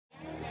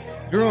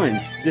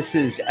Congruence. This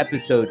is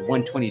episode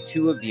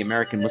 122 of the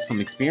American Muslim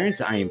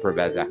Experience. I am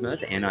Parvez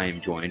Ahmed, and I am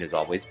joined, as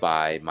always,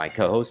 by my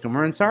co-host,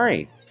 Omar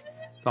Ansari.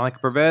 Assalamu alaikum,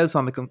 Parvez.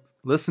 Assalamu alaikum,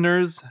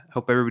 listeners.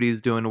 Hope everybody's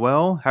doing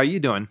well. How are you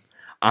doing?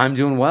 I'm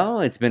doing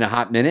well. It's been a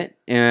hot minute.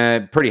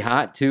 Pretty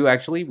hot, too,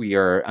 actually. We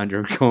are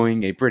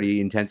undergoing a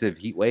pretty intensive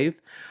heat wave.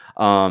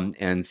 But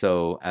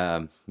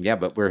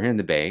we're here in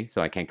the Bay,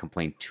 so I can't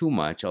complain too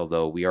much,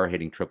 although we are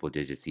hitting triple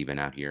digits even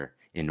out here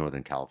in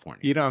Northern California.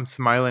 You know, I'm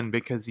smiling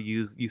because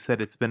you said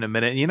it's been a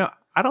minute. You know,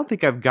 I don't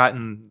think I've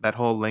gotten that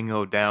whole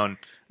lingo down.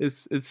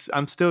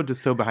 I'm still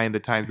just so behind the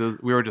times.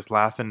 We were just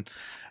laughing.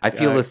 I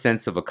feel a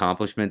sense of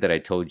accomplishment that I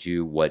told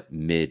you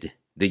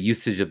the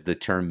usage of the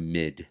term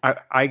mid.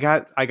 I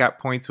got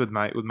points with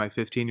my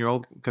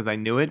 15-year-old because I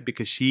knew it,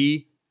 because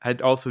she had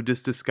also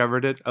just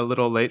discovered it a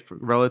little late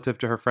relative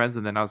to her friends,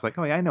 and then I was like,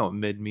 oh yeah, I know what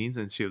mid means,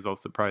 and she was all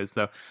surprised.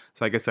 So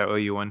I guess I owe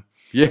you one.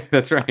 Yeah,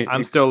 that's right.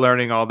 I'm still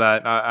learning all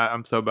that.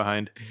 I'm so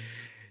behind.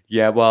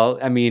 Yeah, well,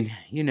 I mean,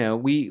 you know,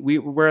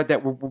 we're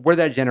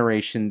that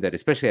generation that,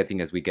 especially I think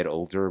as we get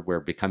older,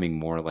 we're becoming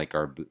more like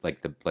our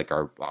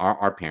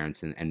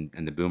parents and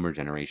the boomer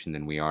generation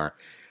than we are,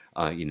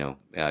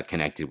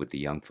 connected with the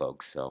young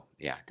folks. So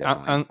yeah,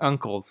 definitely.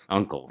 Uncles,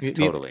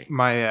 totally.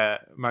 My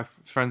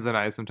friends and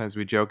I sometimes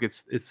we joke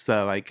it's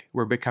like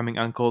we're becoming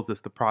uncles.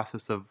 It's the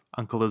process of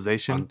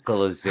uncleization.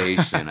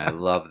 I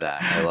love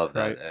that.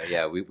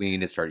 Right? We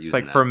need to start using. It's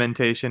like that.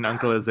 Fermentation,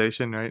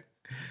 uncleization, right?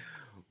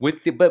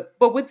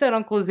 But with that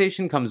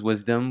uncleization comes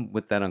wisdom.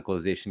 With that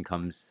uncleization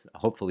comes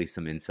hopefully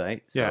some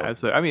insight. So, yeah,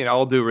 absolutely. I mean,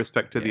 all due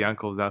respect to the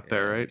uncles out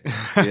there, right?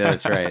 Yeah,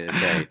 that's right.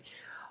 That's right.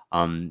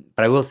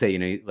 But I will say, you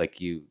know, like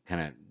you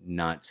kind of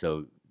not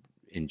so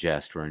in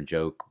jest or in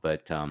joke,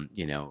 but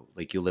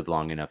like you live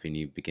long enough and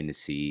you begin to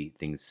see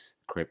things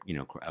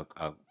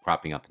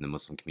cropping up in the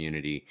Muslim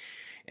community.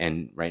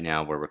 And right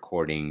now we're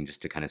recording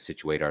just to kind of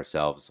situate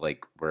ourselves.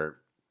 Like we're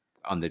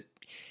on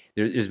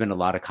there's been a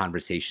lot of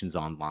conversations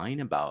online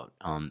about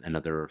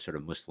another sort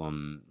of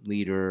Muslim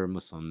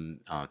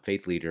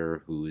faith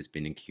leader who has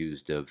been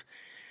accused of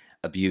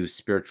abuse,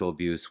 spiritual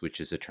abuse, which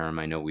is a term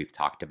I know we've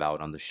talked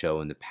about on the show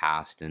in the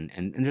past,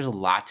 and there's a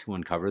lot to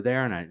uncover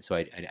there, and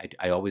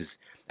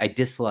I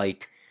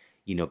dislike,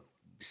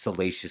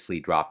 salaciously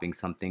dropping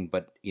something,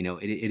 but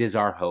it is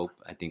our hope.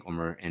 I think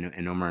Omar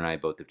and I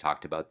both have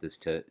talked about this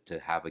to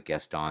have a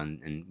guest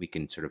on, and we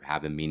can sort of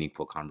have a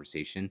meaningful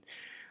conversation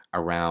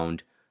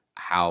around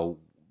how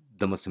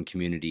the Muslim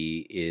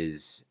community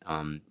is,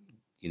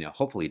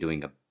 hopefully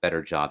doing a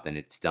better job than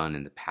it's done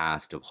in the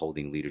past of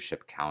holding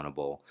leadership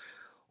accountable.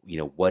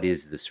 What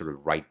is the sort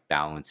of right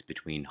balance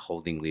between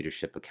holding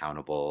leadership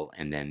accountable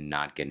and then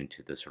not get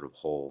into the sort of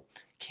whole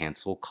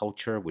cancel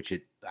culture, which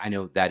I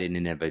know that in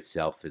and of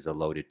itself is a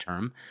loaded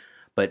term,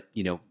 but,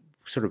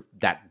 sort of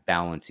that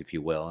balance, if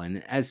you will.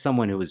 And as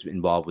someone who was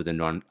involved with a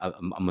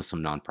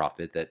Muslim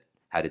nonprofit that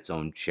had its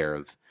own share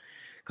of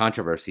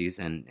controversies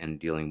and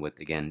dealing with,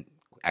 again,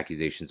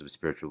 accusations of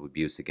spiritual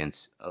abuse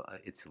against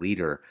its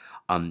leader,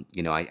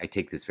 I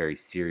take this very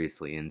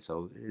seriously. And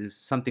so it's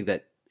something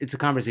it's a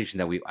conversation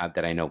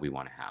that I know we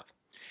want to have.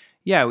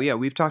 Yeah,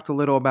 we've talked a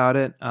little about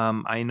it.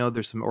 I know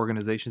there's some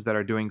organizations that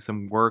are doing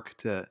some work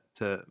to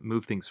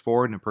move things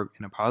forward in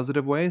a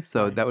positive way.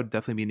 So That would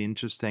definitely be an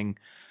interesting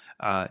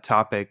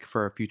topic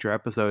for a future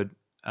episode.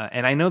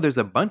 And I know there's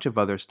a bunch of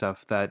other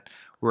stuff that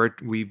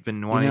we've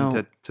been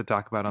wanting to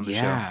talk about on the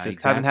show.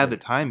 Just haven't had the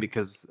time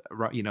because,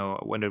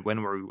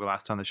 when were we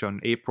last on the show? In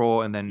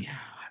April, and then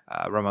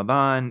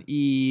Ramadan,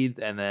 Eid,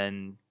 and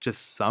then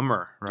just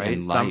summer, right?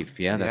 And life,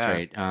 that's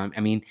right. I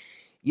mean,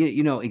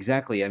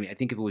 exactly. I mean, I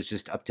think if it was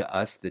just up to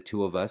us, the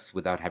two of us,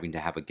 without having to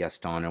have a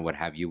guest on or what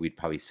have you, we'd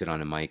probably sit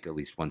on a mic at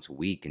least once a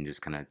week and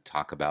just kind of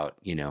talk about,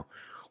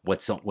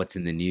 what's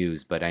in the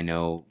news. But I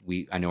know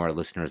our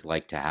listeners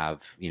like to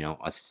have,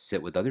 us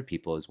sit with other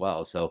people as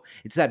well. So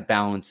it's that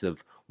balance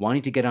of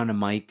wanting to get on a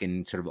mic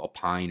and sort of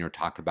opine or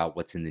talk about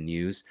what's in the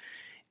news,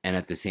 and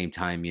at the same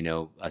time,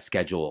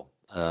 schedule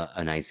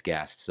a nice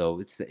guest.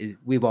 So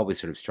we've always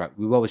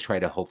tried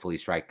to hopefully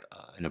strike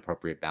an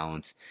appropriate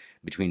balance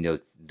between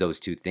those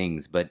two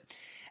things. But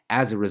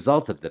as a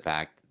result of the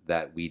fact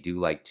that we do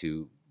like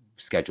to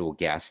schedule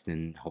guests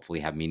and hopefully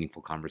have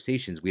meaningful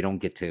conversations, we don't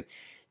get to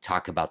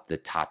talk about the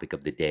topic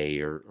of the day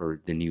or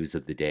the news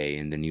of the day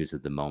and the news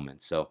of the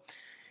moment. So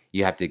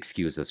you have to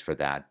excuse us for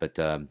that. But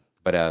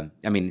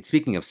I mean,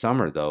 speaking of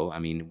summer though, I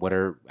mean,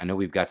 I know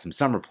we've got some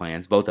summer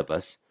plans, both of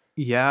us.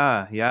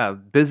 Yeah.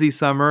 Busy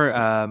summer.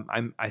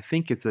 I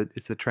think it's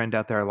a trend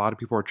out there. A lot of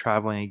people are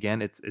traveling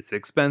again. It's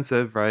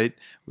expensive, right,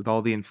 with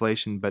all the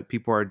inflation, but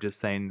people are just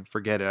saying,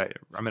 forget it.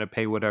 I'm going to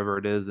pay whatever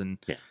it is and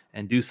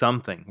do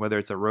something, whether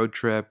it's a road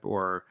trip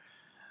or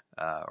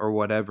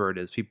whatever it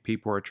is.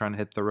 People are trying to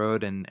hit the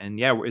road, and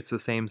it's the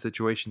same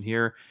situation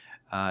here.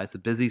 It's a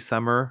busy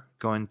summer.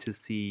 Going to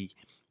see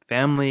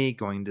family,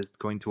 going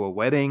to a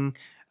wedding,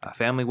 a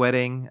family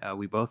wedding.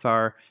 We both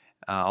are.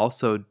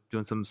 Also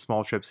doing some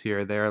small trips here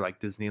or there, like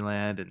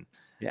Disneyland and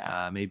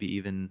maybe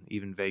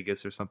even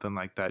Vegas or something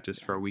like that,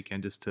 just for a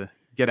weekend, just to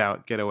get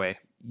out, get away.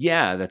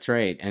 Yeah, that's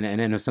right. And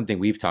I know something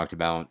we've talked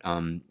about.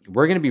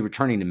 We're going to be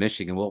returning to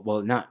Michigan.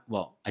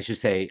 Well, I should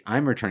say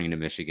I'm returning to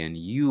Michigan.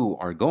 You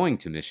are going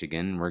to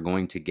Michigan. We're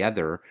going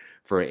together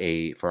for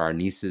our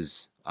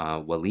niece's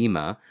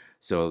walima.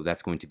 So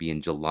that's going to be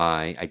in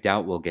July. I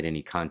doubt we'll get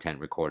any content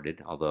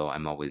recorded, although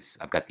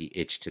I've got the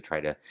itch to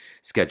try to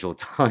schedule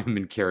time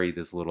and carry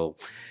this little,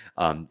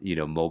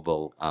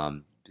 mobile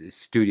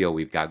studio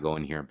we've got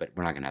going here, but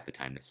we're not going to have the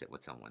time to sit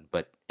with someone.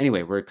 But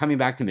anyway, we're coming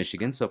back to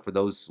Michigan. So for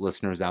those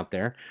listeners out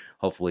there,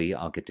 hopefully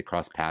I'll get to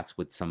cross paths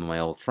with some of my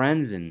old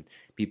friends and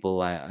people,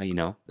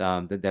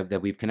 that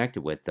we've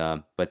connected with.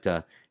 But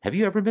have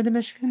you ever been to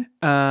Michigan?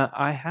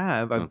 I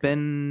have. I've Okay.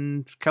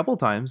 been a couple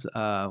times.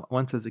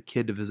 Once as a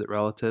kid to visit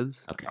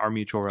relatives, Okay. our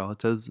mutual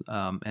relatives,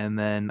 and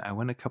then I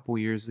went a couple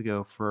years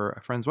ago for a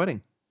friend's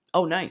wedding.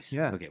 Oh, nice.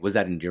 Yeah. Okay. Was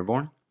that in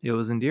Dearborn? It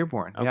was in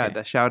Dearborn. Yeah, Okay.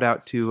 that shout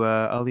out to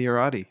Ali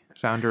Aradi,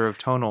 founder of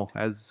Tonal,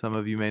 as some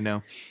of you may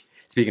know.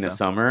 Speaking of So-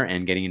 summer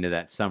and getting into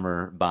that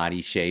summer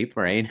body shape,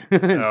 right? Oh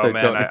So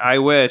man, totally- I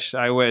wish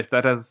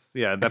that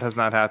has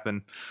not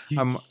happened.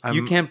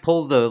 you can't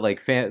pull the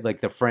like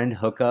the friend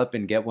hookup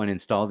and get one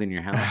installed in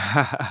your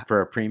house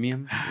for a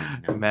premium.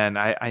 No. Man,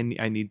 I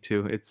need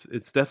to.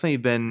 It's definitely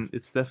been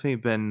It's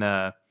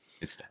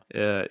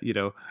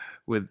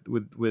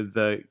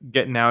with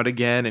getting out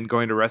again and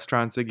going to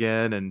restaurants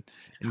again and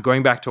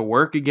going back to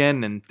work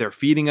again, and they're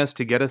feeding us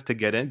to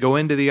get go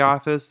into the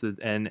office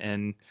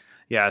and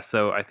yeah,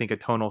 so I think a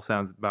tonal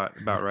sounds about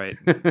right.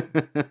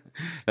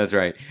 That's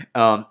right.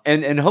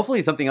 And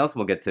hopefully something else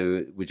we'll get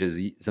to, which is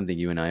something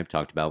you and I have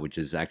talked about, which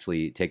is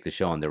actually take the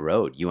show on the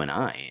road, you and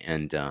I.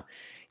 And,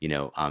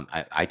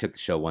 I took the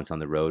show once on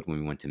the road when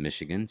we went to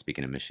Michigan,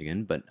 speaking of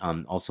Michigan, but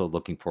also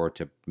looking forward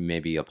to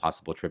maybe a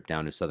possible trip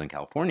down to Southern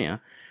California.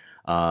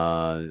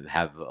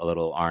 Have a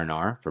little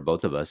R&R for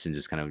both of us and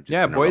just kind of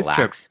boys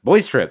relax.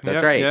 Boys trip.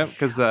 That's right. Yeah,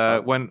 because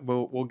when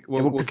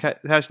we'll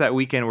catch that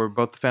weekend where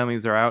both the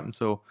families are out, and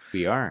so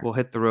We are. we'll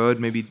hit the road,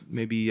 maybe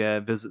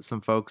visit some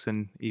folks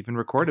and even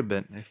record a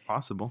bit if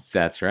possible.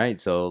 That's right.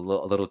 So a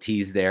little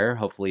tease there.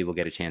 Hopefully, we'll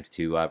get a chance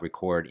to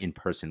record in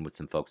person with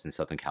some folks in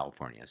Southern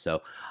California.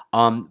 So,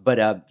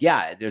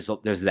 yeah,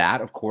 there's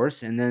that, of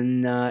course, and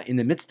then in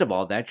the midst of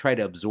all that, try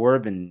to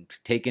absorb and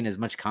take in as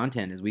much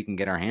content as we can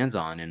get our hands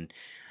on. And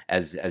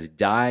as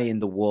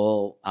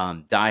die-in-the-wool,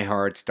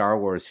 diehard Star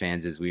Wars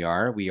fans as we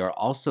are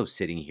also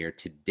sitting here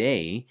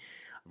today,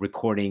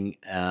 recording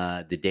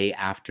the day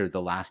after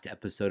the last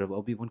episode of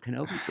Obi-Wan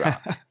Kenobi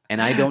dropped.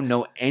 And I don't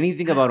know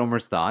anything about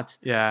Omar's thoughts.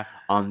 Yeah,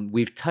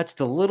 We've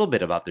touched a little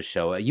bit about the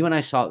show. You and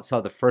I saw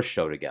the first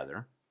show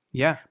together.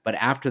 yeah. But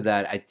after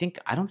that,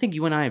 I don't think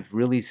you and I have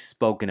really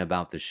spoken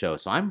about the show.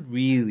 So I'm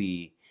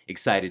really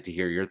excited to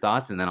hear your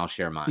thoughts, and then I'll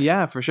share mine.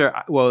 Yeah, for sure.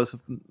 Well, it's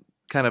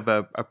kind of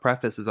a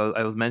preface, as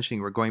I was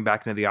mentioning, we're going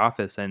back into the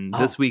office, and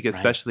this week right.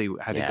 especially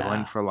had to go in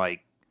Yeah. for I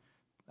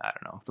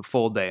don't know, the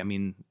full day. I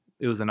mean,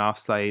 it was an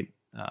offsite.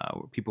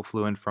 People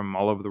flew in from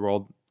all over the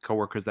world,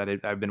 coworkers that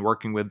I've been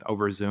working with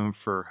over Zoom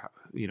for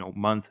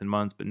months and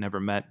months, but never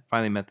met.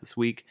 Finally met this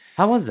week.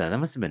 How was that? That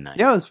must have been nice.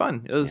 Yeah, it was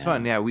fun. It was Yeah.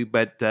 fun. Yeah,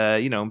 but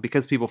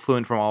because people flew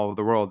in from all over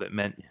the world, it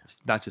meant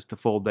not just a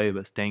full day,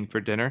 but staying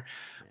for dinner.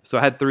 So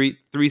I had three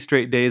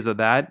straight days of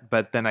that.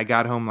 But then I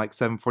got home like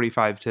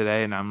 7:45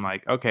 today, and I'm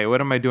like, okay,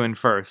 what am I doing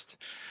first?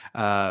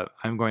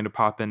 I'm going to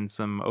pop in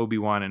some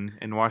Obi-Wan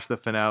and watch the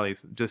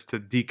finales just to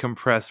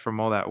decompress from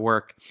all that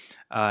work.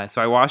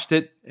 So I watched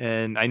it,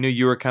 and I knew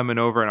you were coming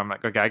over, and I'm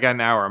like, okay, I got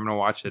an hour. I'm gonna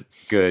watch it.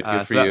 Good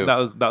for So you. that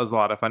was a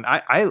lot of fun.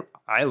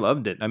 I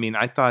loved it. I mean,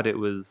 I thought it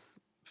was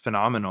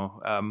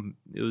phenomenal.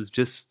 It was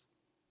just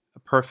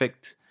a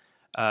perfect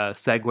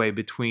segue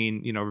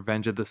between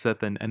Revenge of the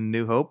Sith and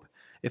New Hope.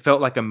 It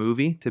felt like a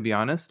movie, to be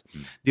honest.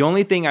 The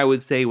only thing I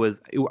would say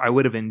was I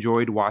would have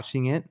enjoyed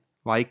watching it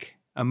like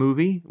a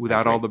movie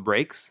without all the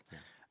breaks,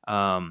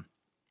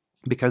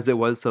 because it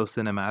was so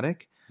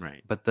cinematic.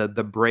 Right. But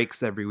the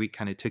breaks every week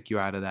kind of took you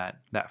out of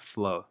that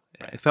flow.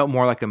 It felt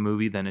more like a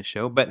movie than a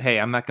show. But hey,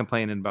 I'm not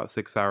complaining about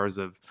 6 hours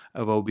of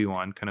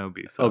Obi-Wan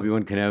Kenobi. So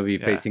Obi-Wan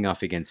Kenobi facing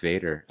off against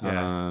Vader.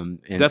 Yeah. And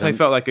definitely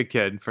felt like a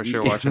kid for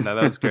sure watching that.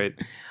 That was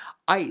great.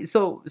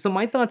 So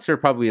my thoughts are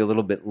probably a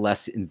little bit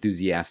less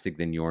enthusiastic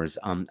than yours.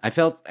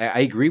 I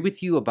agree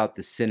with you about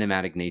the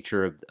cinematic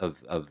nature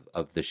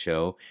of the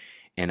show,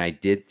 and I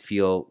did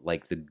feel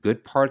like the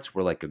good parts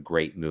were like a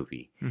great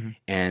movie.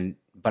 Mhm.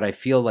 But I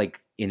feel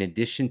like in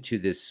addition to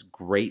this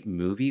great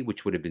movie,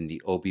 which would have been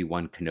the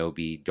Obi-Wan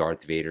Kenobi,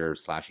 Darth Vader /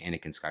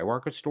 Anakin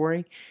Skywalker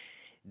story,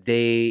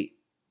 they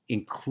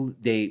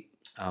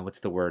what's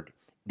the word?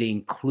 They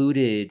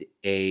included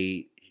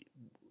I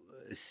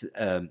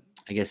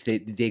guess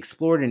they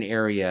explored an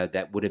area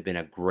that would have been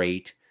a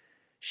great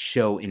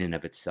show in and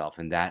of itself,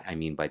 and that I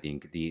mean by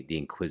the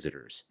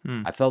Inquisitors.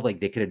 I felt like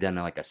they could have done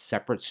like a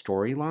separate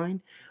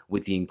storyline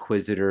with the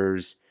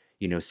Inquisitors,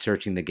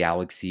 searching the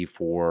galaxy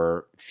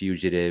for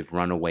fugitive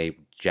runaway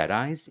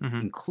Jedis,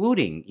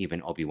 including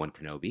even Obi-Wan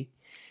Kenobi,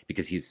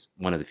 because he's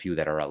one of the few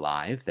that are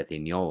alive that they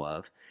know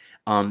of.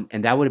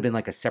 And that would have been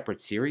like a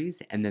separate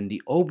series, and then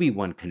the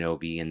Obi-Wan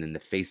Kenobi, and then the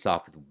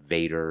face-off with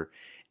Vader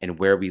and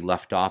where we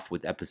left off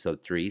with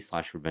episode 3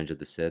 / Revenge of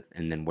the Sith,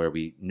 and then where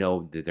we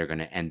know that they're going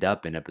to end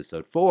up in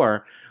episode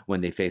 4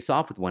 when they face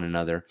off with one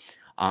another.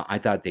 I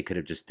thought they could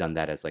have just done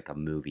that as like a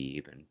movie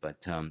even,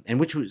 but and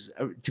which was,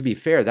 to be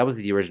fair, that was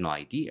the original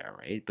idea,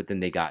 right? But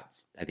then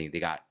I think they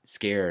got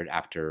scared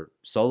after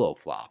Solo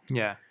flopped.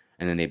 Yeah.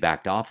 And then they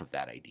backed off of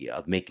that idea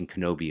of making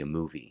Kenobi a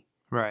movie.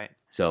 Right.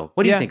 So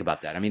what do you think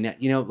about that? I mean,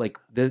 you know, like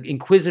the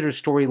Inquisitor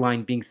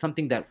storyline being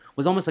something that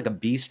was almost like a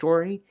B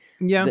story.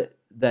 Yeah.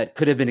 That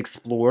could have been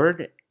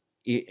explored,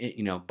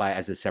 you know,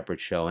 as a separate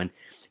show. And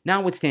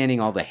notwithstanding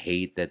all the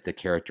hate that the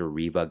character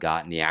Reba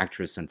got and the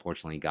actress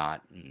unfortunately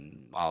got,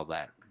 and all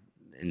that,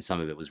 and some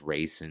of it was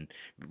race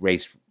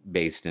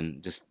based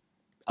and just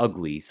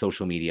ugly,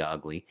 social media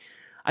ugly.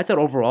 I thought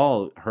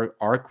overall her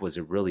arc was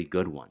a really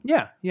good one.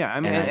 Yeah. I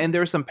mean, and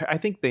there were some. I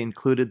think they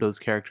included those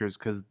characters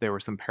because there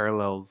were some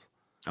parallels.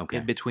 Okay.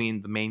 In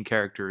between the main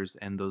characters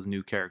and those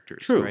new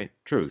characters. True, right?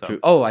 True.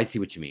 Oh, I see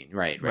what you mean.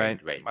 Right.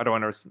 I don't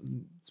want to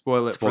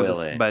spoil it for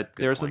this, but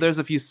there's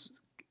a few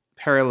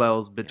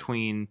parallels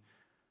between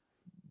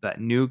that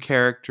new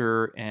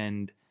character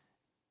and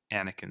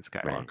Anakin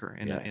Skywalker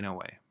in a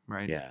way,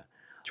 right? Yeah.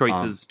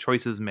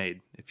 Choices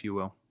made, if you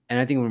will. And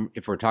I think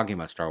if we're talking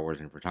about Star Wars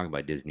and if we're talking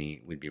about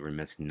Disney, we'd be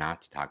remiss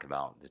not to talk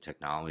about the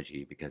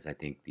technology, because I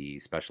think the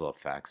special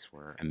effects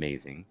were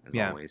amazing, as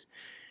always.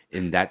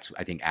 And that's,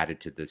 I think,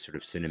 added to the sort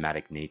of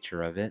cinematic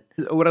nature of it.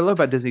 What I love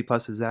about Disney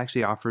Plus is it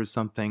actually offers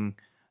something,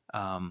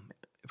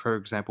 for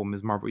example,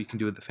 Ms. Marvel, you can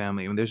do with the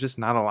family. I mean, there's just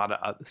not a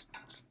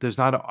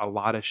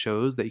lot of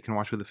shows that you can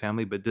watch with the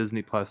family, but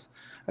Disney Plus,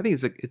 I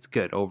think it's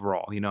good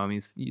overall. You know, I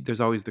mean, there's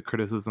always the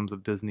criticisms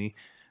of Disney,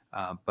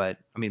 but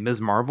I mean,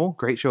 Ms. Marvel,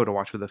 great show to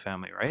watch with the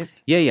family, right?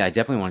 Yeah, I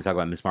definitely want to talk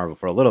about Ms. Marvel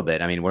for a little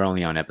bit. I mean, we're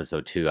only on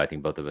episode 2. I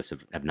think both of us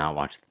have not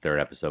watched the 3rd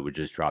episode, which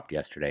just dropped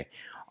yesterday.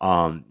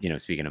 You know,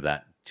 speaking of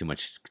that, too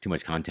much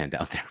content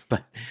out there,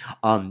 but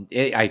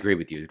I agree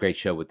with you. It's a great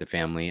show with the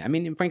family. I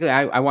mean, frankly,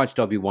 I watched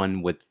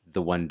Obi-Wan with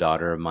the one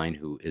daughter of mine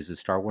who is a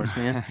Star Wars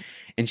fan,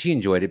 and she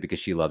enjoyed it because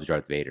she loves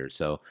Darth Vader.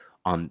 So,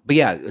 but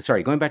yeah,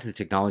 sorry, going back to the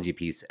technology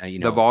piece, you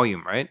know, the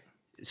volume, right?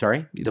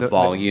 Sorry, the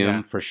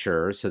volume for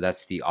sure. So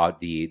that's the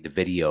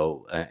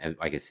video,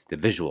 I guess the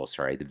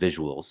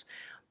visuals.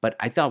 But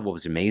I thought what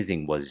was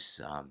amazing was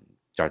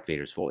Darth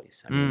Vader's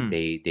voice. I mean,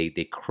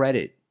 they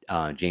credit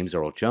James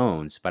Earl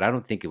Jones, but I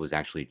don't think it was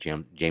actually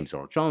James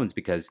Earl Jones,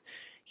 because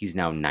he's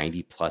now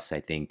 90 plus, I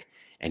think,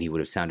 and he would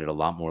have sounded a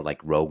lot more like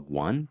Rogue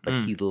One, but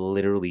he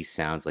literally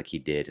sounds like he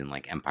did in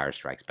like Empire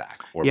Strikes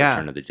Back or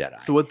Return of the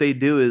Jedi. So what they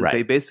do is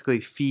they basically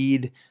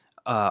feed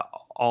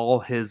all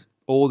his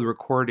old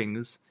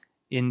recordings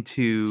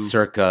into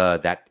circa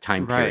that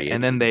time period,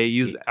 and then they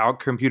use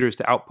computers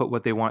to output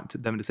what they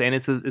want them to say. And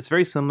it's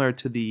very similar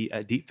to the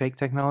deepfake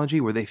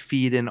technology, where they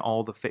feed in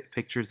all the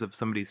pictures of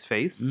somebody's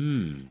face,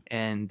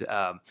 and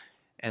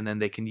then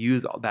they can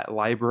use all that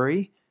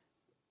library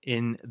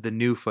in the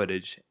new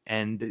footage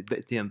and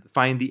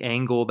find the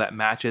angle that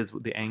matches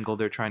with the angle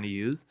they're trying to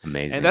use.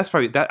 Amazing. And that's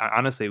probably that.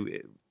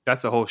 Honestly,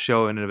 that's a whole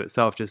show in and of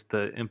itself. Just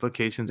the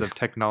implications of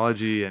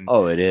technology and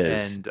it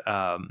is, and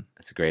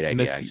that's a great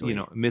idea. Actually,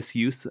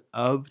 misuse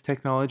of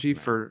technology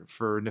for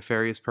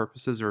nefarious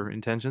purposes or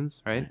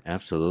intentions, right?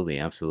 Absolutely.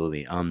 And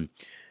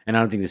I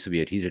don't think this would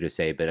be a teaser to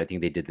say, but I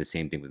think they did the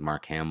same thing with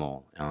Mark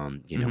Hamill.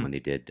 You know, when they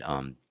did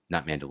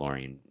not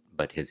Mandalorian,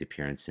 but his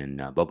appearance in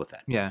Boba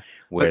Fett. Yeah,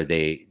 where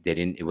they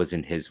didn't. It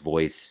wasn't his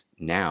voice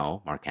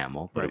now, Mark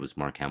Hamill, but it was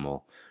Mark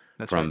Hamill.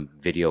 From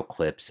video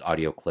clips,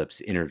 audio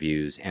clips,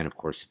 interviews, and of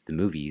course the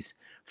movies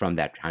from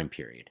that time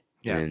period.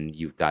 Yeah. And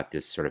you've got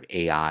this sort of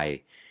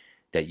AI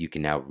that you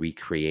can now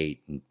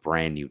recreate in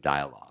brand new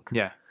dialogue.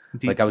 Yeah.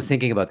 Like I was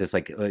thinking about this,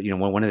 like, you know,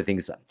 one of the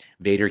things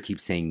Vader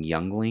keeps saying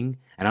youngling,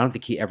 and I don't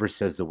think he ever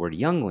says the word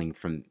youngling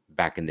from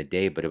back in the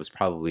day, but it was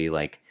probably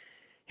like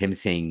him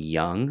saying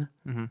young,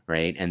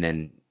 right? And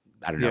then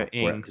I don't know.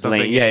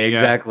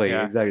 Exactly.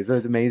 So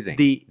it's amazing.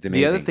 It's amazing.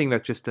 The other thing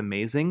that's just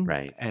amazing,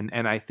 right? And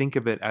I think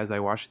of it as I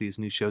watch these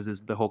new shows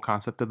is the whole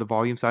concept of the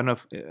volume. So I don't know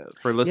if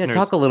for listeners,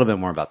 talk a little bit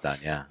more about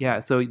that.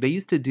 Yeah. So they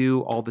used to do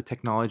all the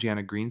technology on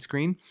a green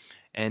screen,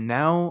 and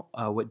now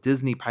what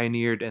Disney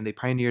pioneered, and they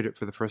pioneered it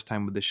for the first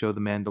time with the show The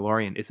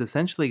Mandalorian, it's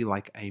essentially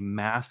like a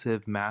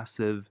massive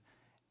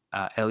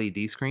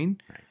LED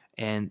screen, right.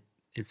 And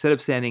instead of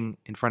standing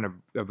in front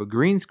of a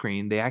green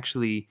screen, they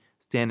actually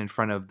stand in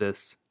front of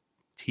this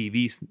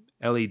TV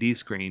LED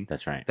screen.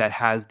 That's right. That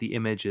has the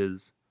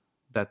images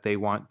that they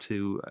want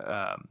to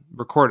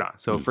record on.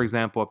 So, for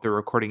example, if they're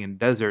recording in a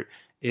desert,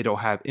 it'll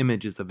have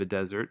images of a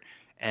desert,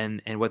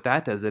 and what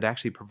that does, it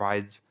actually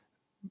provides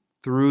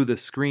through the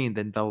screen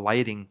the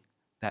lighting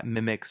that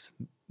mimics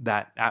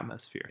that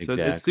atmosphere.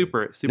 Exactly. So it's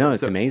super. No,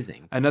 it's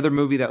amazing. Another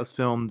movie that was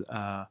filmed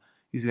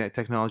using that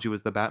technology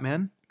was The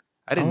Batman.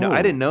 I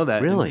didn't know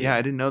that. Really? Yeah,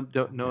 I didn't know.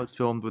 Don't know it's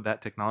filmed with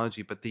that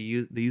technology, but they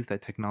use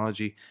that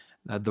technology,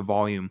 the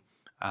volume.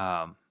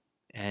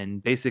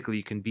 And basically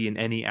you can be in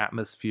any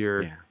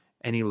atmosphere,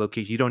 any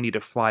location. You don't need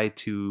to fly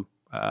to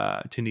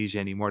Tunisia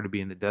anymore to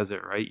be in the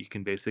desert, right? You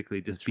can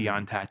basically just be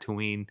on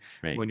Tatooine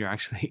when you're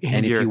actually in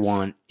and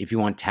if you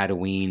want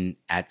Tatooine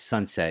at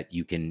sunset,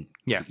 you can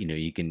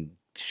you can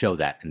show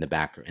that in the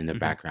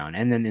background.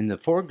 And then in the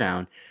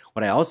foreground,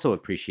 what I also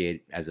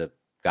appreciate as a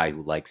guy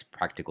who likes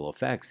practical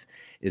effects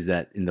is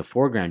that in the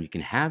foreground you can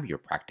have your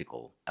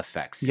practical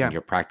effects and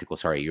your practical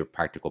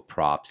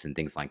props and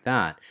things like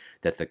that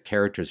the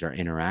characters are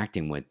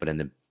interacting with, but in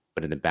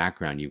the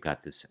background you've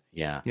got this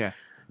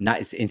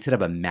not instead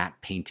of a matte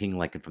painting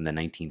like from the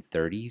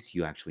 1930s,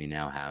 you actually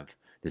now have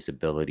this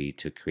ability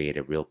to create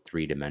a real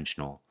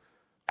three-dimensional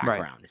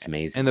background. It's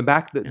amazing. And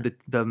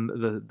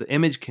the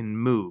image can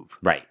move.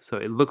 Right. So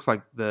it looks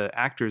like the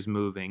actor's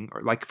moving.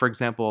 Or like, for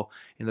example,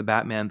 in the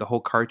Batman, the whole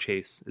car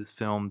chase is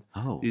filmed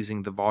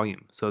using the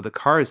volume. So the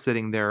car is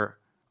sitting there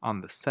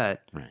on the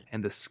set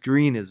and the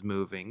screen is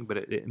moving, but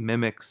it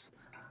mimics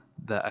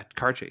the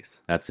car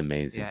chase. That's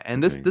amazing. Yeah.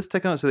 And this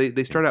technology, so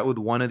they start out with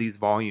one of these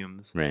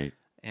volumes. Right.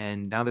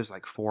 And now there's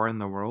like 4 in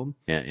the world.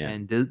 Yeah.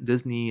 And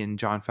Disney and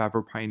Jon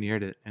Favreau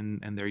pioneered it.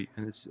 And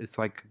it's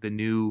like the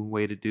new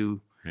way to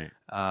do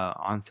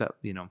on-set,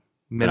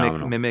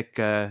 mimic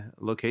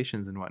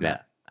locations and whatnot.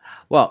 Yeah.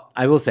 Well,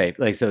 I will say,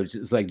 like, so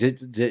just like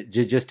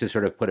just to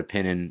sort of put a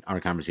pin in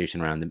our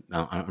conversation around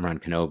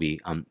around Kenobi.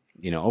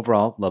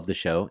 Overall, love the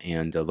show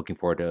and looking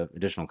forward to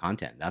additional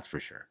content. That's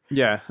for sure.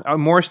 Yeah,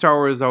 more Star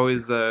Wars is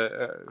always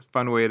a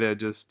fun way to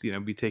just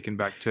be taken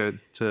back to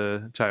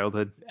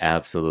childhood.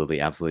 Absolutely,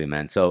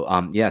 man.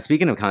 So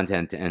speaking of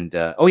content and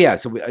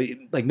so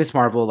like Miss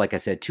Marvel, like I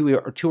said, too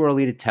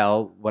early to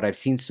tell. What I've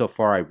seen so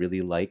far, I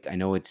really like. I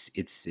know it's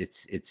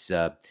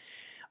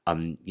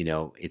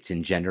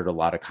engendered a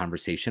lot of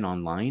conversation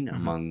online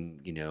among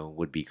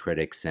would-be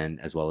critics and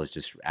as well as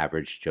just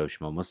average Joe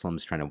Schmo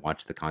Muslims trying to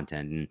watch the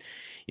content. And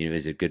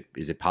is it good?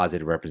 Is it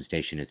positive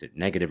representation? Is it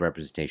negative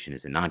representation?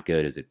 Is it not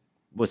good? Is it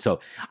so?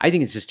 I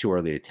think it's just too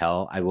early to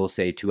tell. I will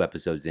say 2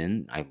 episodes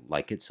in, I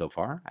like it so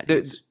far. I think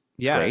it's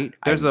great.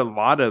 There's a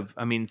lot of.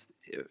 I mean,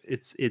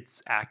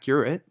 it's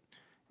accurate.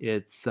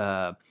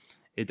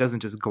 It doesn't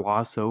just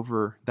gloss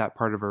over that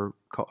part of her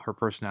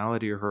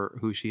personality or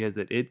who she is.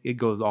 It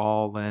goes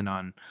all in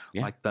on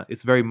like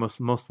it's very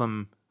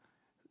Muslim-y,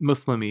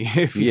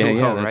 if you will.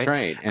 Yeah, that's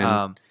right.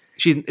 And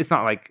it's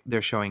not like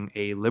they're showing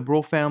a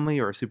liberal family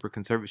or a super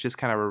conservative. It's just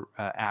kind of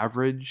a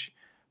average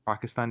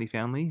Pakistani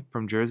family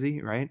from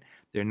Jersey, right?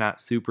 They're not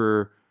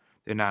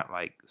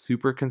like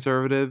super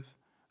conservative.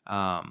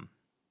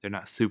 They're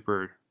not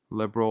super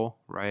liberal,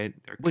 right?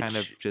 They're kind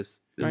of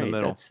just in the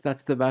middle.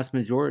 That's the vast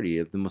majority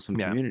of the Muslim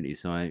community.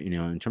 So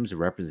in terms of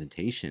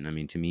representation, I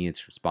mean, to me,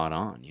 it's spot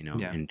on.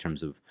 In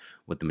terms of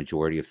what the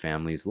majority of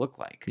families look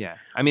like. Yeah,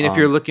 I mean, if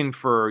you're looking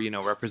for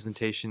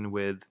representation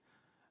with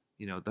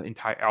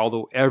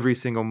every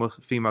single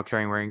female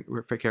character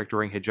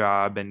wearing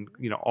hijab and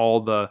all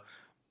the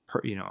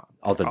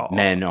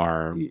men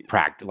are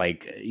beard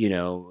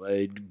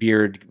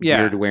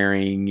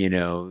wearing,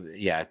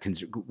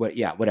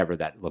 whatever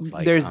that looks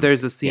like.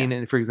 There's a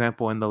scene, for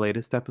example, in the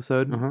latest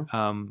episode,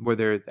 where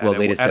they're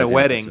at a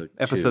wedding,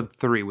 episode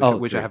 3,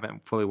 which I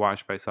haven't fully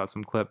watched, but I saw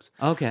some clips.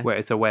 Okay, where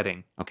it's a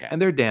wedding. Okay,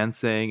 and they're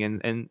dancing,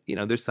 and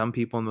there's some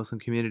people in the Muslim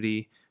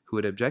community who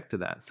would object to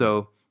that.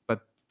 So,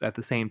 but at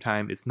the same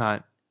time, it's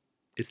not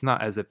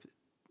as if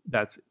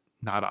that's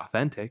not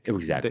authentic.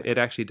 Exactly. It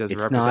actually does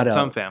represent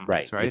some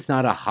families, right? It's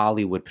not a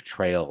Hollywood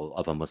portrayal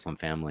of a Muslim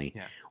family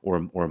or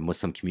a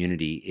Muslim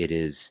community. It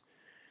is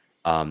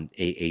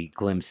a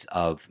glimpse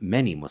of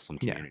many Muslim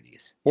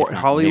communities, or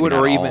Hollywood,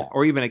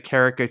 or even a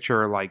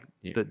caricature like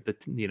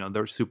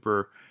they're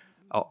super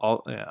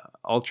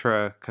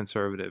ultra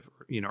conservative,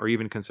 or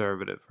even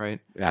conservative, right?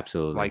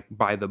 Absolutely, like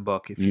by the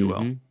book, if you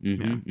will.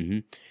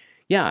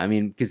 Yeah, I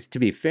mean, because to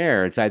be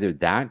fair, it's either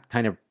that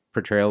kind of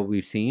portrayal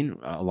we've seen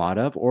a lot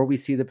of, or we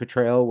see the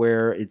portrayal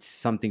where it's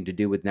something to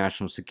do with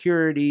national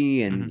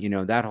security and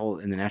that whole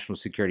in the national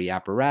security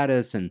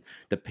apparatus and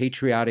the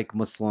patriotic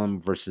Muslim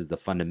versus the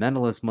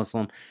fundamentalist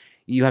Muslim.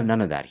 You have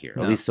none of that here,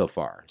 at least so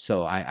far.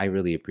 So I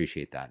really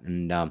appreciate that.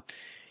 And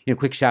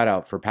quick shout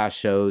out for past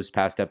shows,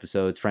 past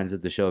episodes, friends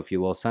of the show, if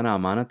you will. Sana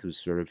Amanat, who's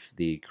sort of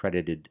the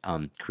credited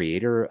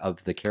creator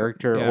of the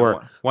character,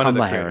 or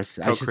Kamala Harris,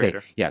 I should say.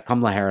 Yeah,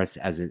 Kamala Harris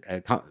as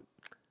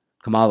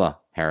Kamala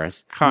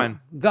Harris. Khan.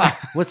 God,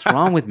 what's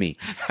wrong with me?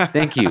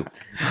 Thank you.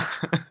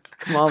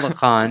 Kamala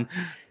Khan.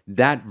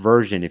 That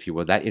version, if you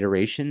will, that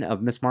iteration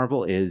of Miss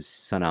Marvel is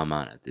Sana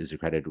Amanat is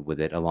credited with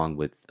it, along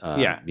with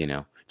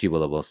G.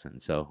 Willow Wilson,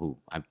 so who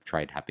I've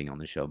tried having on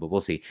the show, but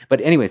we'll see.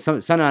 But anyway,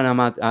 Sana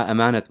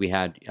Amanat we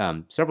had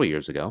several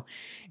years ago,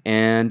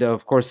 and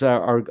of course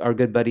our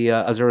good buddy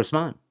Azhar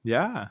Usman.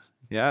 Yeah.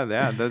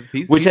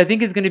 Which I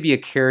think is going to be a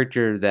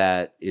character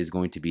that is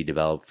going to be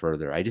developed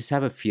further. I just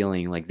have a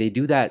feeling like they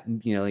do that.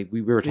 Like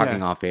we were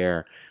talking off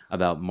air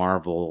about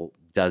Marvel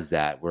does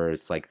that, where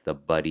it's like the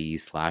buddy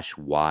 /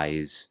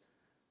 wise.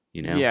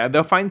 Yeah,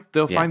 they'll find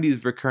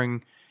these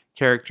recurring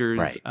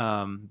characters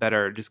that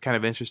are just kind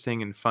of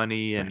interesting and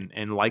funny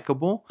and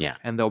likable. Yeah,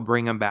 and they'll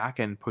bring them back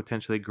and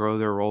potentially grow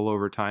their role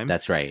over time.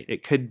 That's right.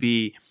 It could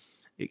be.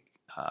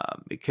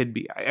 It could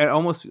be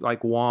almost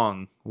like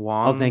Wong.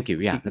 Oh, thank you.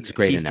 Yeah, that's a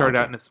great He analogy. started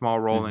out in a small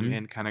role Mhm.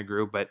 and kind of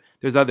grew, but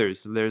there's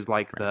others. There's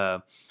like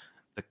Right.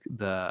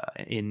 the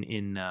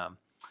in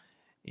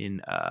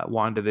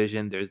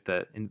WandaVision, there's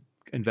the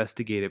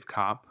investigative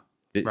cop,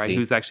 right? See,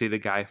 Who's actually the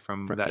guy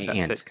from from that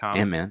sitcom.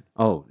 Ant-Man.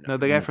 Oh, No,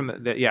 the guy no. from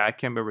yeah, I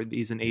can't remember.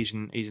 He's an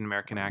Asian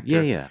American Yeah,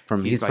 actor. yeah.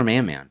 He's He's like, from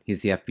Ant-Man.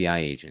 He's the FBI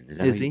agent. Is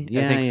that is who he? I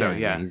yeah, think so. yeah, yeah.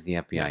 Yeah, He's the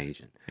FBI yeah,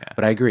 agent. yeah.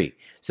 But I agree.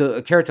 So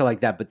a character like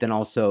that, but then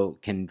also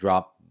can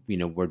drop,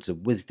 words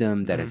of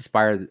wisdom that Mhm.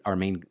 inspire our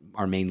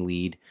main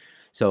lead.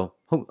 So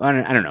I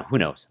don't know. Who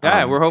knows?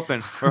 Yeah, we're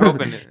hoping. We're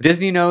hoping.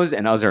 Disney knows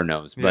and Uzzer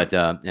knows. Yeah.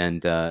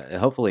 But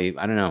hopefully,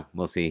 I don't know.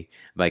 We'll see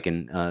if I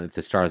can. If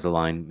the stars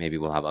align, maybe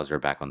we'll have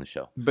Uzzer back on the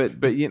show. But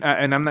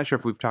and I'm not sure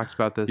if we've talked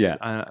about this. Yeah.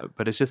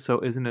 But it's just so.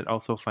 Isn't it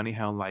also funny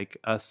how like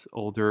us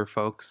older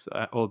folks,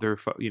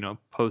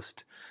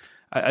 post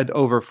at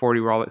over 40,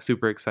 we're all like,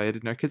 super excited,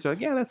 and our kids are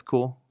like, yeah, that's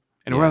cool,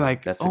 and Yeah, we're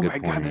like, that's a oh good my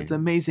god, point. that's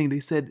amazing. They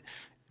said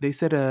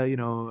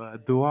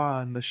dua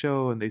on the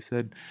show, and they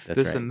said That's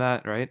this right. and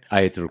that, right?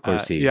 Ayatul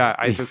Kursi. Yeah,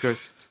 Ayatul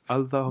Kursi.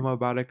 Allahumma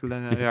barik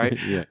lana, right?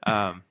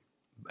 Yeah.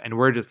 And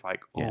we're just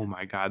like, oh Yeah.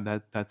 my god,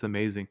 that's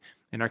amazing.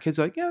 And our kids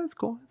are like, yeah, it's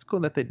cool. It's cool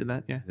that they did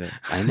that. Yeah,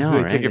 I know,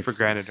 they right? take it for It's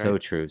granted, so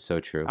right? true, so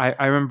true.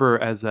 I remember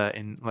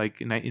in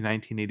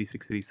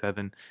 1986,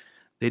 87,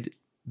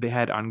 they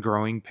had on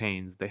Growing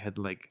Pains, they had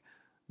like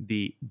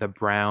the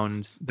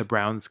brown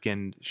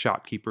skinned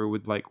shopkeeper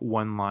with like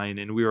one line,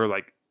 and we were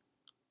like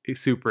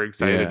super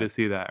excited Yeah. to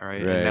see that,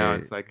 right? And now Right.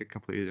 it's like a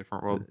completely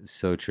different world.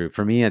 So true.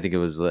 For me, I think it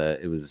was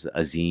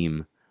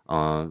Azim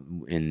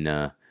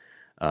in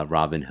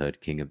Robin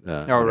Hood, King of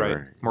Oh, right.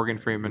 whatever. Morgan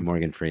Freeman.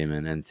 Morgan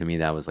Freeman, and to me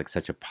that was like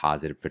such a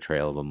positive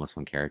portrayal of a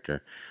Muslim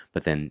character.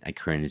 But then I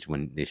cringed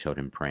when they showed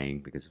him praying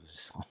because it was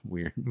so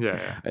weird.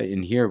 Yeah.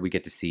 In here, we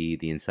get to see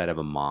the inside of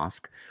a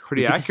mosque.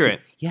 Pretty We get to see-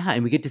 accurate. yeah,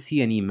 and we get to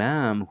see an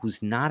imam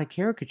who's not a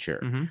caricature.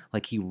 Mhm.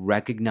 Like he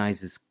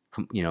recognizes,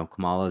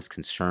 Kamala's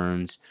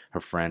concerns. Her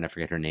friend, I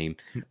forget her name,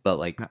 but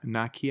like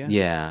Nakia.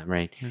 yeah,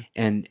 right. Yeah.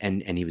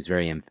 And he was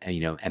very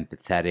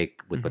empathetic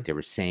with what they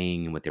were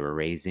saying and what they were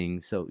raising.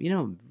 So,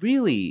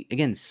 really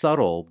again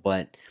subtle,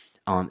 but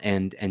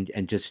and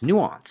just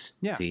nuance.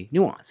 Yeah. See,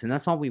 nuance. And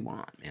that's all we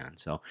want, man.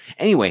 So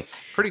anyway,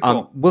 Pretty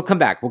cool. we'll come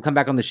back. We'll come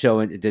back on the show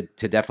and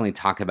to definitely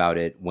talk about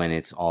it when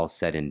it's all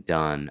said and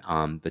done.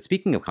 But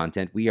speaking of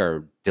content, we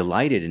are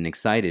delighted and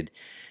excited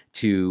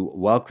to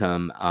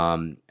welcome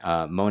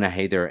Mona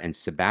Haydar and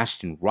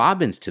Sebastian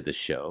Robins to the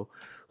show,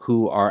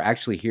 who are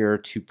actually here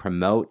to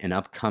promote an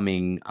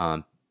upcoming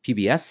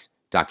PBS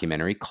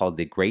documentary called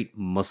The Great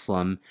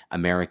Muslim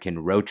American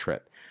Road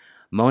Trip.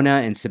 Mona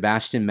and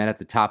Sebastian met at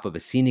the top of a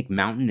scenic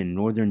mountain in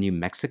northern New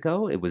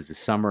Mexico. It was the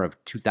summer of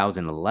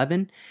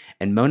 2011,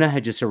 and Mona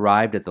had just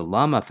arrived at the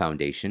Lama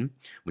Foundation,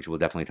 which we'll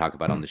definitely talk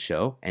about on the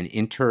show, an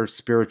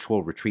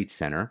inter-spiritual retreat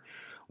center,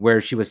 where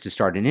she was to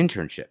start an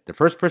internship. The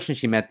first person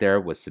she met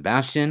there was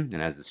Sebastian,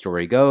 and as the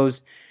story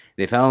goes,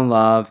 they fell in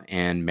love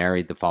and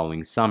married the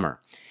following summer.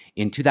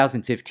 In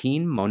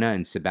 2015, Mona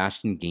and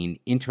Sebastian gained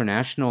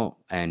international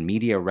and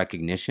media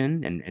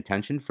recognition and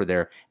attention for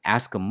their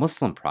Ask a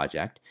Muslim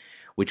project,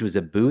 which was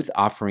a booth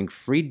offering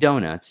free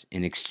donuts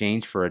in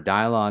exchange for a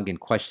dialogue and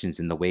questions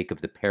in the wake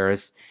of the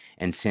Paris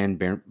and San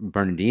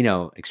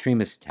Bernardino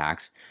extremist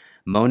attacks.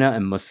 Mona, a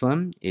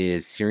Muslim,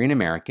 is Syrian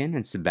American,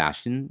 and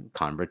Sebastian,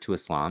 convert to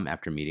Islam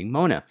after meeting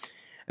Mona.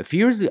 A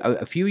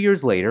few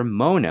years later,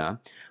 Mona,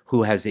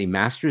 who has a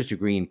master's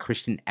degree in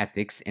Christian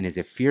ethics and is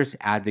a fierce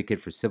advocate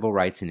for civil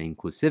rights and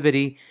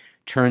inclusivity,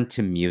 turned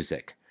to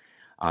music.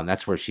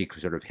 That's where she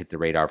sort of hit the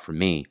radar for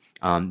me.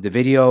 The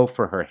video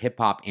for her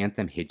hip-hop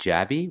anthem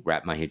Hijabi,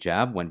 Rap My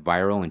Hijab, went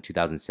viral in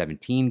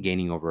 2017,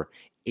 gaining over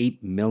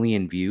 8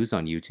 million views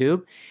on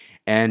YouTube.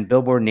 And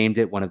Billboard named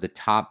it one of the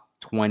top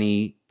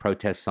 20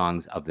 protest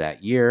songs of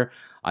that year.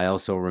 I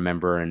also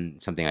remember,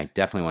 and something I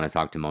definitely want to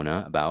talk to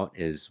Mona about,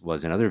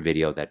 was another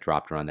video that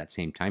dropped around that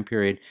same time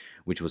period,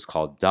 which was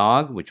called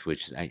Dog, which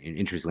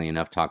interestingly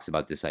enough talks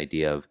about this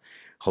idea of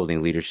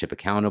holding leadership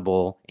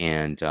accountable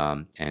and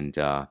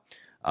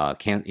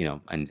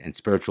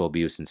spiritual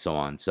abuse and so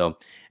on. So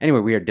anyway,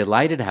 we are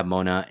delighted to have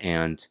Mona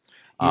and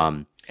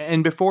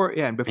And before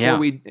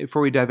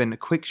we dive in, a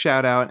quick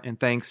shout out and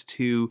thanks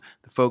to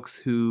the folks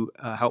who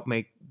helped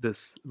make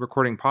this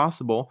recording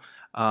possible.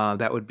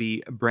 That would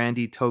be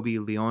Brandy Toby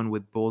Leon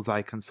with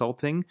Bullseye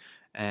Consulting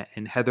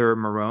and Heather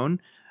Marone,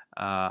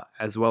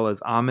 as well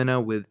as Amina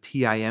with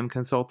TIM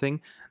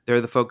Consulting.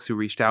 They're the folks who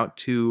reached out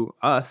to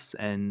us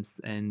and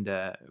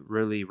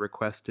really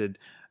requested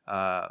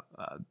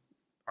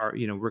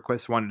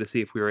wanted to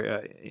see if we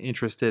were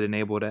interested and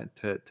able to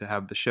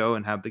have the show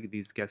and have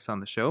these guests on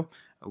the show.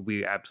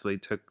 We absolutely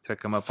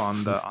took them up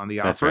on the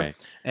offer. That's right.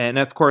 And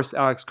of course,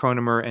 Alex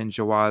Kronemer and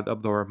Jawad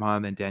Abdul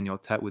Rahman and Daniel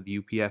Tett with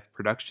UPF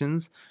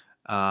Productions,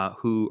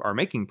 who are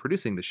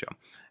producing the show.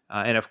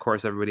 And of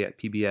course, everybody at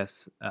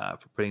PBS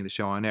for putting the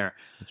show on air.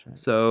 That's right.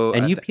 So,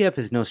 and UPF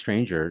is no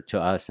stranger to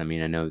us. I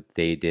mean, I know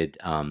they did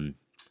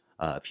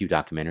a few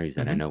documentaries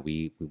that I know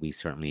we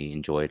certainly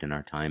enjoyed in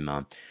our time.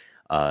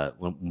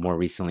 more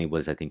recently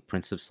was, I think,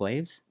 Prince of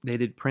Slaves. They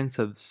did Prince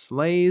of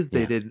Slaves.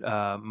 They Yeah. did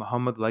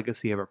Muhammad,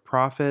 Legacy of a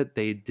Prophet.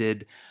 They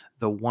did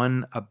the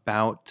one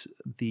about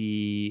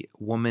the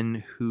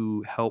woman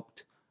who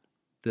helped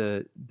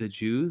the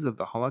Jews of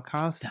the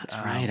Holocaust. That's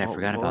right. I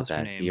forgot what about was her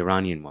that. name? The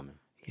Iranian woman.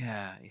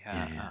 Yeah.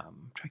 Yeah.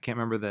 I can't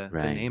remember the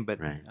Right, name, but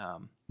right.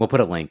 We'll put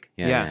a link.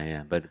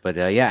 Yeah. But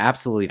yeah,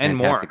 absolutely and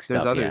fantastic more.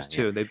 stuff. There's others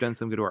Yeah. too. They've done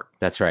some good work.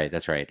 That's right.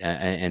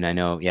 And I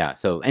know. Yeah.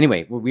 So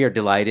anyway, we are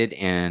delighted,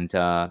 and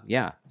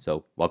yeah.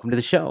 So welcome to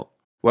the show.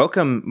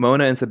 Welcome,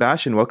 Mona and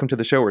Sebastian. Welcome to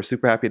the show. We're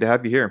super happy to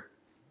have you here.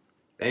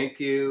 Thank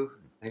you.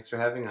 Thanks for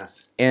having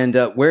us. And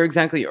where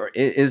exactly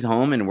is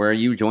home, and where are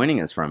you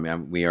joining us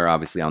from? We are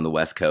obviously on the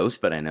West Coast,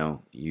 but I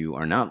know you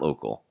are not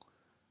local.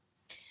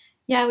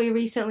 Yeah, we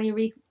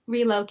recently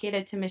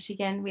relocated to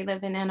Michigan. We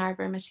live in Ann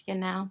Arbor, Michigan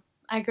now.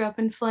 I grew up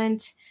in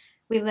Flint.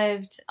 We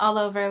lived all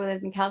over. We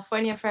lived in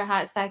California for a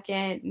hot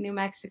second, New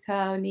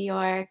Mexico, New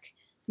York,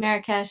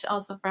 Marrakesh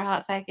also for a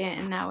hot second,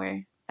 and now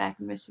we're back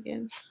in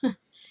Michigan.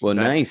 Well,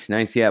 nice.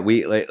 Yeah,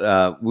 we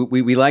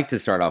like to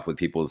start off with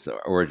people's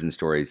origin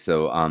stories.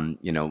 So,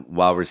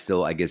 while we're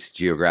still, I guess,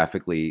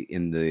 geographically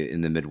in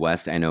the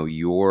Midwest, I know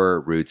your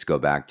roots go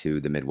back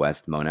to the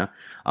Midwest, Mona.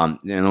 And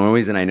the only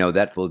reason I know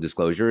that, full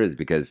disclosure, is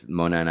because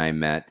Mona and I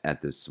met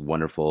at this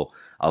wonderful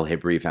Al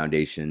Hibri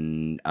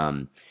Foundation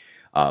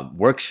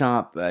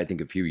workshop, I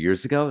think a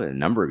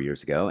number of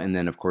years ago. And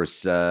then, of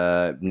course,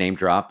 name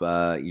drop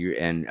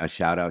and a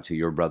shout out to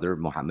your brother,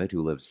 Mohammed,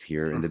 who lives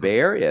here in the Bay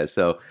Area.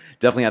 So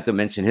definitely have to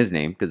mention his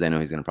name because I know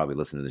he's going to probably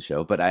listen to the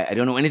show. But I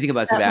don't know anything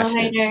about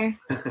Sebastian. Yeah,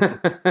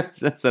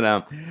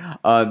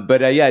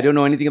 I don't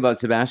know anything about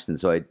Sebastian.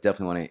 So I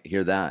definitely want to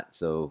hear that.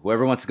 So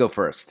whoever wants to go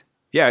first.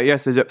 Yeah.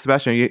 So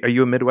Sebastian, are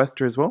you a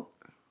Midwester as well?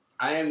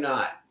 I am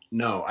not.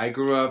 No, I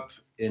grew up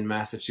in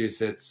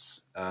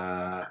Massachusetts.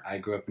 I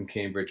grew up in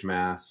Cambridge,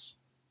 Mass,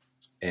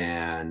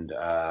 and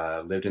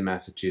lived in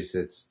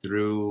Massachusetts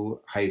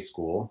through high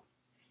school.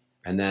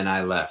 And then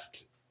I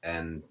left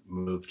and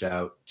moved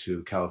out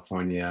to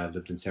California,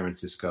 lived in San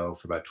Francisco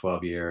for about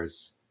 12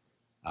 years,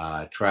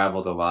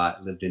 traveled a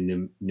lot, lived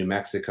in New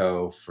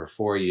Mexico for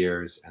 4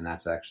 years, and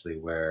that's actually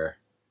where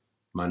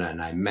Mona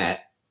and I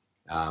met.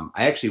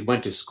 I actually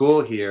went to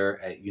school here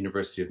at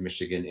University of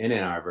Michigan in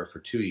Ann Arbor for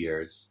 2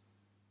 years,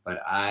 but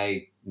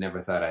I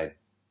never thought I'd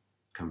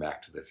come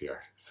back to live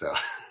here. So,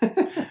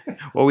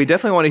 well, we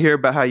definitely want to hear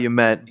about how you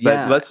met, but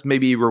Yeah. let's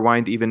maybe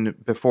rewind even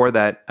before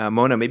that.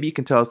 Mona, maybe you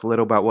can tell us a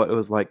little about what it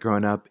was like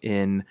growing up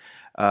in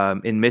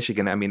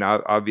Michigan. I mean,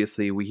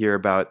 obviously we hear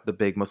about the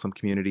big Muslim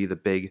community, the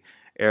big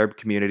Arab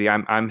community.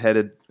 I'm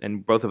headed,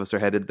 and both of us are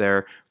headed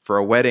there for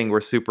a wedding.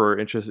 We're super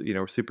interested,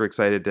 we're super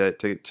excited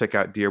to check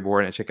out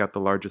Dearborn and check out the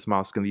largest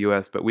mosque in the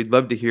U.S., but we'd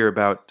love to hear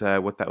about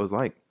what that was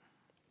like.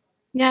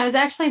 Yeah, I was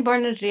actually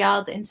born in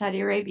Riyadh in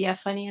Saudi Arabia,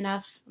 funny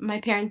enough. My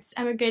parents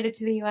emigrated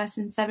to the U.S.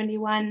 in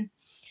 1971.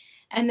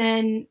 And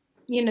then,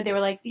 they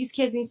were like, these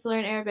kids need to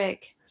learn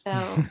Arabic.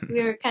 So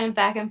we were kind of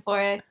back and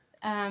forth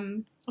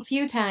a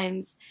few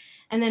times.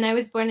 And then I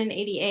was born in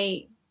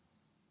 1988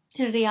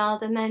 in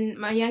Riyadh. And then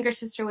my younger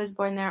sister was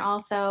born there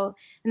also.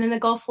 And then the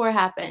Gulf War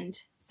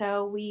happened.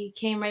 So we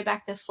came right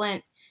back to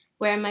Flint,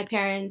 where my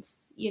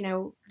parents,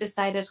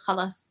 decided,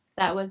 khalas,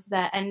 that was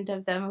the end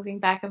of the moving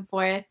back and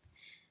forth.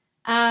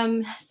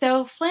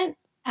 So Flint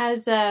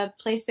as a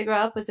place to grow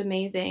up was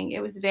amazing.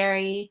 It was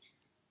I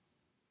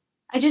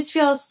just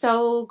feel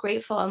so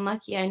grateful and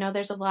lucky. I know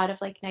there's a lot of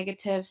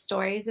negative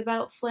stories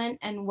about Flint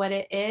and what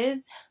it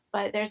is,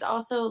 but there's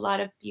also a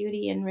lot of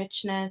beauty and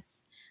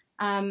richness.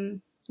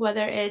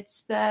 Whether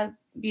it's the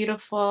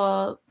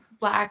beautiful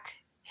Black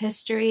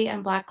history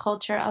and Black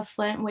culture of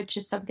Flint, which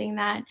is something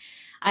that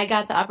I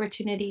got the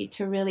opportunity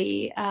to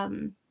really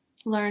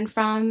learn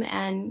from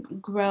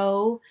and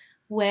grow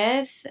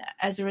with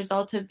as a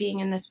result of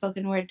being in the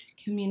spoken word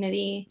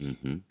community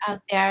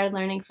out there,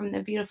 learning from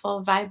the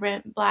beautiful,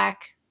 vibrant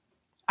Black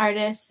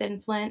artists in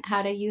Flint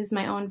how to use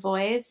my own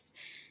voice.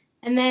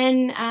 And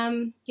then,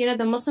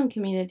 the Muslim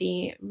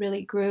community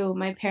really grew.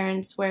 My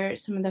parents were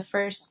some of the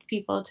first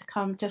people to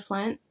come to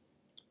Flint,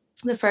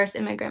 the first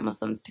immigrant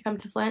Muslims to come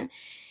to Flint.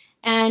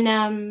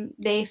 And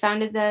they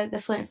founded the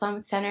Flint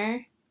Islamic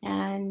Center,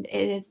 and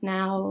it is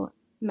now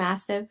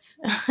massive.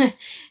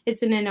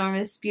 It's an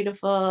enormous,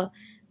 beautiful,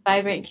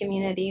 vibrant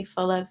community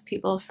full of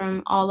people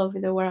from all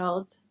over the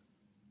world.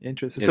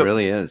 Interesting. It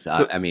really is.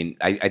 I mean,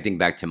 I think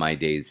back to my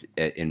days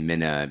in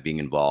Minna being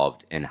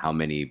involved and how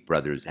many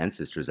brothers and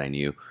sisters I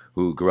knew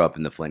who grew up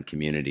in the Flint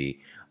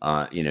community.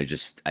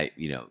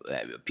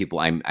 People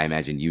I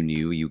imagine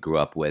you grew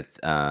up with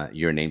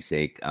your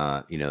namesake,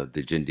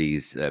 the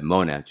Jindis,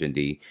 Mona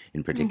Jindi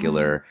in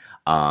particular,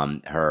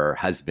 her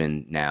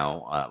husband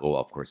now, well,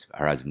 of course,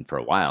 her husband for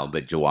a while,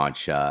 but Jawad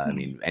Shah. I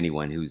mean,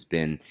 anyone who's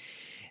been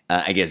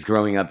I guess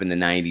growing up in the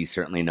 '90s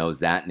certainly knows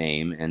that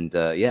name, and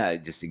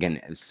just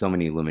again, so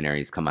many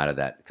luminaries come out of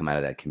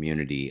that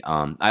community.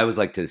 I always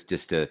like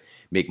to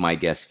make my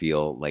guests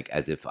feel like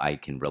as if I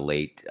can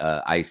relate.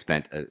 I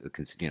spent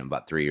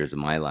about 3 years of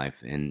my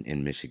life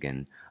in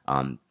Michigan,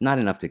 not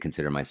enough to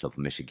consider myself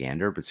a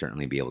Michigander, but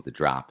certainly be able to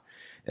drop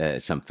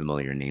some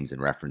familiar names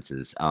and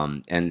references.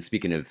 And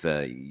speaking of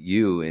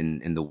you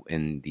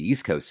in the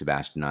East Coast,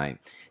 Sebastian, I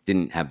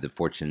didn't have the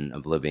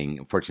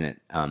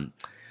fortunate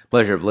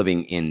pleasure of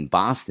living in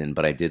Boston,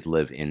 but I did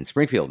live in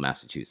Springfield,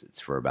 Massachusetts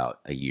for about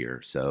a year.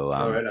 So,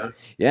 right on.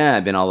 yeah,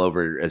 I've been all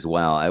over as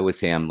well. I always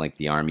say I'm like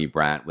the army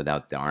brat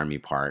without the army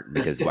part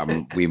because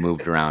we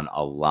moved around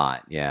a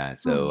lot. Yeah.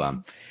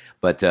 So,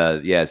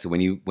 yeah. So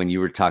when you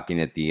were talking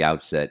at the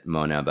outset,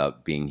 Mona,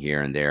 about being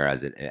here and there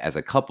as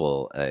a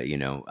couple,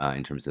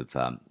 in terms of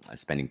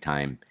spending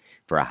time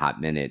for a hot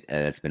minute,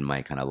 that's been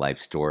my kind of life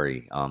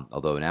story.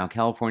 Although now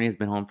California has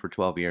been home for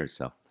 12 years,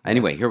 so.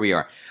 Anyway, here we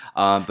are.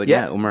 But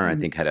yeah, Umar, I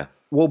think had a...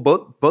 Well,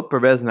 both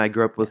Parvez and I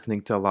grew up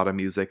listening to a lot of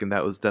music, and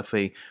that was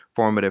definitely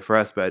formative for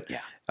us. But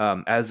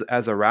as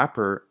a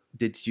rapper,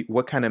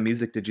 what kind of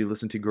music did you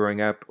listen to growing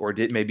up, or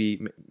did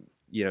maybe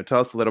tell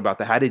us a little about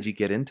that? How did you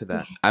get into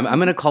that? I'm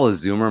going to call a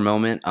Zoomer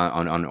moment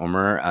on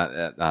Umar.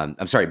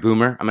 I'm sorry,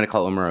 Boomer. I'm going to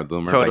call Umar a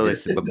Boomer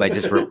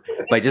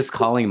by just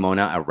calling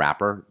Mona a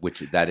rapper, which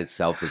that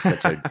itself is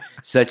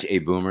such a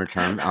Boomer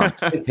term.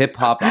 Hip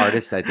hop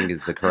artist, I think,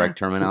 is the correct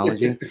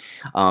terminology.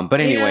 But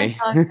anyway,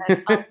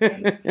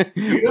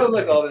 you don't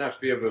look old enough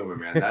to be a Boomer,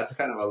 man. That's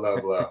kind of a low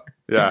blow.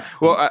 Yeah.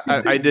 Well,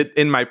 I did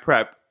in my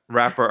prep.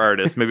 Rapper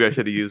artist. Maybe I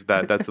should have used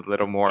that. That's a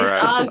little more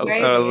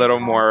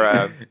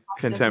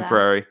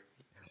contemporary.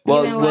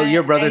 Well,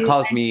 your brother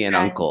calls me an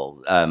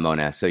uncle,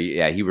 Mona. So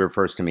yeah, he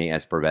refers to me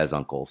as Parvez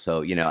uncle.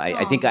 So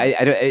I think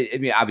I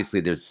mean, obviously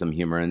there's some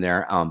humor in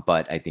there,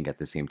 but I think at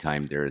the same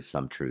time there is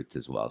some truth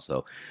as well.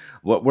 So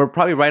we're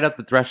probably right up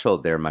the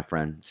threshold there, my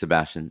friend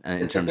Sebastian,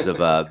 in terms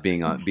of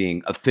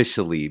being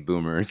officially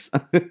boomers.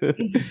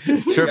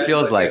 Sure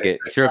feels like it.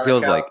 Sure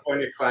feels like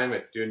California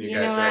climate's doing you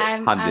guys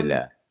right.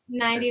 Alhamdulillah.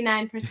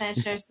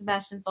 99% sure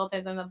Sebastian's older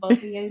than the both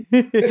of you.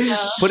 So.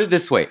 Put it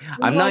this way: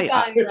 I'm not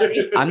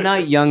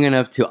young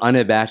enough to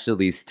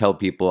unabashedly tell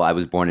people I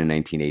was born in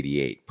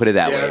 1988. Put it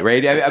that way,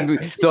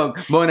 right? So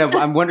Mona,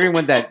 I'm wondering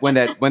when that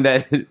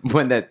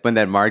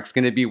mark's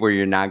going to be where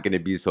you're not going to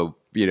be so.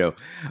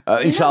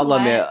 Inshallah,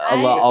 may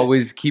Allah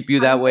always keep you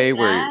that way.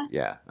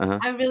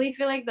 I really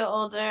feel like the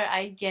older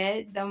I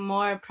get, the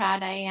more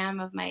proud I am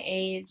of my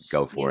age.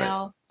 Go for it.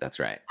 That's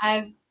right.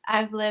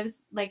 I've lived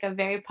like a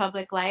very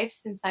public life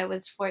since I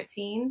was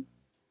 14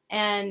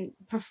 and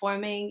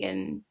performing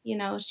and,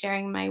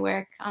 sharing my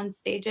work on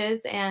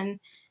stages.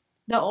 And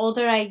the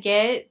older I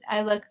get,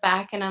 I look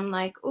back and I'm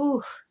like,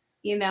 ooh,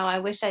 I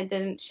wish I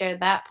didn't share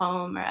that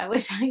poem, or I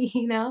wish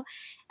And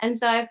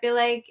so I feel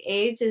like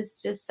age is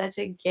just such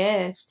a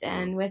gift,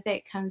 and with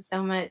it comes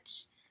so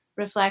much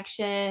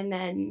reflection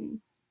and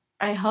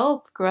I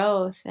hope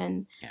growth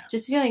and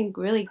just feeling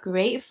really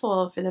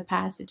grateful for the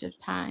passage of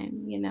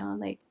time,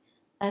 like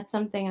that's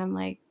something I'm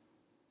like,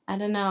 I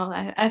don't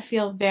know. I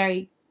feel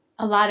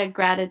a lot of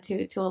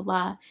gratitude to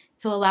Allah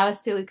to allow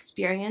us to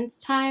experience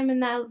time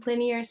in that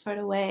linear sort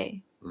of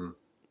way.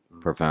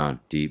 Profound,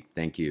 deep.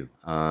 Thank you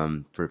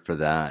for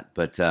that.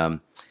 But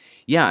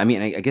yeah, I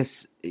mean, I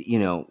guess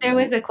there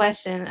was a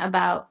question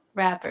about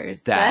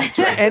rappers. That's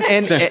right.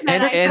 and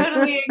I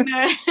totally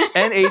ignored.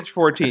 And age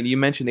 14. You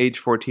mentioned age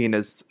 14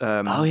 as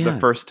the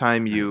first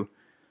time you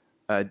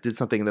did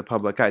something in the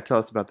public eye. Tell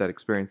us about that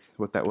experience.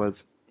 What that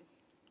was.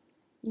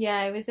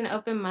 Yeah, it was an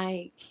open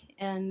mic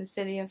in the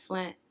city of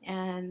Flint.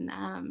 And,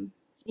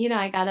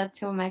 I got up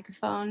to a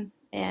microphone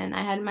and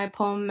I had my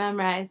poem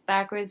memorized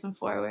backwards and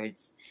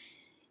forwards.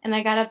 And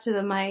I got up to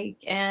the mic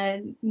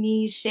and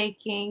knees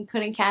shaking,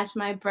 couldn't catch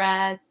my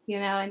breath,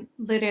 and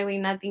literally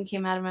nothing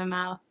came out of my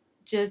mouth,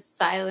 just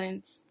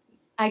silence.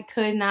 I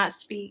could not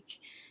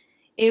speak.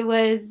 It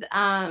was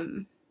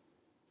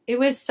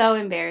so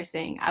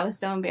embarrassing. I was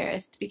so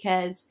embarrassed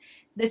because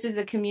this is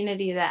a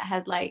community that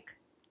had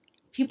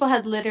people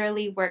had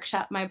literally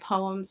workshopped my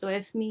poems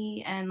with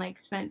me and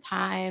spent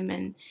time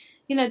and,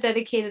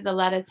 dedicated a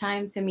lot of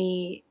time to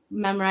me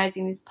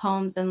memorizing these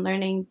poems and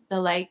learning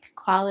the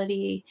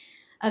quality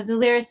of the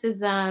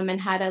lyricism and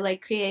how to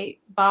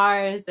create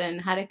bars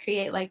and how to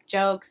create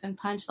jokes and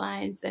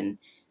punchlines. And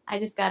I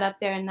just got up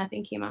there and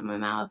nothing came out of my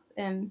mouth,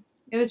 and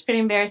it was pretty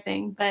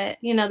embarrassing. But,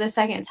 the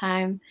second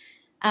time,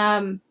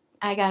 I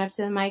got up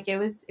to the mic, it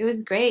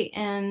was great.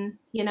 And,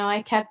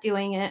 I kept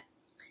doing it,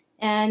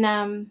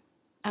 and,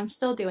 I'm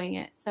still doing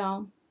it.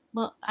 So,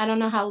 well, I don't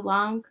know how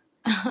long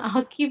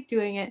I'll keep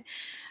doing it.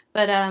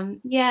 But, I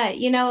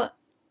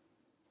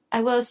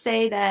will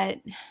say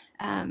that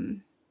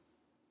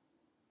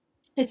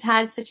it's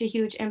had such a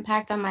huge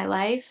impact on my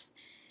life,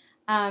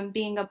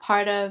 being a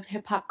part of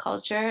hip hop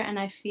culture. And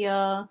I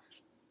feel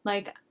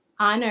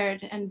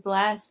honored and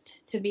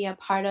blessed to be a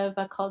part of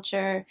a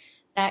culture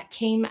that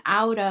came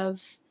out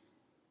of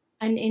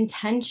an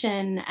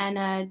intention and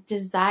a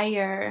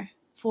desire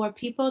for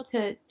people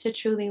to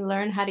truly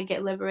learn how to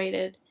get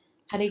liberated,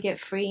 how to get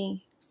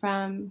free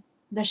from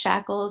the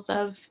shackles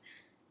of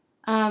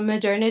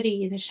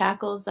modernity, the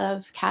shackles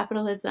of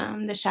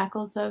capitalism, the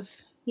shackles of,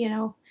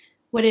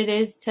 what it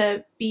is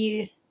to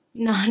be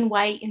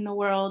non-white in the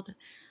world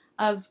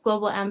of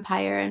global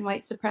empire and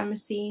white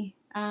supremacy.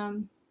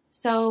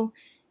 So,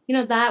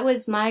 that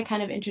was my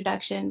kind of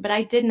introduction. But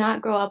I did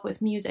not grow up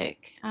with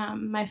music.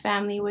 My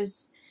family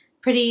was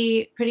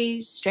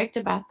pretty strict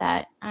about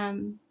that.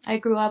 I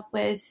grew up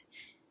with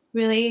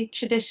really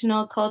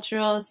traditional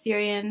cultural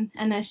Syrian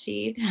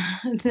anashid,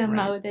 the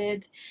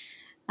maudid,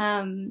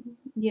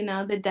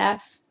 the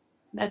deaf.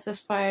 That's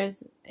as far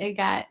as it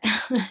got.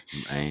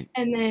 Right.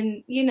 And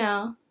then,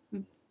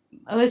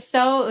 I was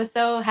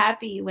so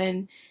happy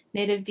when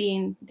Native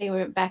Dean, they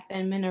were back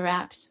then, Minna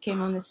Raps,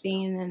 came on the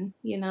scene, and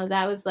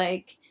that was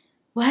like,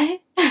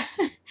 what?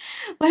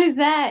 What is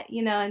that?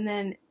 And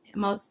then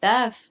most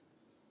stuff,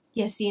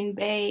 Yassine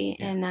Bey,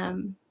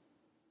 and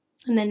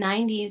in the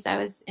 90s, I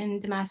was in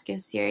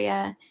Damascus,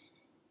 Syria,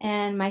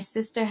 and my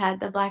sister had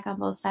the Black on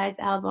Both Sides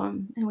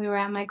album, and we were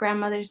at my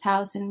grandmother's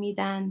house in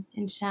Midan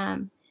in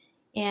Sham,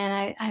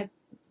 and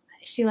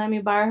she let me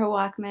borrow her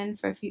Walkman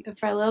for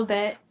a little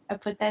bit. I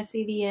put that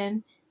CD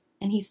in,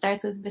 and he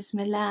starts with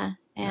Bismillah,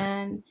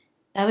 and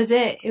that was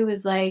it. It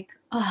was like,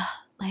 oh,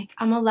 like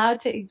I'm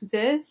allowed to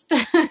exist,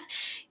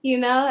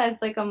 as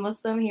like a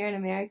Muslim here in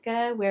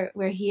America.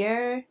 We're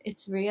here.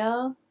 It's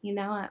real.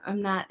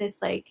 I'm not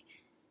this like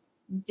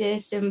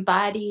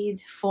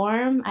disembodied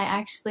form. I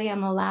actually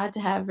am allowed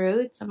to have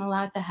roots. I'm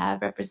allowed to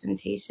have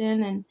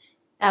representation, and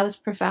that was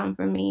profound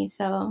for me.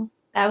 So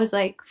that was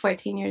like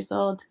 14 years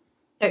old.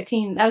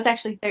 13. That was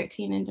actually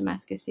 13 in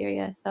Damascus,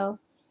 Syria. So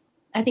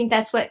I think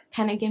that's what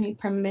kind of gave me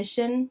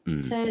permission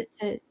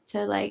to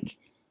like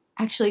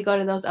actually go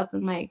to those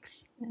open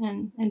mics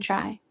and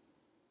try.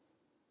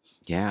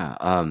 Yeah.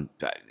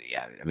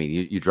 Yeah. I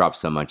mean, you dropped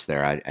so much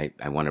there.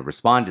 I want to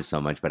respond to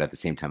so much, but at the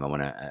same time, I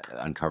want to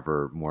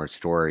uncover more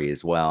story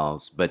as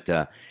well. But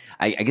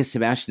I guess,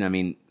 Sebastian, I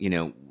mean,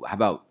 how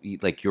about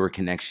like your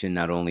connection,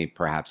 not only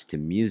perhaps to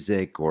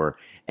music or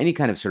any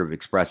kind of sort of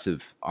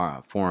expressive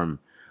form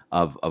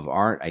of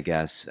art, I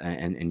guess,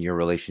 and your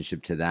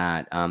relationship to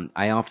that.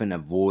 I often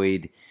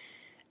avoid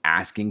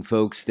asking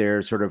folks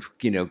their sort of,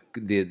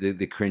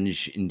 the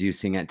cringe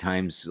inducing at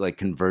times, like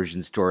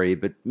conversion story,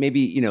 but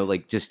maybe,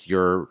 like just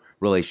your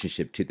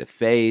relationship to the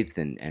faith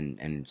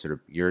and sort of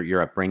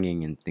your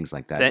upbringing and things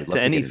like that.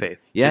 To any faith.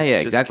 Yeah,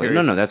 just exactly.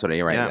 curious. No, that's what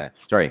you're right. Yeah. Yeah.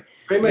 Sorry.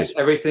 Pretty much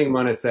everything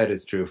Mona said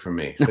is true for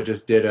me. So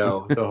just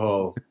ditto the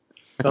whole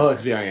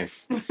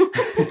experience.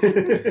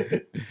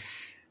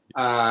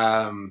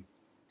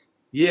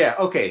 Yeah.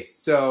 Okay.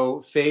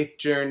 So faith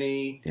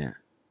journey. Yeah.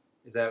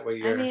 Is that what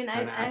you're?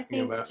 I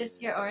think about?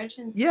 Just your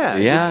origins. Yeah.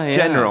 Yeah.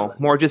 General.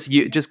 More just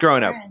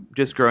growing up.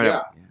 Just growing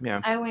up.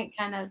 Yeah. I went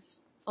kind of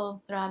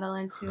full throttle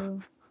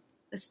into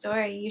the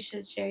story. You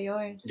should share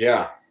yours.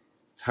 Yeah.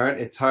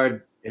 It's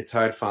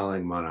hard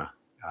following Mona.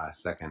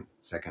 Second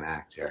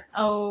act here.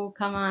 Oh,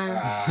 come on.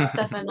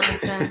 Stuff and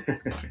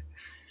nonsense.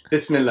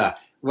 Bismillah.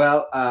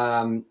 Well,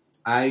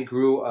 I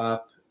grew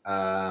up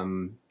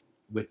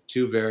with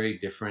two very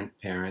different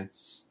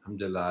parents.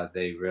 Alhamdulillah,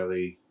 they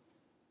really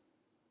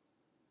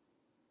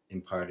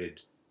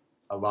imparted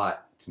a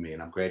lot to me,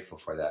 and I'm grateful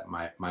for that.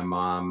 My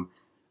mom,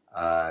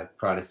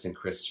 Protestant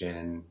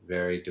Christian,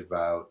 very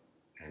devout,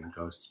 and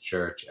goes to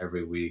church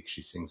every week.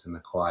 She sings in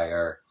the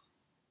choir.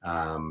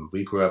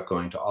 We grew up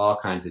going to all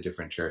kinds of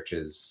different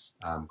churches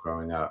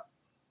growing up.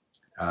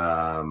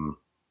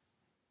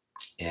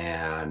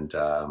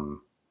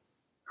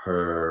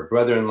 Her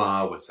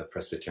brother-in-law was a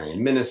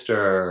Presbyterian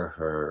minister.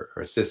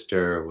 Her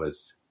sister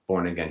was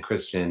born-again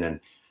Christian. And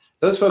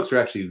those folks were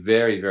actually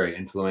very, very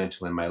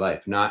influential in my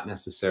life, not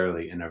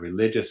necessarily in a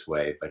religious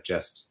way, but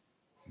just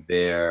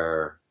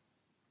their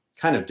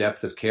kind of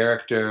depth of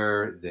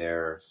character,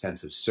 their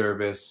sense of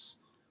service,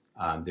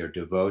 their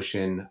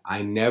devotion.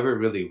 I never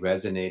really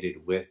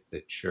resonated with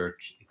the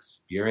church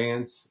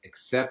experience,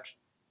 except,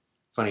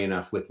 funny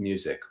enough, with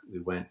music.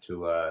 We went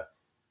to a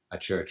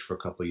church for a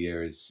couple of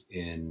years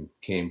in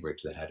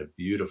Cambridge that had a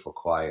beautiful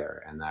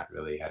choir, and that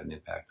really had an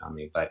impact on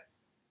me. But,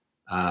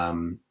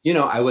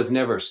 I was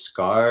never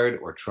scarred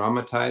or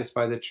traumatized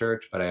by the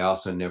church, but I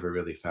also never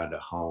really found a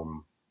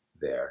home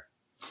there.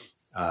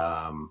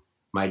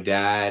 My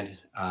dad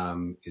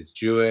is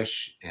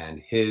Jewish, and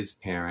his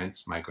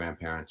parents, my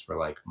grandparents, were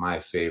like my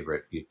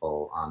favorite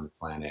people on the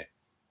planet.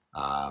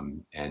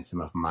 And some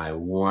of my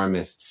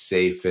warmest,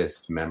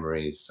 safest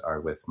memories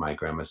are with my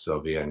grandma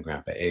Sylvia and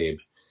grandpa Abe.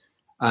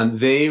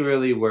 They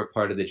really were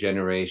part of the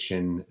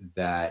generation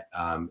that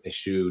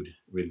eschewed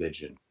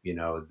religion.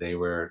 They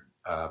were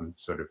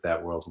sort of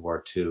that World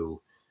War II,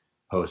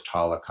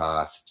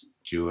 post-Holocaust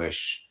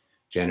Jewish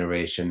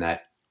generation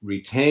that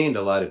retained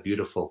a lot of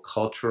beautiful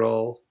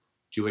cultural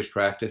Jewish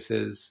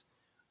practices.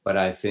 But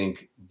I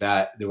think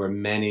that there were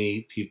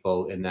many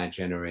people in that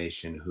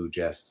generation who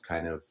just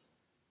kind of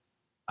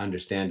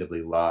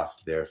understandably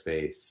lost their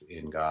faith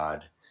in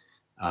God.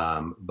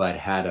 But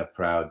had a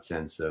proud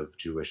sense of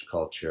Jewish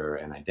culture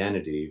and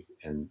identity,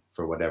 and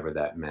for whatever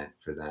that meant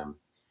for them.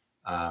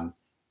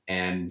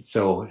 And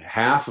so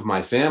half of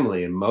my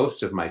family and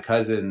most of my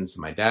cousins,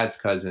 my dad's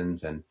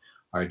cousins, and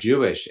are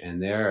Jewish,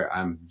 and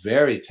I'm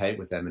very tight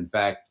with them. In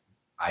fact,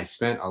 I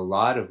spent a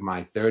lot of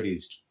my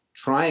 30s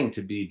trying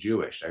to be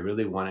Jewish. I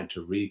really wanted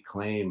to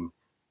reclaim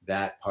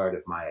that part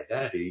of my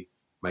identity.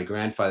 my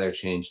grandfather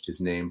changed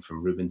his name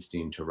from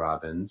Rubinstein to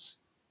Robins.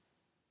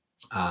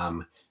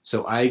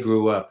 So I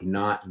grew up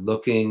not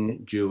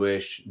looking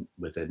Jewish,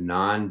 with a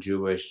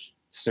non-Jewish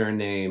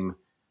surname,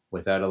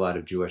 without a lot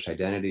of Jewish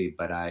identity,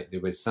 but there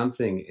was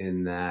something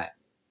in that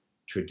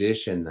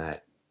tradition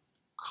that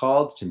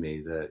called to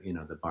me,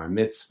 the bar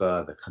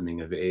mitzvah, the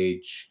coming of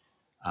age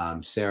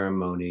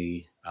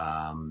ceremony,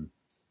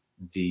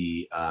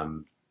 the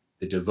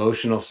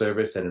devotional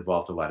service that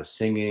involved a lot of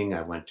singing.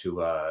 I went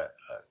to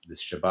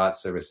this Shabbat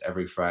service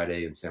every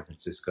Friday in San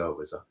Francisco. It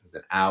was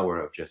an hour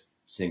of just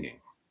singing.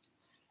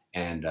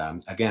 And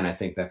again, I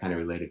think that kind of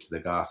related to the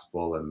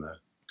gospel and the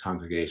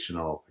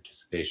congregational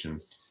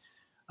participation.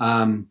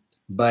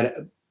 But,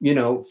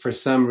 for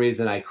some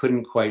reason, I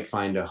couldn't quite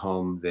find a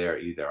home there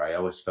either. I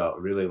always felt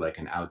really like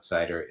an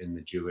outsider in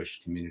the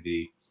Jewish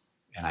community.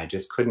 And I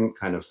just couldn't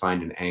kind of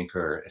find an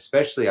anchor,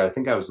 especially I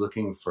think I was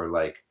looking for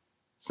like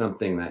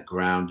something that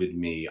grounded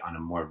me on a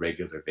more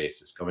regular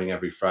basis. Going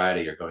every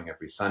Friday or going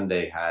every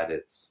Sunday had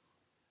its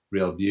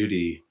real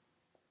beauty.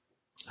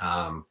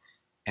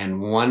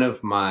 And one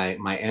of my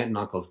aunt and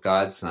uncle's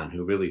godson,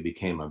 who really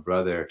became a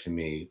brother to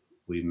me,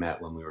 we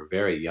met when we were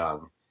very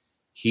young.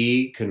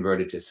 He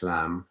converted to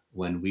Islam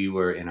when we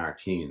were in our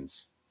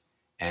teens,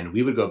 and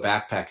we would go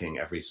backpacking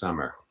every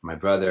summer. My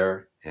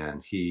brother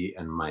and he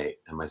and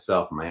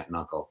myself, my aunt and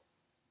uncle.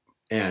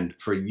 And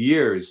for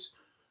years,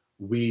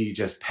 we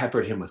just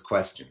peppered him with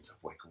questions of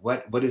like,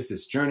 what is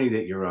this journey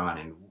that you're on?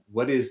 And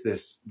what is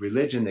this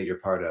religion that you're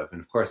part of? And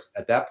of course,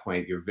 at that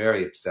point, you're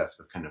very obsessed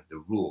with kind of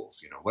the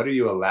rules. What are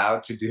you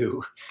allowed to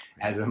do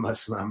as a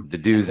Muslim? The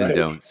do's and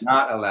don'ts.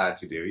 Not allowed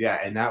to do. Yeah.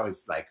 And that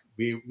was like,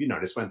 we,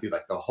 just went through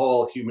like the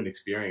whole human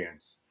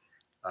experience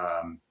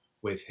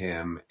with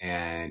him.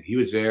 And he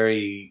was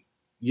very,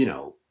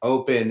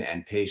 open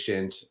and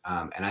patient.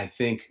 And I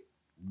think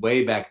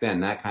way back then,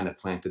 that kind of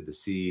planted the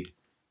seed,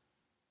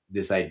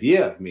 this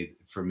idea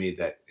for me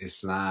that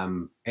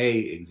Islam, A,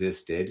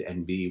 existed,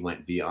 and B,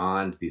 went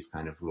beyond these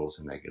kind of rules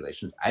and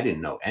regulations. I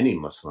didn't know any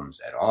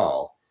Muslims at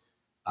all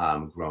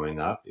growing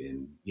up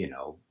in,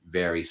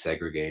 very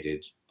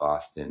segregated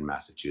Boston,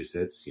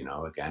 Massachusetts,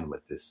 again,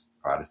 with this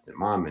Protestant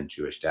mom and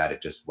Jewish dad.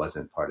 It just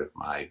wasn't part of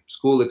my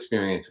school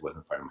experience. It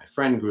wasn't part of my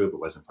friend group. It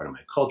wasn't part of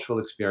my cultural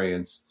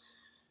experience.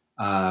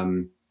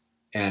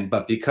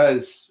 But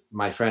because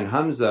my friend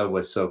Hamza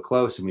was so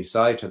close and we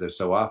saw each other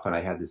so often,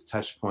 I had this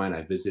touch point.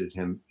 I visited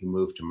him. He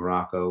moved to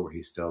Morocco, where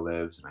he still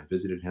lives, and I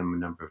visited him a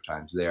number of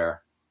times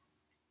there.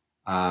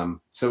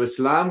 So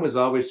Islam was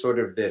always sort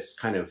of this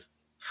kind of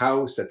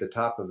house at the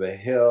top of a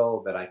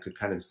hill that I could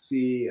kind of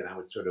see, and I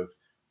would sort of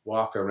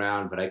walk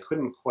around, but I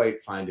couldn't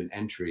quite find an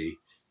entry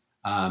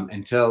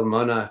until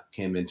Mona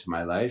came into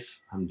my life,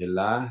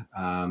 alhamdulillah.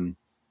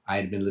 I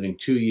had been living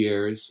 2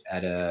 years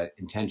at an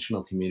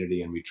intentional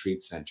community and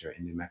retreat center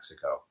in New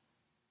Mexico.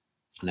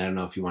 And I don't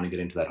know if you want to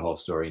get into that whole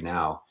story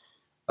now,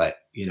 but,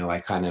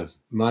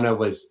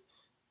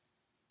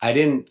 I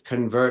didn't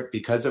convert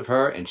because of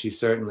her, and she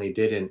certainly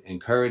didn't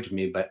encourage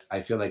me, but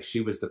I feel like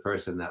she was the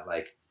person that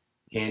like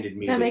handed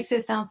me. That makes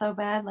it sound so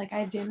bad. Like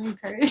I didn't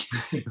encourage.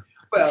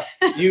 Well,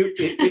 you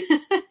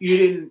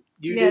didn't.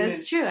 Yeah,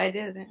 it's true. I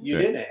didn't. You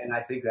didn't. And I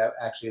think that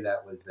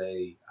was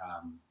a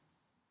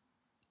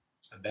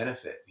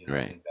benefit.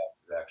 Right. I think that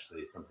was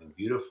actually something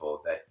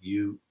beautiful that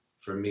you,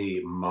 for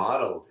me,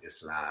 modeled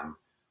Islam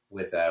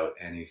without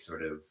any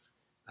sort of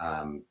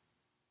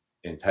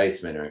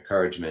enticement or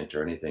encouragement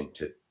or anything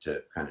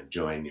to kind of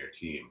join your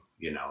team.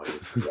 It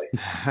was like,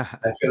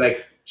 I feel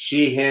like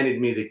she handed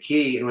me the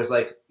key and was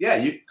like, yeah,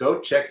 you go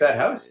check that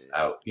house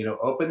out,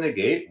 open the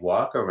gate,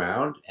 walk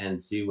around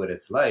and see what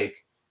it's like.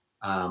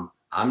 I'm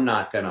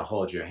not going to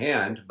hold your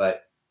hand,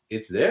 but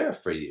it's there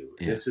for you.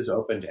 Yeah. This is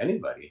open to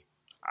anybody.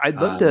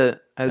 I'd love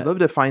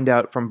to find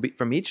out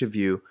from each of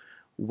you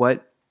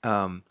what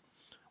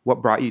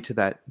brought you to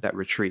that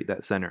retreat,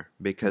 that center,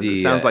 because it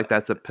sounds like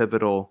that's a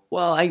pivotal.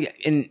 Well,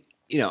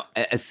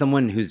 as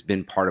someone who's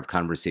been part of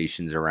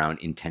conversations around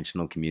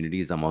intentional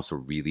communities, I'm also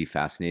really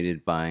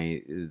fascinated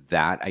by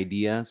that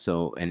idea.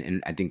 So,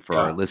 and I think for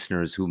our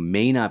listeners who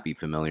may not be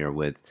familiar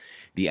with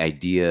the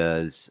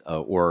ideas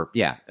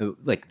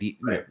like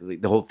the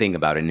whole thing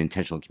about an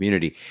intentional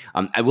community,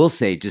 I will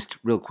say just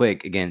real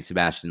quick again,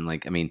 Sebastian,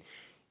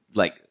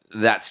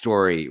 that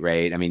story,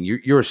 right? I mean,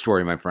 your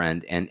story, my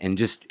friend, and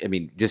just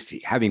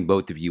having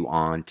both of you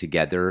on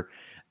together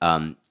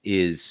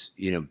is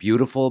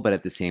beautiful, but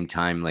at the same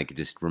time, like, it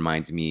just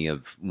reminds me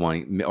of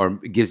wanting, or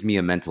gives me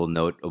a mental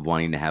note of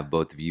wanting to have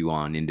both of you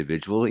on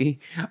individually.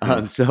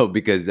 So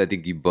because I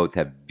think you both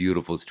have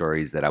beautiful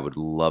stories that I would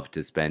love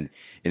to spend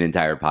an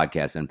entire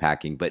podcast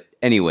unpacking. But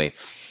anyway,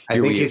 I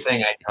think he's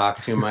saying I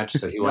talk too much,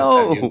 so he wants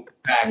to have you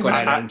back when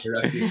I don't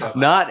interrupt you so much.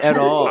 Not at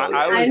all.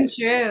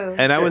 Untrue.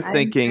 And I was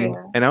thinking,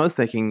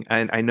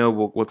 and I know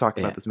we'll talk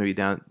about this maybe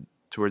down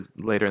towards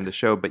later in the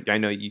show, but I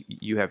know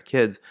you have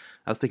kids.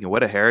 I was thinking,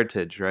 what a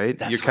heritage, right?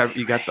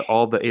 You got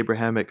all the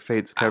Abrahamic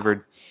faiths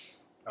covered.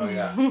 Oh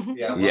yeah,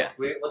 yeah. Yeah.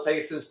 We'll tell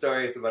you some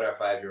stories about our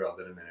 5-year-old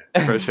in a minute.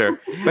 For sure.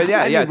 But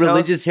yeah, I yeah. mean, tell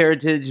religious us-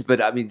 heritage,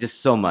 but I mean,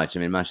 just so much. I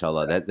mean,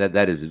 mashallah,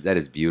 that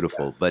is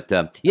beautiful. But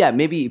yeah,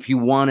 maybe if you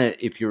want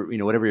to, if you're,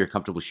 whatever you're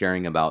comfortable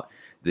sharing about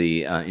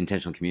the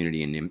intentional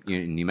community in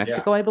New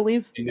Mexico, I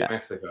believe. In New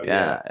Mexico,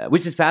 Yeah,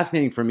 which is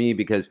fascinating for me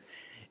because,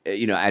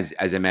 as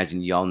I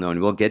imagine y'all know, and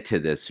we'll get to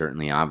this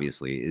certainly,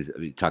 obviously, is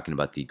talking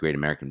about the Great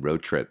American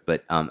Road Trip.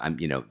 But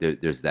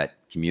there's that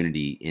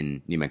community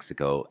in New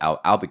Mexico,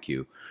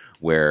 Albuquerque,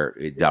 where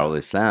Darul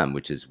Islam,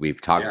 which is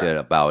we've talked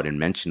about and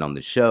mentioned on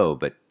the show.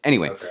 But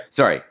anyway,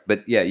 sorry,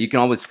 but yeah, you can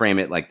always frame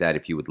it like that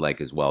if you would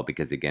like as well,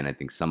 because again, I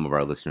think some of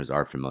our listeners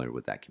are familiar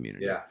with that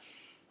community. Yeah.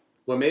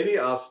 Well, maybe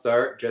I'll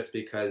start just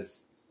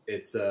because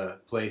it's a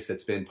place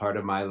that's been part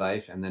of my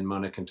life, and then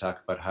Mona can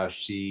talk about how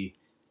she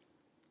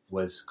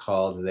was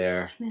called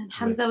there. And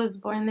Hamza was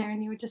born there,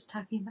 and you were just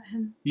talking about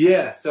him.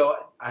 Yeah,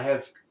 so I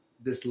have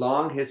this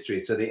long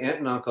history. So the aunt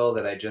and uncle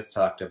that I just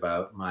talked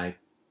about,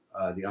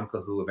 the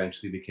uncle who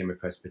eventually became a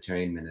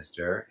Presbyterian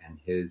minister, and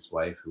his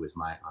wife, who was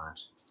my aunt,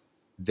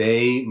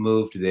 they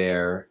moved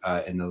there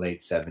in the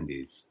late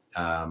 70s.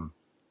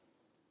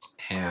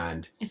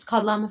 And it's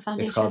called Lama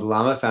Foundation. It's called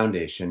Lama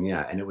Foundation,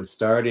 yeah. And it was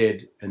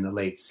started in the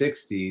late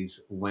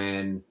 60s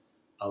when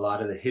a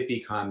lot of the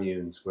hippie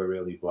communes were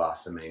really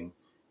blossoming.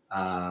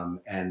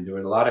 And there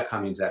were a lot of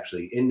communes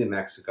actually in New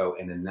Mexico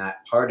and in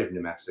that part of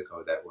New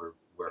Mexico that were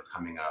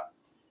coming up.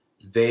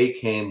 They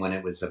came when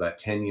it was about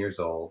 10 years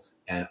old.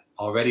 And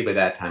already by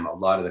that time, a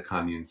lot of the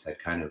communes had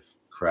kind of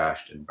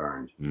crashed and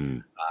burned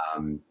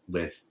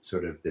with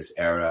sort of this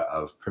era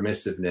of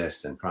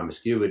permissiveness and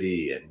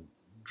promiscuity and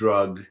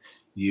drug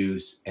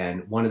use.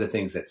 And one of the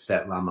things that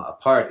set Lama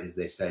apart is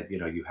they said,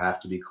 you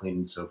have to be clean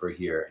and sober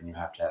here, and you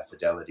have to have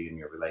fidelity in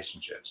your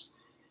relationships.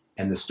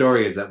 And the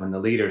story is that when the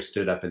leader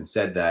stood up and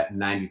said that,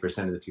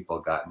 90% of the people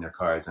got in their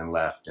cars and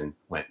left and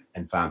went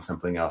and found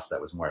something else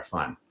that was more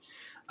fun.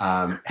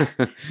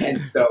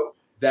 And so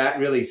that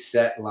really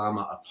set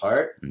Lama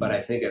apart, but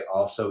I think it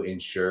also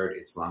ensured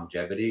its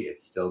longevity.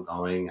 It's still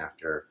going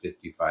after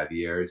 55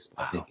 years,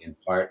 I think in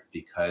part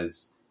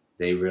because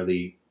they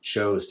really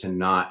chose to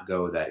not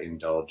go that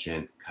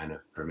indulgent kind of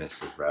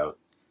permissive route.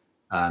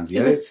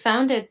 It was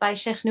founded by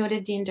Sheikh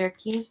Nuruddin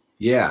Durki.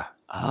 Yeah.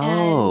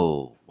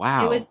 Oh,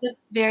 wow. It was the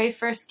very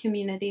first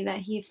community that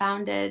he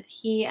founded.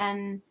 He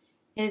and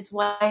his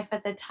wife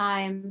at the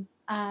time,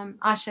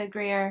 Asha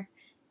Greer,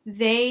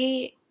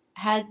 they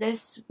had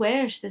this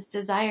wish, this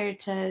desire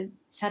to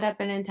set up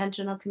an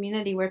intentional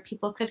community where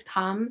people could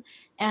come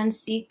and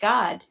seek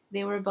God.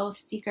 They were both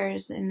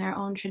seekers in their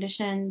own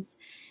traditions.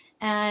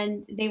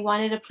 And they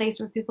wanted a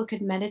place where people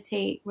could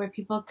meditate, where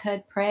people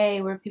could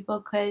pray, where people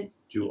could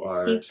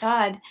seek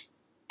God.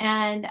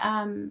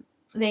 And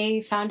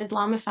they founded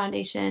Lama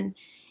Foundation.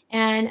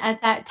 And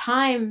at that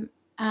time,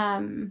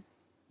 even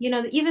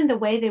the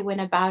way they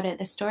went about it,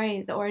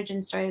 the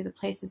origin story of the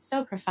place is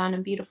so profound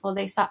and beautiful.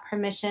 They sought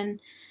permission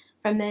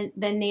from the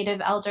native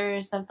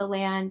elders of the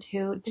land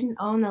who didn't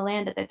own the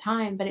land at the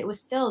time, but it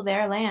was still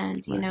their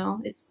land,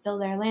 it's still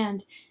their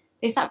land.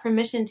 They sought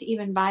permission to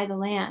even buy the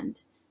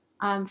land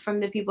from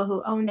the people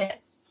who owned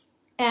it.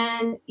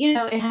 And,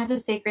 it has a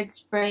sacred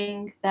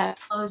spring that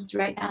flows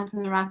right down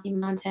from the Rocky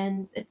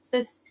Mountains. It's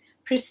this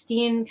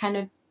pristine kind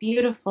of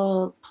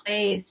beautiful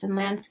place and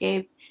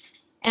landscape.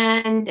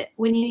 And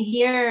when you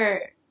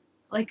hear,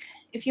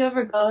 if you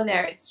ever go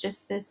there, it's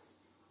just this,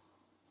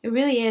 it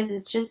really is,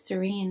 it's just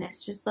serene.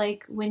 It's just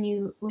like when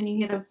you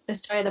hear the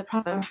story of the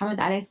Prophet Muhammad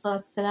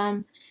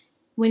ﷺ,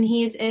 when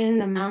he's in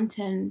the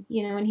mountain,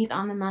 when he's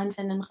on the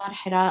mountain in Ghar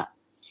Hira,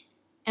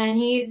 and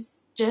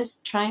he's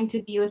just trying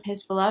to be with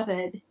his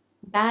beloved.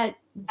 That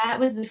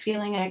was the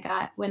feeling I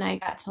got when I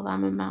got to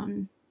Lama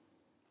Mountain.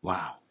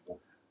 Wow.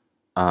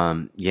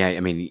 Yeah, I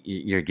mean,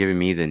 you're giving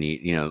me the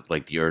need,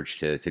 the urge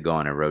to go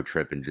on a road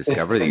trip and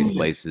discover these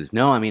places.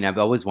 No, I mean, I've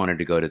always wanted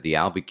to go to the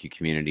Albuquerque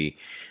community.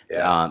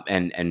 Yeah.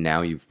 And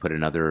now you've put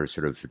another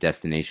sort of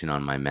destination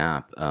on my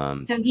map.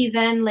 So he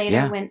then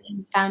later went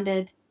and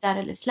founded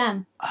Darul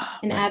Islam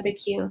in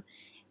Albuquerque.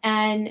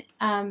 And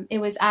it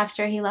was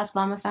after he left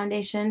Lama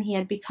Foundation, he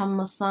had become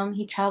Muslim.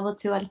 He traveled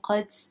to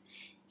Al-Quds.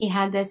 He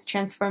had this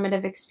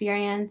transformative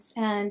experience,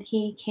 and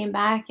he came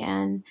back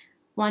and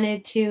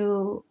wanted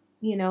to,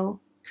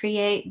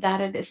 create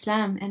Darul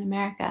Islam in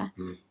America.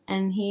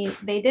 And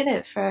they did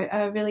it for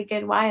a really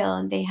good while,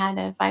 and they had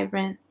a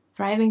vibrant,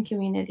 thriving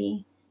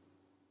community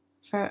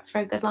for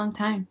a good long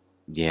time.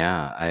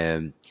 Yeah,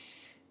 I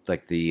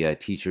like the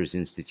Teachers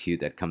Institute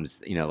that comes,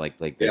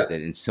 that,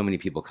 and so many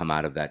people come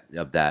out of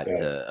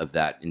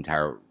that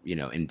entire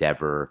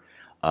endeavor.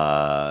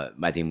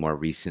 I think more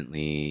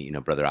recently,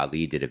 Brother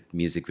Ali did a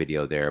music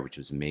video there, which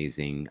was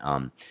amazing.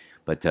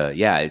 But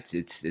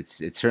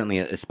it's certainly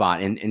a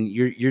spot, and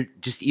you're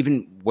just,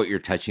 even what you're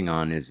touching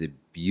on is a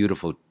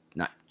beautiful,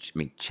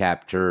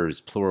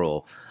 chapters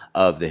plural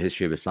of the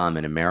history of Islam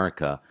in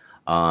America.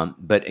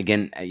 But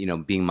again,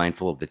 being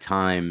mindful of the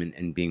time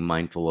and being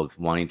mindful of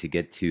wanting to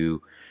get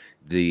to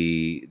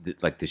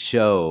like the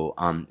show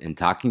and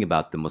talking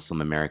about the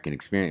Muslim American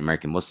experience,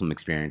 American Muslim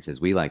experience,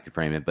 as we like to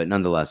frame it, but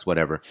nonetheless,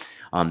 whatever.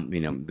 You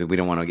know, we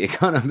don't want to get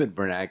caught up in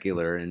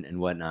vernacular and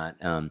whatnot.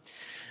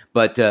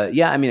 But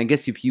yeah, I mean, I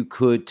guess if you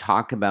could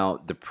talk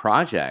about the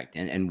project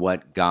and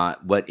what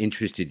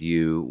interested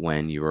you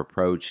when you were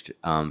approached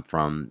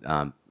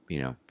from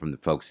you know, from the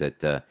folks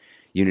at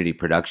Unity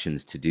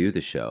Productions to do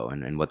the show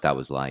and what that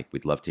was like.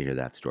 We'd love to hear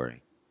that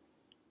story.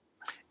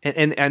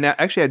 And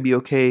actually, I'd be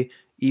okay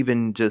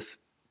even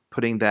just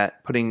talking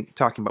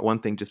about one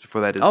thing just before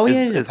that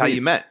is how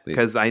you met,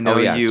 because I know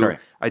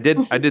I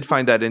did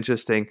find that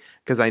interesting,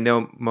 because I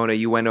know, Mona,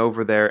 you went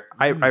over there.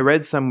 I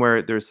read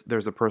somewhere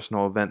there's a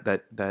personal event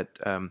that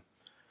kind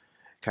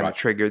of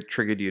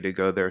triggered you to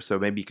go there, so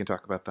maybe you can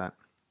talk about that.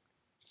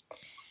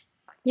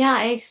 Yeah,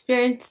 I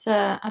experienced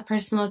a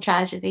personal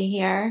tragedy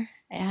here,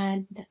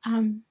 and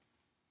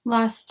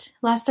lost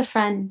a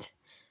friend,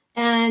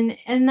 and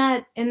in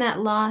that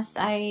loss,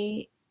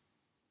 I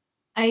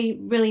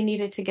really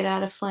needed to get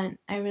out of Flint.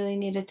 I really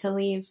needed to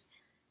leave.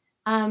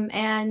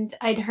 And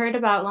I'd heard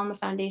about Lama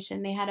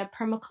Foundation. They had a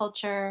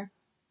permaculture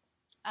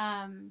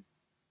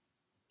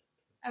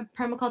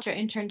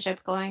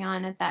internship going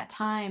on at that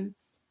time.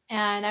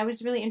 And I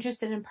was really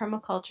interested in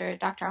permaculture.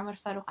 Dr. Omar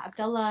Farouk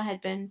Abdullah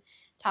had been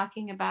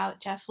talking about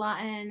Jeff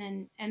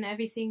Lawton and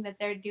everything that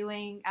they're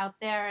doing out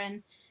there.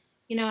 And,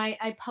 you know,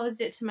 I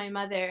posed it to my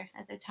mother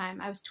at the time.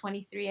 I was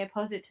 23. I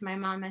posed it to my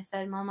mom. I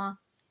said, Mama,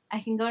 I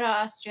can go to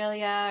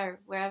Australia or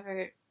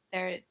wherever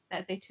that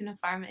Zaytuna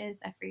farm is.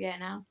 I forget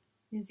now.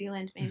 New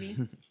Zealand, maybe.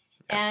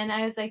 And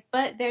I was like,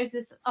 but there's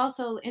this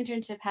also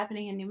internship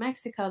happening in New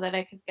Mexico that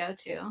I could go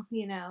to,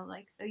 you know,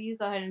 like, so you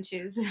go ahead and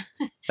choose.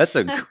 That's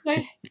a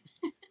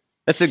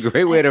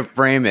great way to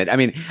frame it. I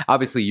mean,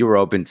 obviously you were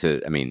open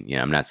to, I mean, you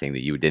know, I'm not saying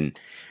that you didn't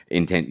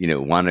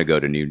want to go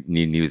to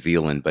New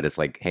Zealand, but it's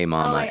like, hey,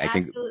 Mom, I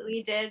think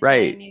absolutely did.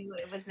 Right. I knew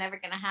it was never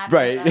going to happen.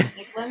 Right. So I was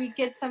like, let me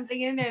get something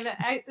in there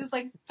that is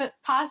like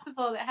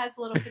possible, that has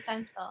a little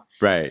potential.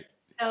 Right.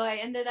 So I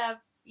ended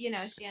up, you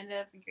know, she ended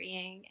up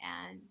agreeing,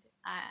 and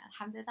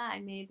alhamdulillah, I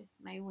made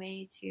my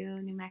way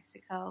to New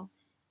Mexico.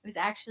 It was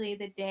actually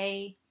the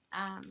day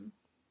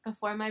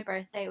before my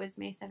birthday. It was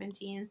May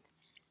 17th.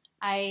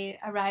 I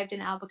arrived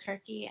in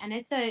Albuquerque, and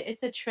it's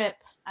a trip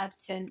up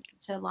to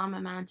Lama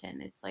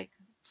Mountain. It's like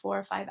 4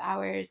 or 5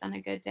 hours on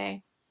a good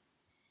day.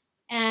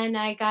 And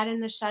I got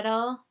in the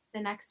shuttle the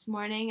next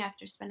morning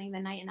after spending the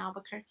night in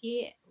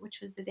Albuquerque,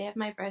 which was the day of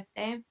my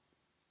birthday.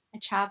 I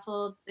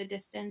traveled the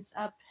distance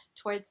up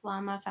towards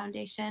Lama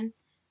Foundation,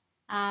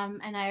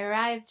 and I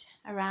arrived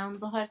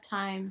around Dhuhr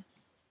time,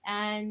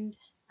 and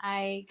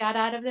I got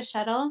out of the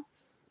shuttle,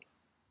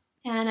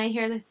 and I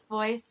hear this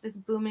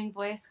booming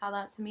voice call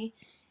out to me,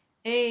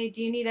 hey,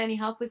 do you need any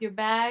help with your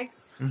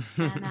bags?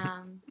 And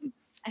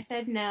I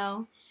said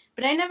no.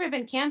 But I'd never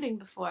been camping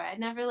before. I'd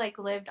never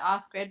lived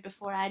off grid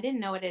before. I didn't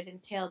know what it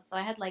entailed. So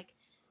I had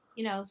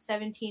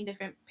 17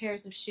 different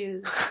pairs of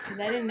shoes, because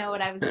I didn't know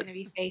what I was going to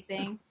be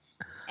facing.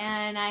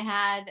 And I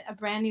had a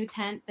brand new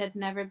tent that had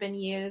never been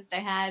used. I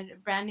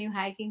had brand new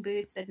hiking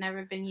boots that had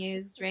never been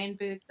used, rain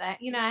boots. I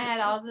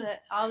had all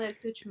the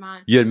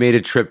accoutrements. You had made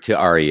a trip to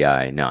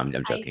REI. No, I'm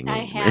joking. I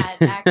had,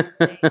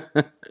 actually.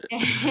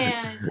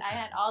 And I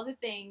had all the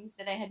things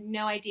that I had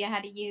no idea how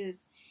to use.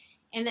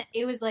 And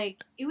it was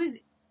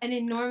an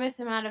enormous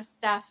amount of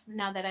stuff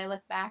now that I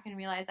look back and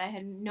realize I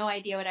had no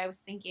idea what I was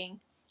thinking.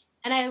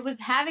 And I was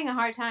having a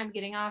hard time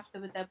getting off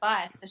the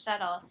bus, the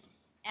shuttle.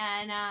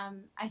 And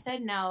I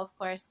said no, of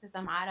course, because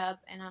I'm Arab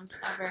and I'm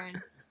stubborn.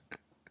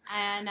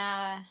 And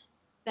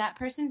that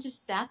person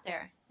just sat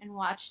there and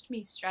watched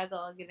me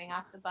struggle getting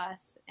off the bus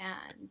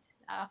and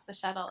off the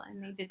shuttle,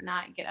 and they did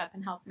not get up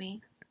and help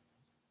me.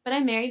 But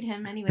I married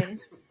him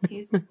anyways.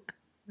 He's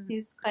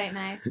quite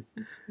nice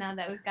now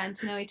that we've gotten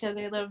to know each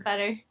other a little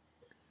better.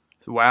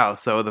 Wow.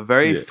 So the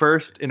very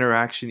first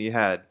interaction you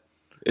had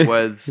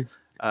was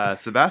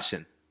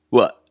Sebastian.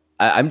 Well,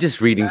 I'm just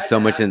reading so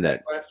much in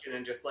that question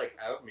and just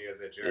out me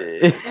as a jerk.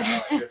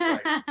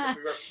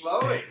 We were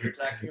flowing. You're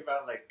talking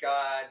about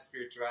God,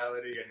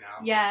 spirituality, and now.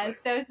 Yeah.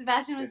 So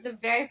Sebastian was the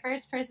very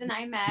first person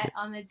I met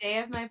on the day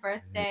of my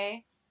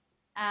birthday,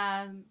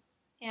 and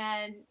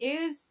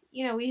it was,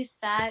 we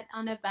sat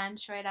on a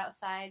bench right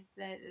outside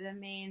the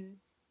main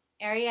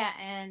area,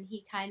 and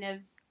he kind of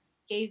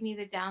gave me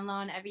the down low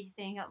on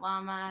everything at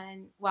Lama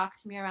and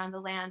walked me around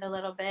the land a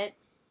little bit.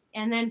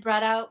 And then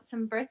brought out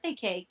some birthday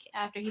cake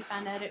after he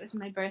found out it was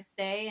my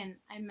birthday. And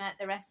I met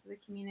the rest of the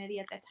community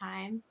at the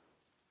time.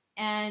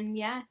 And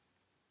yeah,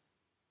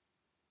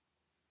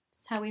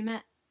 that's how we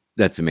met.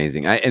 That's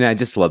amazing. I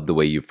just love the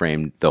way you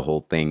framed the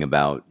whole thing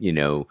about,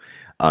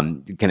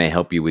 can I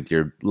help you with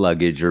your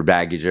luggage or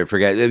baggage? I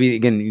forget. I mean,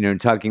 again,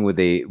 talking with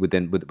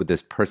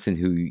this person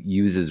who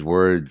uses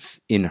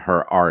words in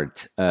her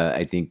art,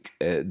 I think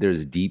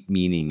there's deep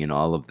meaning in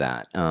all of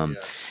that.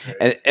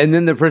 And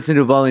then the person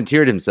who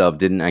volunteered himself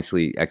didn't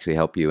actually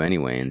help you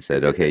anyway, and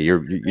said, "Okay,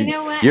 your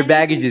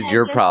baggage is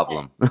your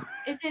problem."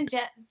 Isn't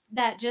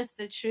that just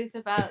the truth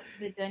about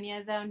the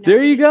dunya, though?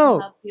 There you Nobody can go.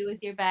 help you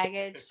with your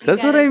baggage. You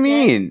That's what gotta I just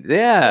mean. do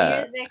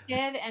Yeah. your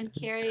kid and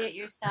carry it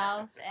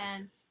yourself,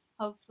 and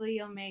hopefully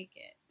you'll make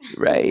it.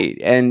 Right.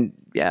 And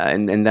yeah,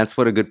 and that's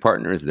what a good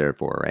partner is there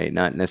for, right?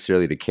 Not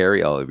necessarily to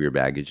carry all of your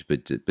baggage,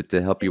 but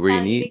to help To you where you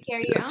tell you to need.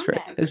 carry your That's own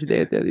right.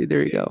 baggage.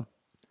 There you go.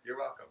 You're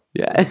welcome.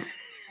 Yeah.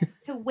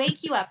 To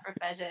wake you up for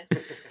Fajr.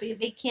 But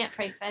they can't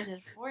pray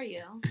Fajr for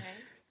you, right?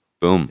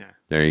 Boom. Yeah.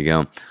 There you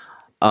go.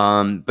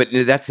 But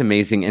that's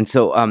amazing. And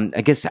so,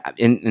 I guess, so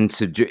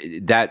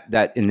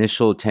that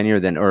initial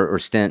tenure then, or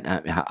stint,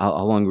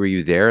 how long were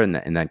you there in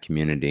that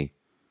community?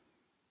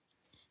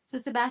 So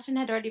Sebastian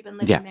had already been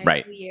living there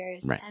right. 2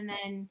 years, Right. and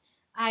then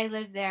I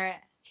lived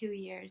there 2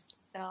 years.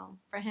 So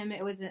for him,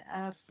 it was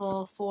a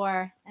full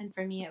 4, and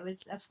for me, it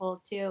was a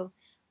full 2.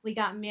 We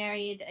got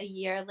married a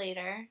year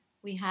later.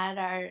 We had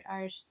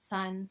our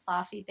son,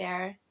 Safi,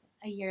 there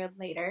a year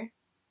later,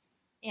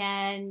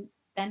 and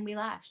then we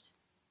left.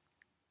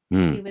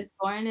 Hmm. He was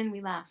born, and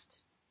we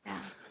left. Yeah.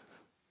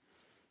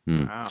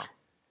 Hmm. Wow.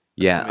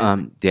 Yeah,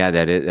 amazing.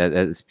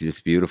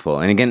 it's beautiful.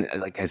 And again,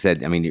 like I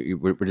said, I mean,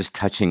 we're just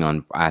touching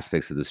on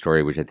aspects of the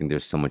story, which I think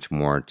there's so much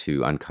more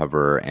to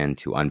uncover and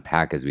to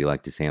unpack, as we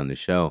like to say on the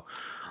show.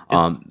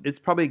 It's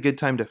probably a good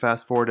time to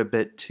fast forward a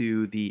bit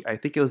to I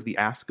think it was the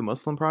Ask a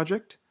Muslim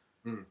project.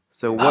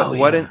 So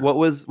what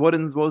was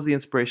the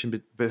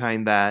inspiration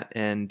behind that,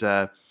 and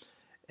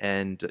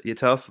you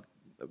tell us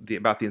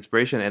about the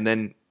inspiration and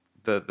then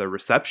the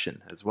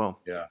reception as well.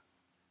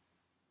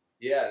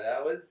 Yeah,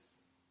 that was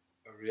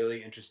a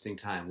really interesting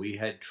time. We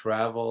had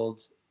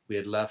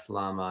left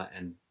Lama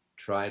and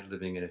tried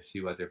living in a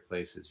few other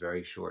places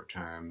very short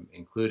term,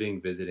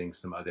 including visiting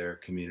some other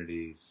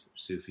communities,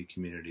 Sufi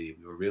community.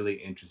 We were really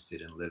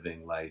interested in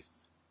living life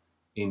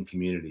in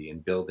community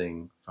and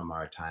building from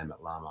our time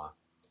at Lama.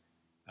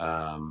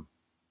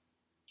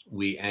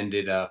 We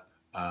ended up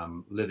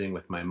living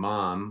with my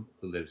mom,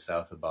 who lives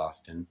south of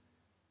Boston.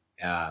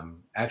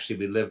 Actually,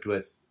 we lived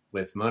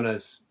with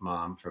Mona's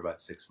mom for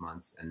about 6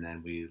 months, and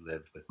then we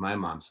lived with my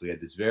mom. So we had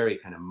this very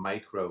kind of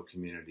micro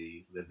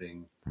community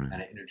living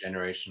kind of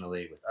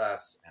intergenerationally with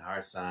us and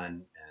our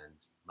son and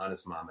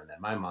Mona's mom and then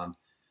my mom.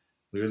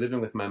 We were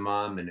living with my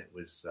mom, and it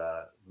was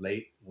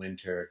late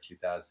winter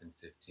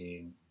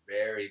 2015,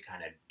 very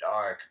kind of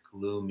dark,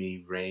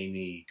 gloomy,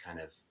 rainy, kind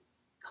of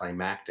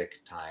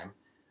climactic time,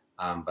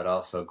 but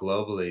also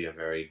globally a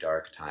very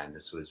dark time.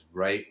 This was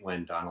right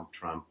when Donald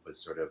Trump was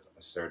sort of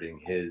asserting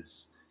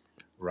his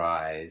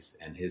rise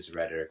and his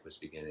rhetoric was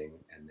beginning,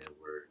 and there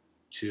were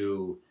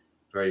 2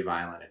 very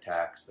violent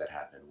attacks that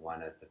happened,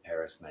 one at the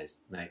Paris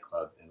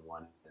nightclub and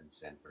one in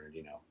San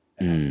Bernardino,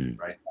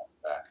 right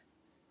back.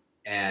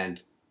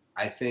 And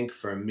I think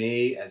for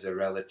me, as a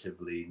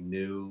relatively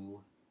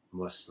new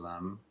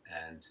Muslim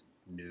and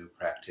new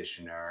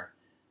practitioner,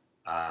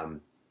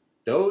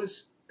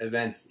 those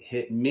events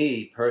hit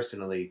me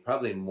personally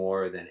probably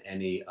more than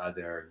any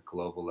other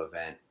global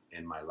event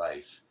in my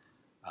life,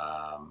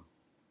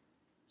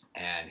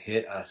 and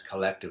hit us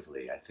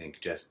collectively, I think,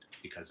 just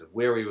because of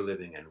where we were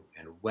living and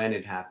when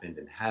it happened,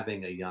 and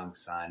having a young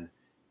son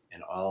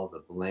and all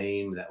the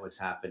blame that was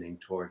happening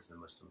towards the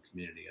Muslim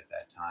community at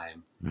that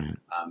time.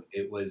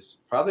 It was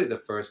probably the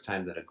first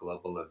time that a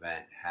global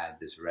event had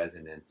this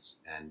resonance,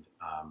 and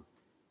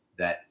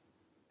that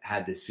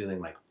had this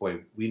feeling like, boy,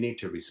 we need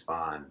to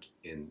respond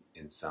in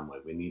some way.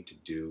 We need to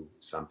do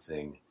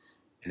something.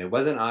 And it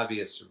wasn't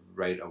obvious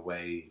right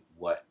away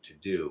what to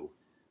do.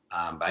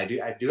 But I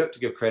do have to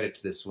give credit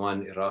to this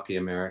one Iraqi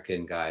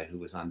American guy who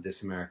was on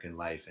This American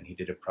Life, and he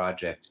did a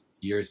project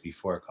years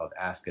before called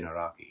Ask an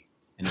Iraqi.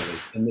 And it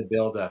was in the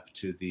build-up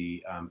to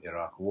the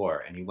Iraq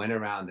War. And he went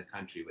around the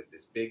country with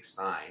this big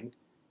sign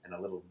and a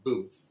little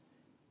booth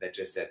that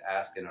just said,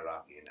 Ask an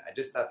Iraqi. And I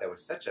just thought that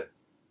was such a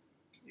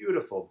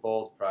beautiful,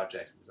 bold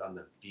project. He was on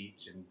the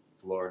beach in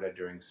Florida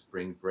during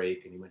spring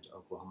break, and he went to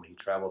Oklahoma. He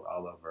traveled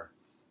all over.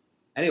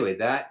 Anyway,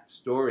 that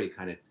story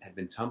kind of had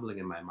been tumbling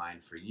in my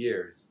mind for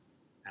years.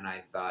 And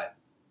I thought,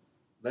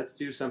 let's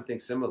do something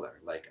similar.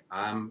 Like,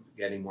 I'm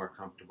getting more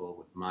comfortable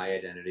with my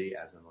identity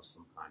as a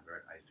Muslim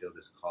convert. I feel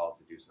this call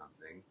to do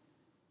something.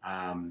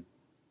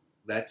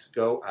 Let's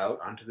go out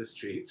onto the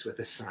streets with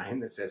a sign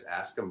that says,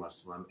 Ask a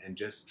Muslim, and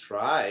just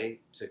try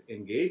to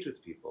engage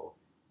with people.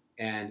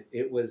 And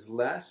it was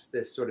less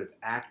this sort of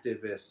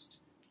activist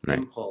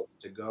impulse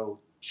to go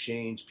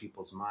change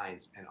people's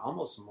minds, and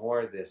almost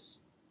more this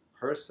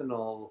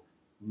personal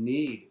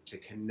need to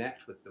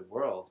connect with the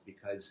world,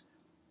 because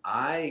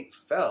I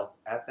felt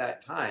at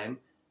that time,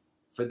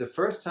 for the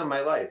first time in my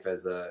life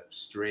as a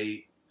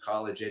straight,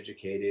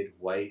 college-educated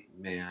white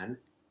man,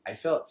 I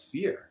felt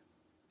fear.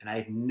 And I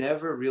had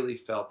never really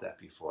felt that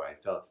before. I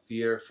felt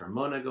fear for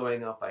Mona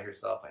going out by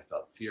herself. I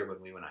felt fear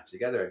when we went out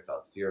together. I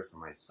felt fear for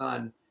my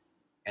son.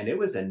 And it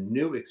was a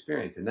new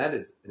experience. And that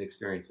is an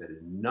experience that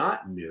is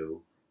not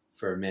new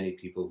for many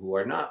people who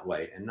are not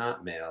white and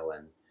not male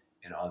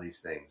and all these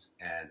things.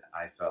 And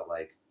I felt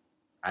like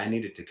I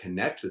needed to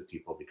connect with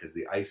people because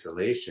the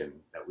isolation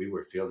that we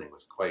were feeling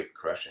was quite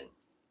crushing.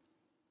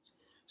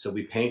 So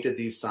we painted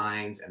these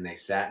signs, and they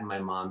sat in my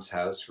mom's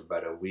house for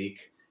about a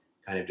week,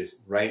 kind of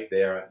just right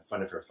there in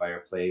front of her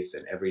fireplace.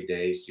 And every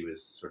day she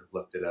was sort of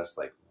looked at us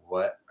like,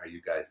 what are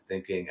you guys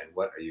thinking? And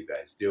what are you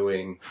guys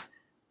doing?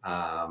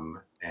 I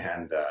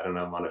don't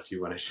know, Mona, if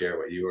you want to share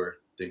what you were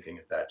thinking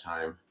at that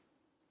time.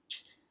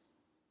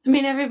 I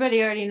mean,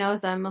 everybody already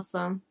knows I'm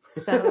Muslim.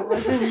 So it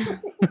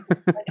wasn't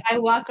like I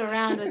walk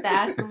around with the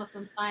Ask a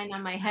Muslim sign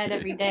on my head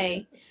every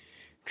day.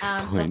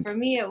 So for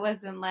me, it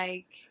wasn't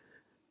like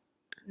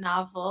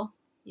novel,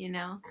 you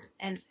know,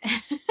 and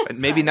but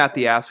maybe not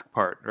the ask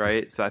part,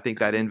 right? So I think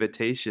that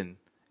invitation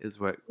is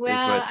what.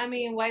 I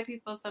mean, white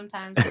people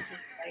sometimes are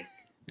just like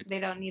they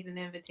don't need an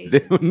invitation. They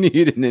don't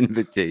need an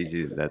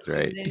invitation. That's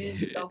right. They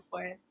just go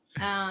for it.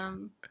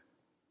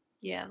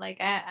 Yeah,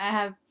 like I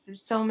have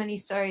so many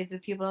stories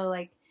of people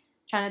like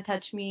trying to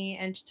touch me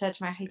and to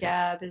touch my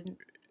hijab, and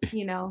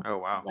you know, oh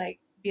wow, like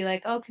be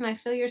like, oh, can I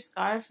feel your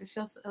scarf? It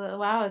feels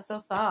wow, it's so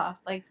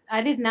soft. Like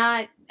I did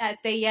not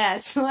say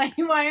yes. Like,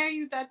 why are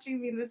you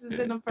touching me? This is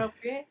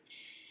inappropriate.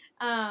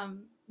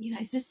 You know,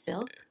 is this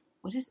silk?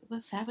 What is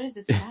this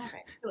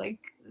fabric? Like,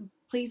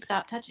 please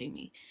stop touching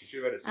me. You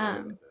should write a song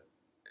about that.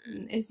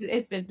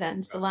 It's been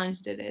done.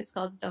 Solange did it. It's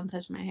called "Don't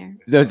Touch My Hair."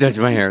 Don't touch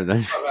my hair. It's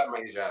about my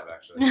hijab,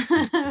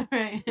 actually.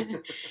 Right.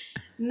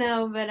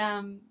 No, but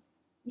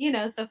you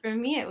know, so for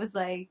me, it was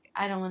like,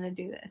 I don't want to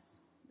do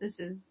this. This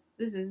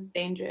is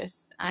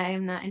dangerous. I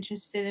am not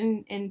interested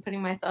in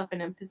putting myself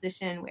in a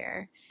position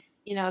where,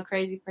 you know, a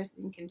crazy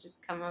person can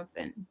just come up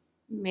and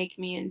make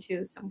me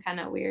into some kind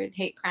of weird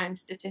hate crime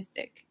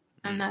statistic.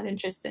 I'm not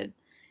interested.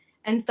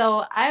 And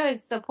so I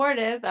was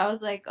supportive. I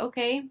was like,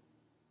 okay,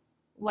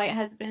 white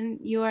husband,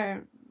 you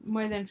are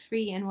more than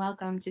free and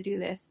welcome to do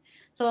this.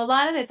 So a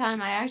lot of the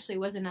time I actually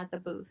wasn't at the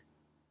booth.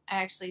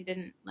 I actually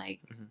didn't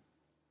like,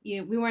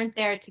 we weren't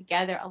there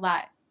together a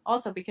lot.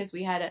 Also because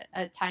we had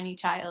a tiny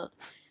child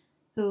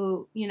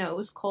who, you know, it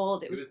was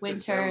cold. It was winter.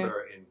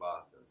 December in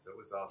Boston. So it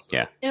was also.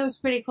 Yeah. It was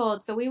pretty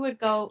cold. So we would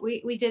go,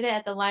 we did it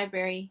at the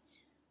library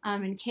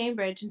in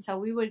Cambridge. And so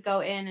we would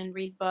go in and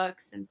read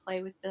books and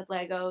play with the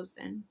Legos,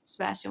 and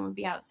Sebastian would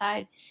be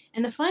outside.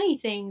 And the funny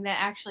thing that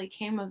actually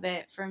came of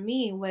it for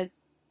me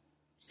was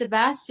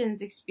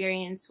Sebastian's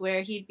experience,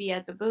 where he'd be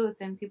at the booth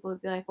and people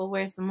would be like, well,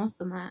 where's the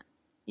Muslim at?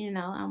 You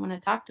know, I want to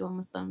talk to a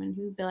Muslim. And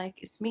he would be like,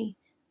 it's me.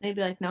 And they'd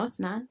be like, no, it's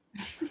not.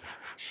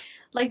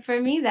 Like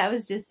for me, that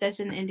was just such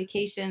an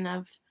indication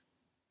of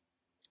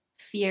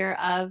fear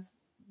of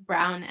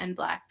brown and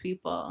black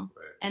people,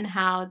 right, and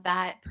how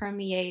that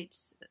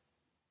permeates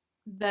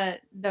the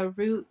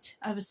root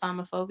of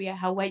Islamophobia,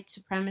 how white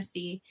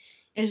supremacy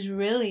is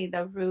really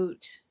the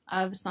root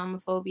of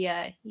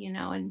Islamophobia, you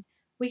know. And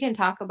we can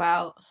talk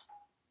about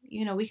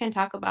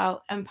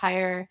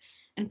empire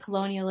and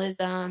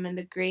colonialism and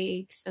the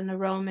Greeks and the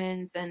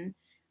Romans, and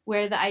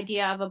where the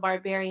idea of a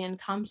barbarian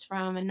comes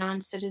from, a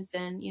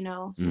non-citizen, you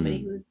know,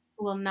 somebody who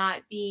will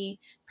not be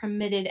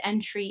permitted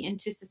entry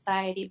into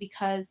society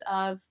because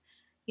of,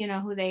 you know,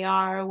 who they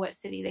are, what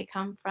city they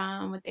come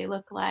from, what they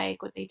look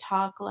like, what they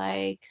talk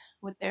like,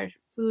 what their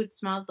food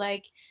smells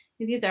like.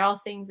 These are all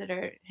things that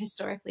are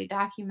historically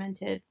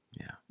documented.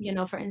 Yeah. You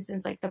know, for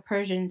instance, like the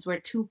Persians were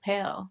too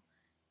pale,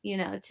 you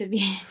know, to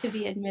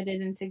be admitted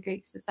into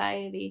Greek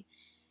society.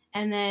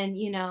 And then,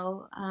 you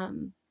know,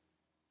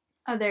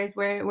 others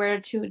were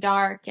too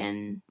dark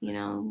and, you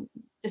know,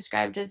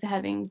 described as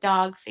having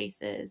dog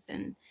faces.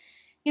 And,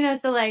 you know,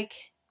 so like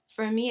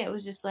for me, it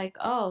was just like,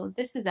 oh,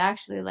 this is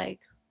actually like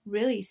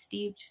really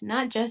steeped,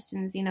 not just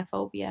in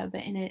xenophobia,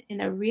 but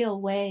in a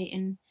real way,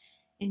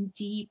 in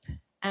deep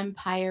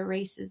empire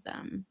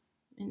racism,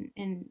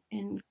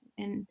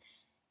 in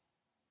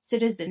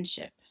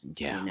citizenship.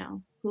 Yeah. You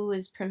know, who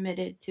is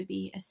permitted to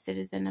be a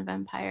citizen of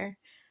empire.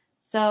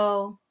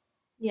 So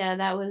yeah,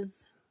 that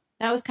was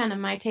kind of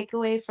my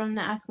takeaway from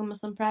the Ask a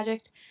Muslim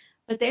project.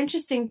 But the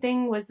interesting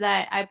thing was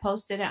that I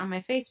posted it on my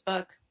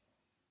Facebook,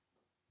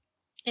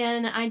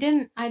 and I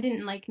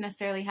didn't like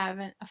necessarily have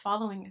a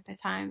following at the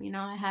time. You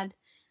know, I had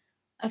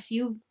a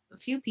few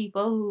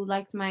people who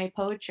liked my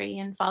poetry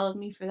and followed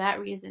me for that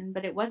reason,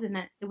 but it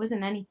wasn't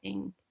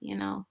anything, you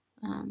know.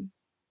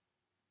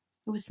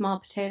 It was small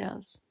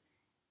potatoes.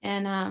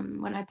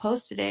 And when I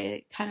posted it,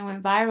 it kind of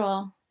went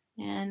viral,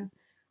 and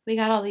we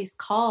got all these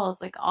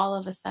calls, like all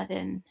of a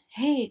sudden,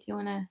 hey, do you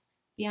want to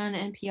be on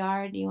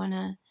NPR? Do you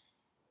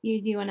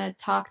want to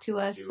talk to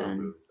us?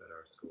 And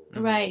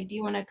right, do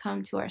you want to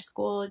come to our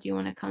school? Do you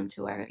want to come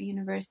to our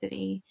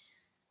university?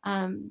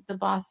 The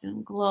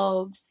Boston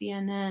Globe,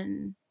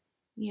 CNN,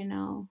 you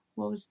know,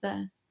 what was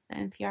the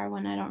NPR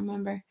one? I don't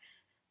remember.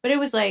 But it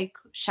was like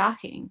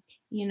shocking,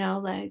 you know,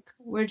 like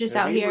we're just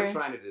out here. We're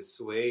trying to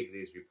dissuade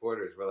these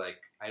reporters. We're like,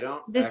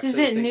 this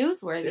isn't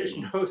newsworthy. There's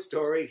no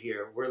story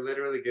here. We're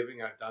literally giving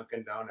out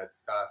Dunkin'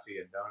 Donuts coffee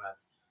and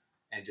donuts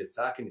and just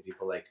talking to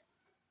people like,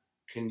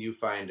 can you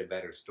find a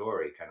better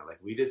story? Kind of like,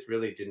 we just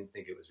really didn't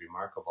think it was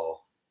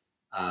remarkable.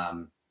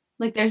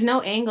 Like there's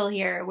no angle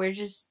here. We're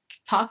just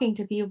talking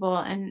to people,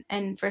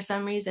 and for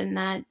some reason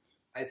that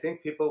I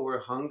think people were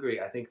hungry.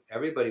 I think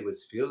everybody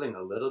was feeling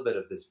a little bit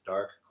of this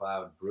dark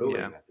cloud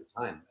brewing at the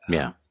time.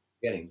 Yeah.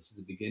 Again, this is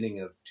the beginning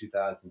of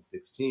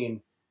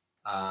 2016.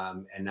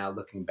 And now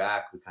looking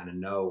back, we kind of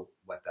know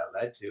what that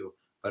led to.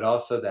 But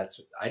also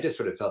I just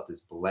sort of felt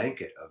this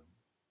blanket of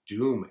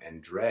doom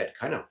and dread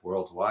kind of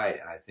worldwide.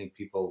 And I think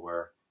people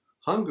were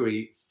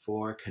hungry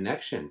for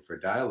connection, for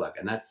dialogue.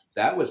 And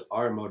that was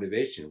our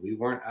motivation. We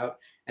weren't out.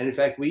 And in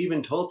fact, we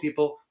even told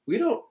people, we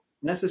don't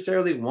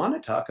necessarily want to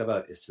talk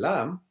about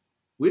Islam.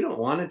 We don't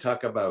want to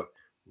talk about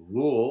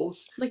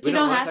rules. Like, you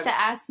don't have to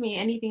ask me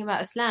anything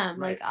about Islam.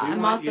 Right. Like,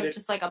 I'm also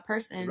just like a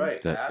person.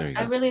 Right.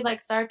 I really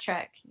like Star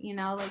Trek, you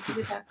know, like you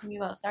could talk to me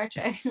about Star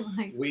Trek.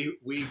 Like, we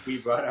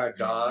brought our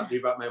dog, we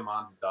brought my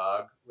mom's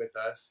dog with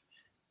us,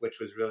 which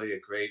was really a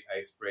great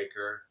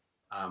icebreaker.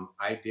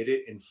 I did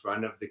it in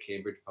front of the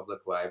Cambridge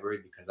Public Library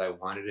because I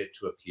wanted it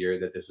to appear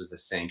that this was a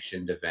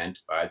sanctioned event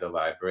by the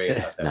library.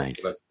 I thought that would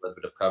give us a little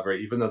bit of cover,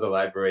 even though the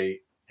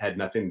library had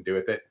nothing to do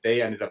with it.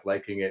 They ended up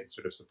liking it and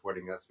sort of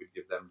supporting us. We'd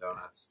give them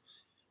donuts.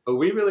 But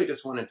we really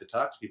just wanted to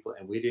talk to people,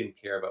 and we didn't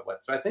care about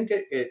what. So I think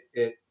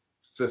it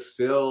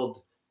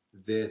fulfilled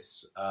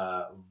this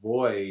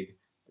void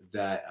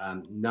that,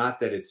 not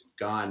that it's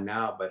gone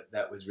now, but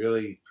that was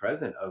really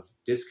present, of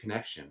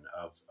disconnection,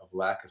 of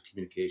lack of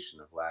communication,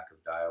 of lack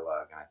of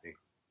dialogue. And I think,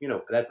 you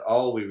know, that's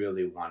all we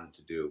really wanted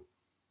to do.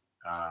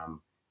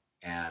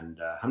 And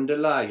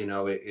alhamdulillah, you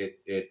know,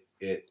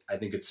 I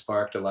think it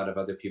sparked a lot of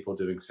other people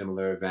doing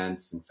similar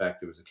events. In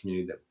fact, there was a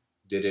community that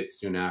did it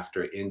soon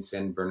after in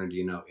San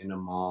Bernardino in a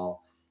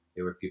mall.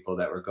 There were people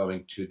that were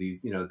going to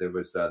these, you know, there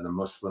was the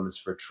Muslims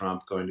for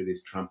Trump going to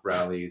these Trump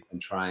rallies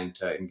and trying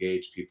to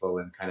engage people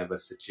in kind of a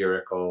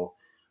satirical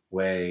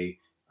way,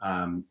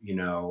 you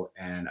know,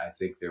 and I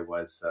think there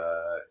was,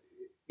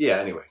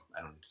 anyway,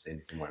 I don't need to say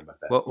anything more about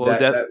that.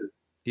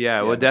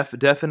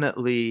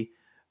 Definitely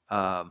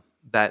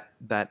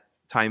that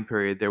time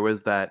period, there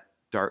was that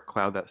dark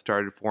cloud that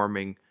started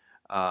forming,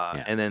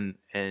 and then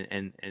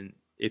and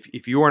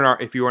if you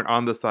weren't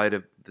on the side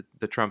of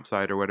the Trump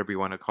side, or whatever you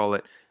want to call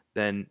it,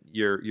 then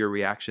your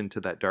reaction to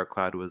that dark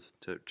cloud was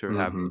to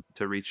have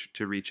to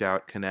reach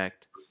out,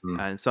 connect,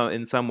 and so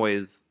in some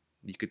ways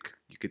you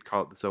could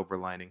call it the silver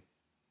lining.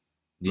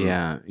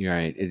 Yeah, you're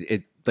right.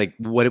 It like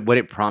what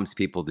it prompts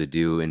people to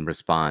do in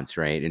response,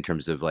 right? In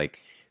terms of like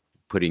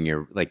putting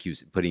your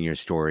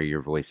story,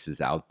 your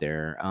voices out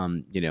there.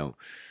 You know,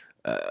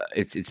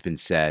 it's been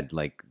said,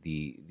 like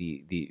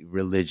the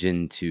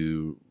religion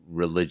to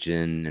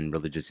religion and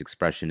religious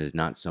expression is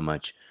not so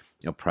much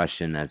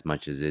oppression as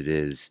much as it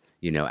is,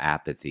 you know,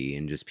 apathy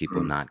and just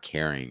people not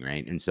caring,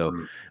 right? And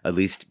so at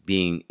least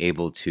being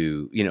able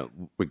to, you know,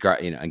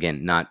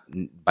 again, not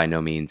by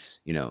no means,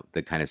 you know,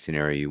 the kind of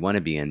scenario you want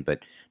to be in,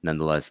 but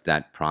nonetheless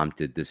that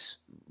prompted this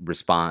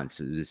response,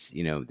 this,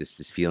 you know,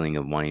 this feeling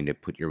of wanting to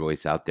put your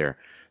voice out there.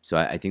 So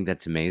I think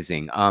that's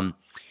amazing.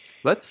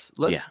 Let's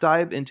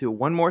dive into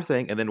one more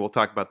thing, and then we'll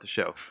talk about the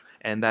show,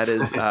 and that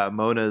is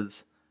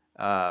Mona's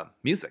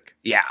music.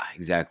 Yeah,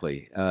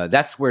 exactly.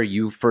 That's where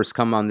you first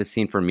come on the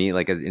scene for me,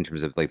 like as in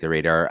terms of like the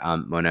radar.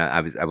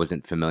 Mona, I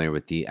wasn't familiar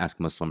with the Ask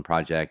Muslim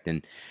project,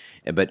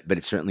 but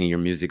it's certainly your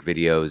music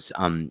videos.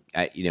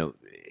 You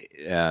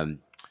know,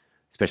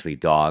 especially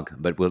Dog,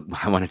 but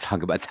I want to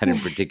talk about that in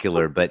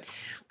particular. but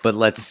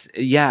let's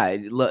I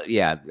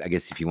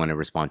guess if you want to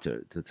respond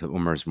to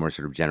Omar's more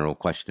sort of general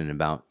question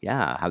about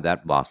how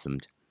that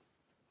blossomed.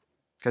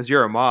 Because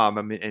you're a mom,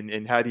 I mean,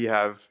 and how do you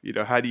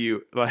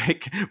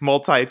like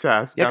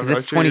multitask? Yeah, because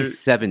it's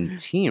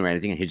 2017, right? I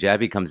think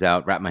Hijabi comes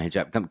out, Wrap My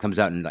Hijab comes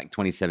out in like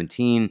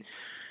 2017,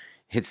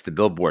 hits the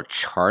Billboard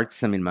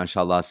charts. I mean,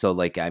 mashallah. So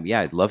like,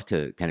 I'd love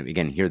to kind of,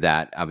 again, hear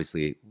that.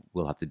 Obviously,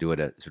 we'll have to do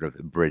it a sort of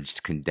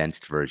abridged,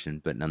 condensed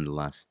version, but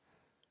nonetheless.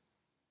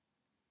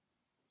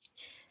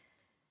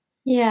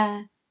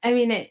 Yeah, I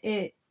mean,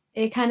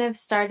 it kind of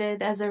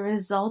started as a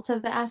result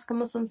of the Ask a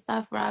Muslim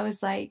stuff, where I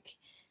was like,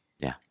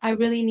 I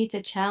really need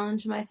to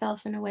challenge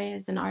myself in a way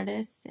as an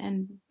artist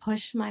and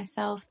push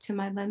myself to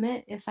my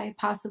limit if I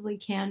possibly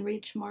can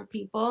reach more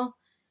people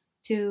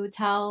to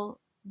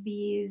tell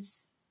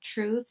these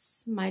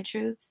truths, my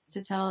truths,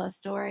 to tell a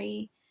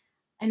story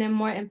in a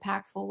more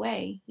impactful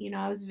way. You know,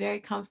 I was very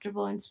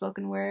comfortable in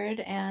spoken word,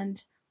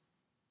 and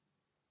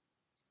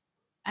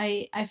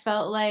I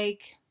felt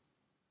like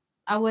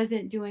I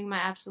wasn't doing my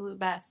absolute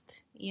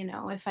best, you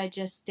know, if I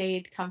just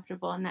stayed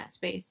comfortable in that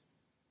space.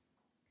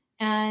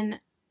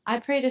 And I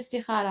prayed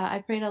istikhara. I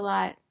prayed a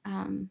lot.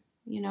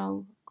 You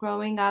know,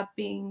 growing up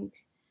being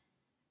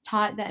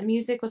taught that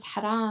music was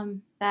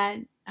haram, that,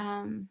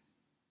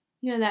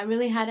 you know, that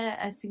really had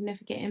a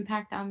significant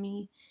impact on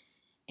me.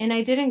 And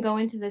I didn't go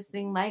into this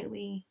thing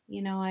lightly.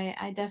 You know,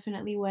 I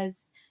definitely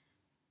was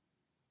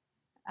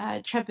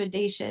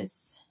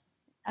trepidatious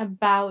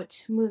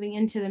about moving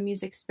into the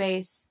music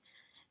space.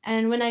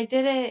 And when I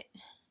did it,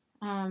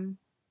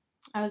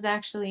 I was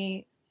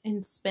actually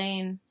in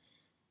Spain.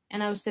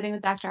 And I was sitting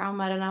with Dr.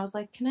 Ahmad, and I was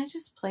like, can I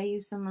just play you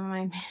some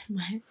of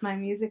my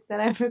music that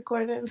I've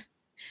recorded?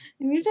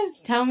 And you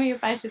just tell me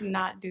if I should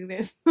not do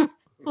this,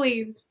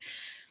 please.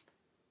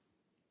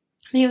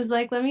 he was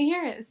like, let me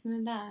hear it,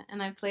 Bismillah.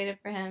 And I played it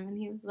for him, and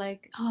he was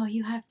like, oh,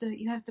 you have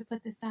to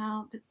put this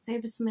out, but say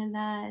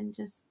Bismillah and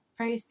just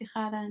pray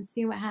istikhara and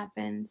see what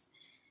happens.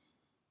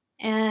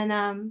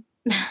 And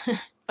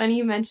funny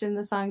you mentioned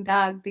the song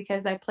Dog,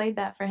 because I played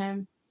that for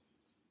him,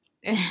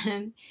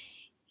 and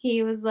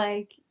he was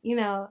like,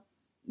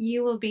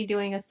 you will be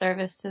doing a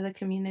service to the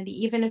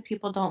community. Even if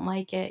people don't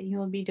like it, you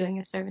will be doing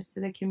a service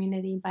to the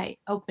community by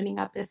opening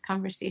up this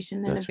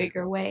conversation in a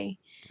bigger way.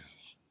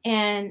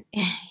 And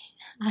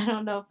I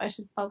don't know if I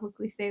should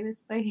publicly say this,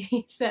 but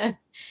he said,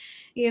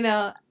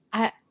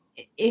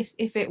 if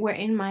it were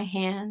in my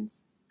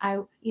hands,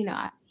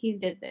 he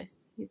did this.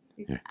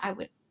 I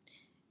would,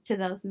 to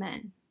those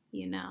men,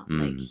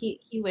 like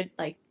he would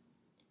like,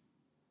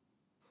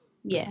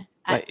 yeah.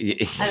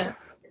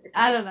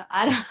 I don't know.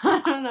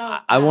 I don't know.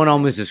 I won't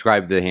almost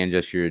describe the hand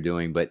gesture you're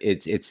doing, but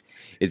it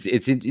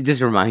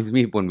just reminds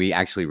me of when we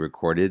actually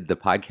recorded the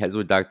podcast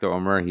with Dr.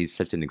 Omar. He's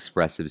such an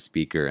expressive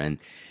speaker,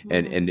 but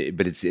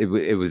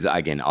it was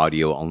again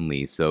audio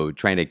only. So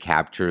trying to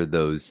capture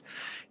those,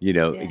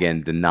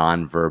 again, the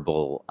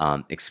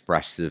nonverbal,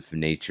 expressive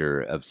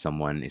nature of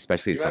someone,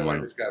 especially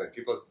someone.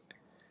 People's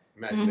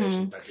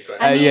imaginations.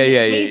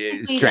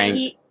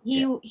 Strength.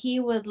 He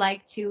would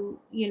like to,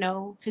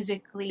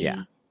 physically.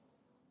 Yeah.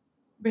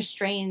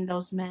 Restrain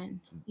those men,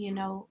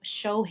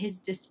 show his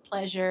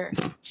displeasure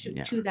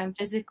to them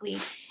physically.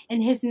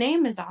 And his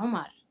name is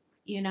Omar,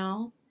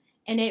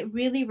 and it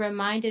really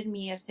reminded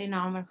me of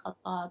Sayyidina Umar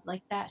Khattab,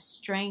 like that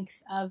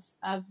strength of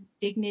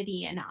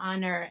dignity and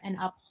honor and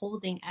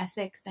upholding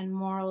ethics and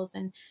morals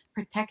and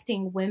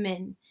protecting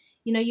women.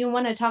 You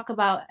want to talk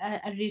about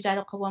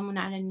الرجال قوامون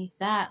على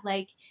النساء,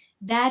 like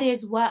that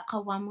is what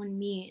qawamun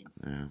means.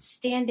 Yeah.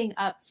 Standing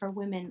up for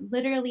women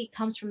literally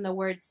comes from the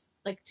words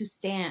like to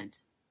stand.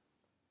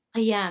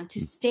 Qiyam, to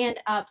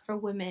stand up for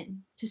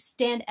women, to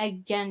stand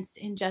against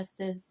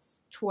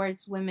injustice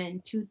towards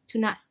women, to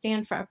not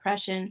stand for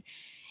oppression.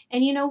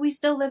 And, we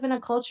still live in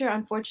a culture,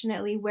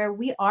 unfortunately, where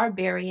we are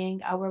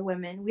burying our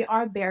women. We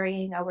are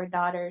burying our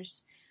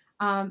daughters.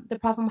 The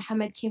Prophet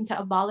Muhammad came to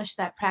abolish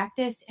that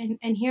practice.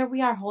 And here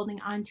we are holding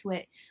on to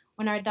it.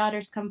 When our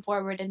daughters come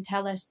forward and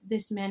tell us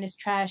this man is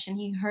trash and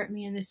he hurt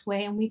me in this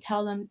way, and we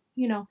tell them,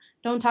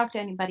 don't talk to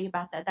anybody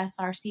about that. That's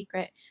our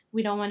secret.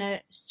 We don't want to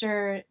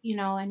stir,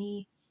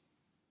 any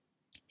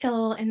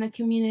ill in the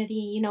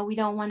community. We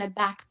don't want to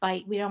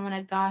backbite. We don't want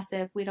to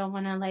gossip. We don't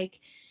want to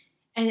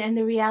and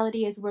the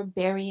reality is we're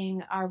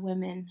burying our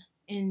women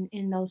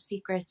in those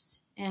secrets,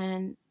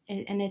 and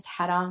it's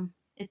haram.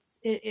 It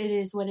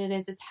is what it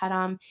is. It's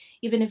haram.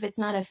 Even if it's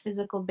not a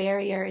physical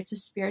barrier, it's a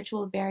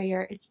spiritual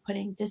barrier. It's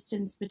putting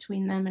distance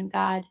between them and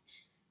God.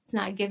 It's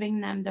not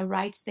giving them the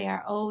rights they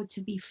are owed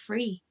to be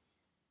free,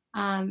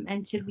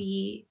 and to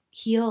be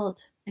healed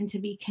and to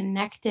be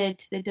connected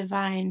to the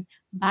divine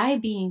by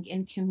being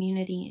in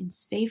community, in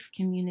safe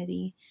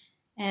community.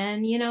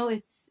 And,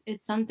 it's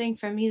something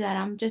for me that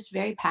I'm just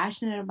very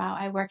passionate about.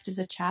 I worked as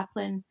a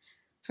chaplain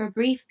for a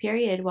brief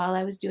period while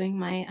I was doing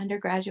my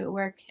undergraduate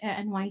work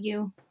at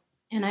NYU.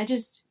 And I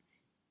just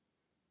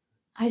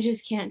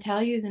can't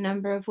tell you the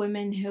number of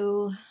women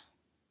who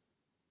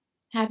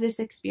have this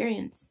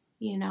experience,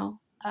 and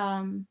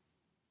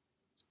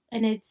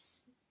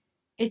it's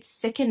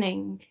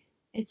sickening.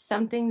 It's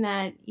something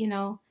that,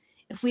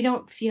 if we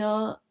don't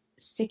feel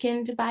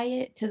sickened by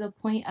it to the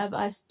point of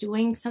us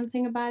doing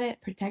something about it,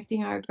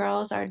 protecting our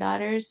girls, our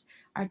daughters,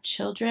 our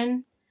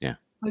children,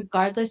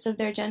 regardless of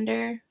their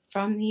gender,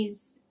 from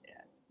these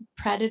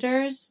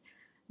predators,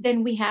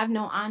 then we have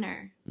no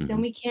honor. Mm-hmm.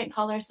 Then we can't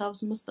call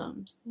ourselves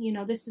Muslims.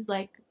 This is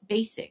like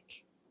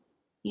basic,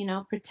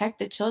 protect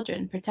the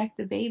children, protect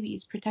the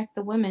babies, protect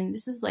the women.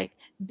 This is like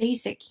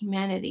basic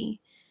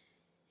humanity.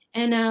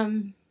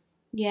 And,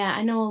 yeah,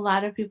 I know a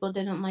lot of people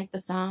didn't like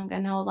the song. I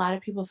know a lot of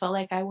people felt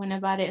like I went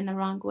about it in the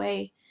wrong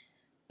way.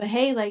 But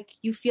hey,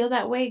 you feel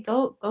that way,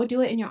 go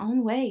do it in your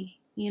own way.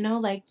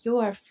 You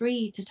are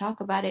free to talk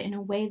about it in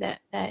a way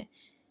that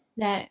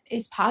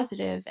is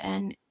positive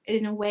and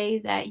in a way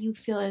that you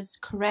feel is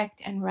correct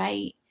and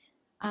right.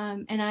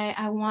 And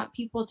I want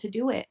people to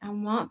do it. I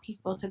want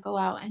people to go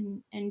out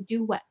and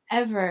do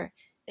whatever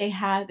they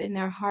have in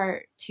their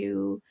heart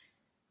to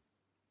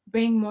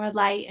bring more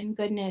light and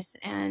goodness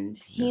and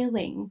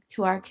healing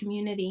to our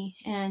community.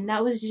 And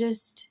that was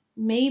just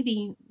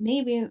maybe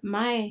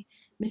my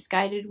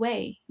misguided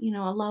way.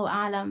 Allahu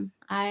Alam,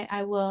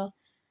 I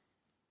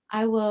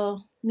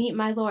will meet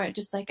my Lord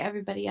just like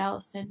everybody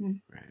else.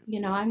 And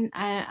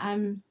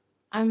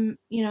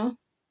I'm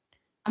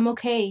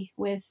okay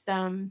with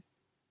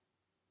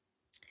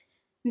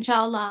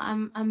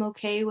inshallah, I'm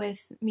okay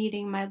with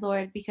meeting my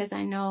Lord, because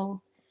I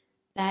know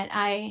that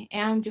I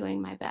am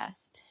doing my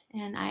best.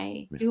 And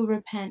I do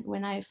repent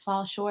when I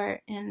fall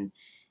short. And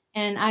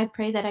I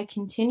pray that I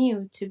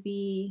continue to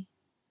be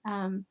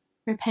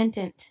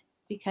repentant,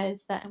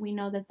 because that we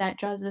know that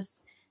draws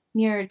us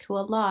nearer to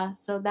Allah.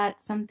 So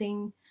that's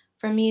something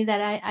for me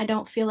that I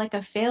don't feel like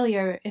a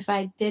failure if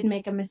I did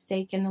make a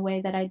mistake in the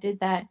way that I did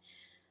that.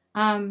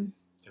 Can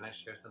I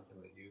share something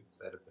that you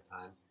said at the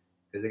time?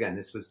 because again,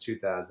 this was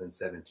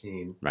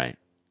 2017. Right.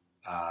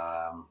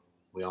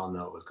 We all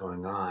know what was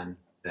going on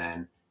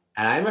then.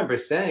 And I remember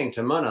saying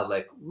to Mona,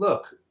 like,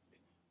 look,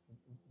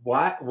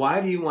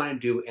 why do you want to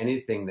do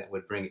anything that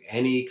would bring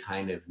any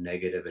kind of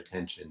negative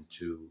attention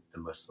to the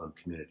Muslim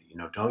community? You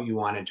know, don't you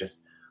want to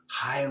just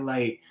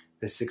highlight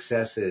the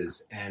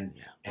successes and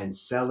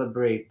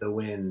celebrate the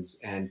wins?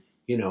 And,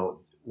 you know,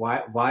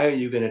 why are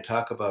you going to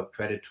talk about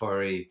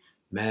predatory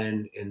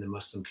men in the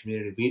Muslim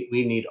community?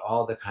 We need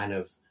all the kind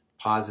of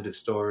positive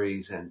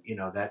stories and, you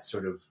know, that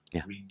sort of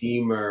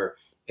redeemer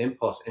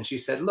impulse. And she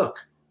said,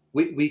 look,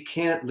 we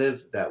can't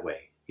live that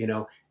way. You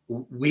know,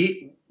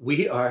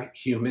 we are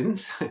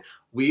humans.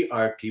 We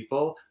are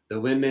people. The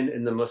women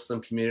in the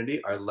Muslim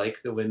community are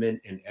like the women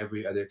in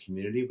every other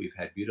community. We've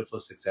had beautiful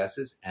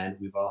successes and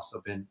we've also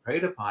been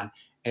preyed upon.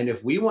 And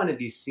if we want to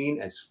be seen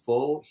as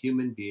full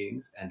human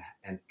beings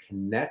and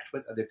connect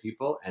with other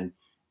people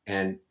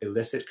and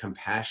elicit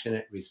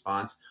compassionate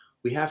response,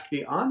 we have to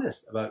be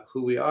honest about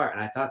who we are.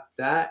 And I thought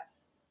that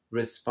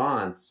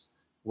response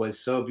was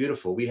so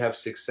beautiful. We have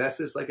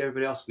successes like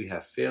everybody else. We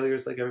have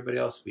failures like everybody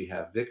else. We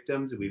have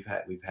victims. We've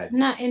had. I'm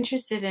not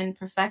interested in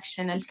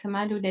perfection.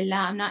 Al-kamalu lillah.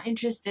 I'm not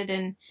interested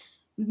in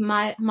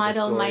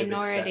model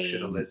minority.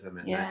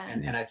 Exceptionalism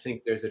and I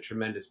think there's a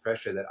tremendous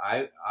pressure that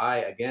I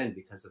again,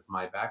 because of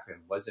my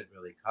background, wasn't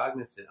really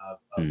cognizant of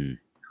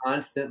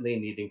constantly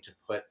needing to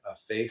put a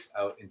face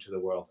out into the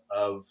world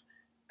of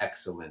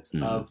excellence,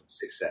 of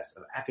success,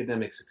 of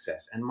academic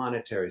success and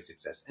monetary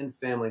success and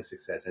family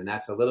success. And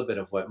that's a little bit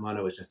of what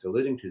Mona was just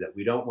alluding to, that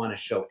we don't want to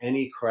show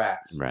any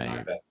cracks in our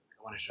investment. We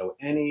don't want to show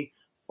any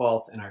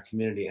faults in our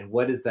community. And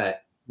what does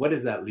that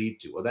lead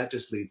to? Well, that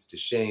just leads to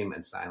shame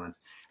and silence.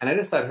 And I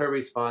just thought her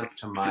response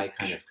to my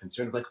kind of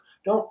concern of like,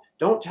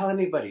 don't tell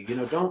anybody, you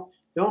know,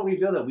 don't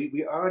reveal that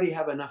we already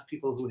have enough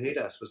people who hate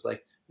us, was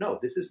like, no,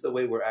 this is the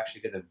way we're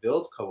actually going to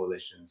build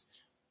coalitions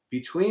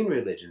between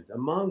religions,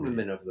 among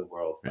women of the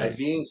world, by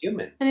being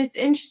human. And it's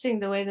interesting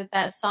the way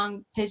that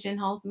song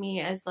pigeonholed me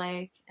as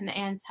like an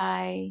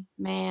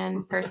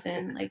anti-man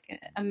person, like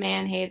a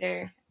man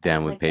hater.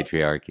 Down with like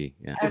patriarchy.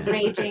 A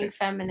raging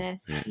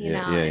feminist, you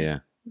know.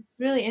 Yeah. It's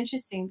really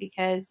interesting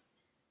because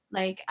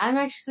like I'm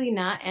actually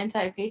not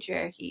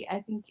anti-patriarchy. I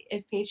think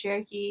if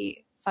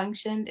patriarchy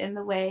functioned in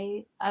the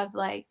way of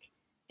like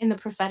in the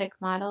prophetic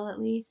model,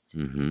 at least,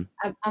 I'm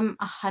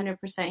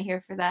 100%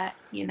 here for that,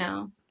 you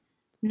know.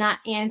 Not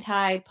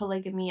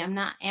anti-polygamy. I'm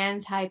not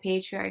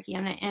anti-patriarchy.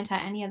 I'm not anti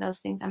any of those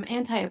things. I'm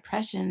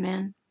anti-oppression,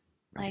 man.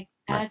 Like,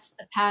 that's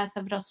the path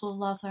of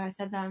Rasulullah sallallahu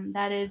alaihi wasallam.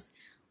 That is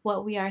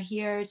what we are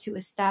here to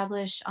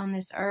establish on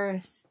this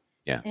earth.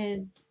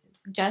 Is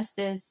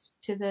justice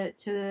to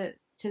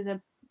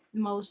the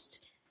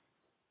most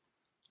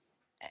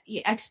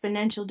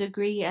exponential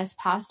degree as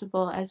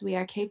possible, as we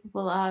are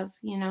capable of.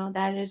 You know,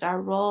 that is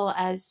our role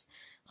as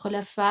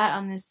khulafa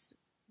on this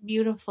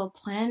beautiful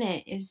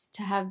planet, is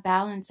to have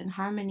balance and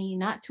harmony,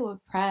 not to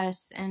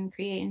oppress and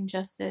create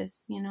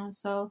injustice, you know.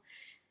 So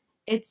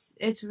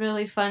it's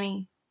really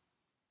funny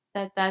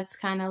that's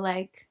kind of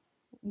like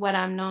what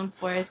I'm known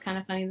for. It's kind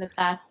of funny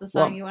that's the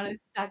song you wanted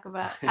to talk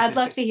about. I'd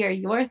love to hear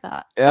your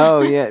thoughts.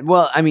 Oh yeah,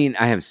 well, I mean,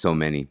 I have so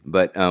many,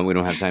 but we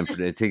don't have time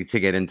to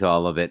get into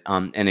all of it.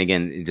 And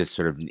again, it just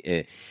sort of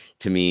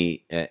to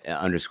me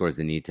underscores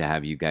the need to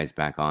have you guys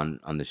back on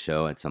the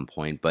show at some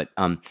point. But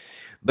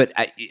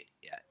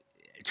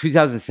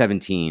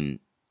 2017,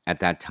 at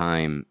that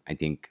time, I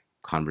think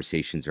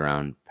conversations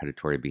around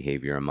predatory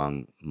behavior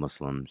among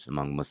Muslims,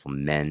 among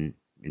Muslim men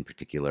in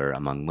particular,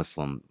 among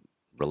Muslim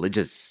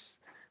religious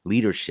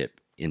leadership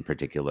in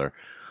particular,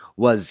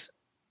 was,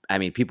 I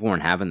mean, people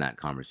weren't having that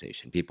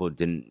conversation. People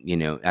didn't, you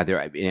know,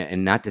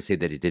 and not to say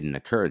that it didn't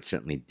occur, it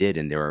certainly did.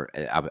 And there were,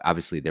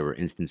 obviously there were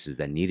instances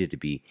that needed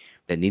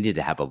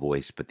to have a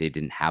voice, but they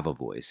didn't have a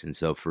voice. And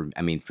so for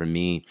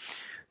me,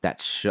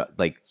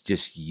 like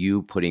just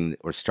you putting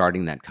or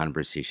starting that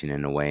conversation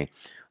in a way,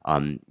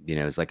 you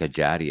know, it's like a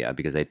jariyah,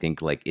 because I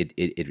think like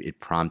it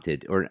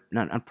prompted, or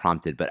not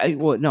prompted, but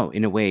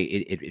in a way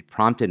it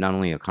prompted not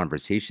only a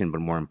conversation,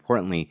 but more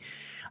importantly,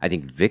 I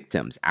think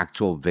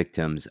actual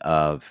victims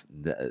of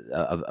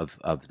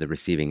the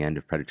receiving end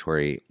of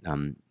predatory,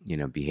 you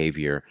know,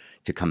 behavior,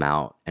 to come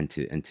out and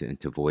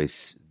to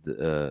voice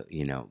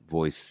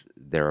voice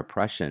their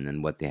oppression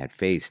and what they had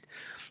faced,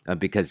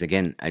 because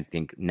again, I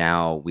think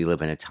now we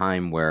live in a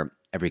time where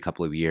every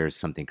couple of years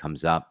something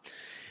comes up.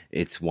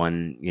 It's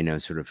one, you know,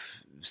 sort of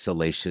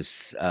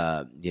salacious,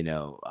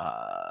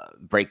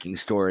 breaking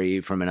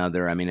story from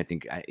another. I mean, I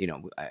think,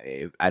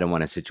 I don't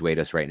want to situate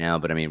us right now,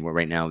 but I mean,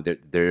 right now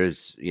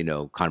there's, you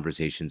know,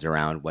 conversations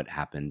around what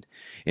happened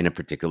in a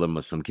particular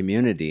Muslim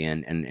community.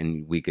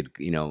 And we could,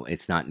 you know,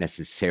 it's not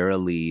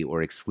necessarily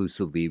or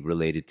exclusively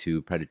related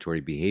to predatory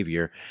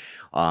behavior,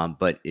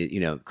 but, you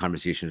know,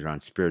 conversations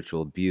around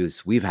spiritual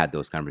abuse. We've had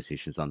those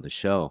conversations on the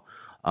show.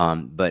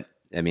 But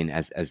I mean,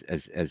 as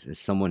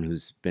someone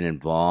who's been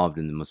involved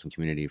in the Muslim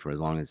community for as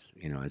long as,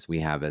 you know, as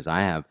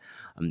I have,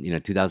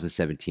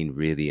 2017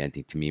 really, I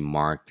think, to me,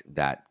 marked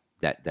that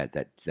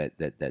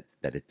that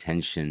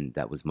attention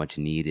that was much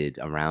needed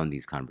around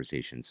these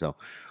conversations. So,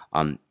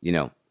 you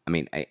know, I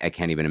mean, I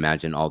can't even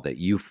imagine all that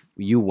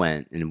you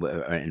went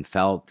and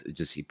felt,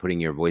 just putting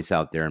your voice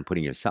out there and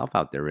putting yourself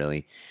out there,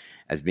 really,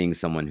 as being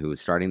someone who was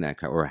starting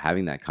that or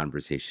having that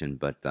conversation.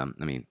 But I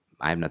mean,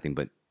 I have nothing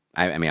but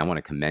I mean, I want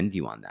to commend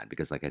you on that,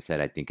 because, like I said,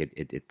 I think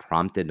it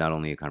prompted not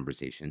only a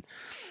conversation,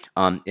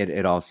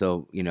 it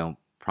also, you know,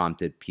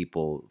 prompted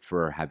people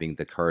for having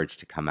the courage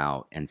to come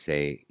out and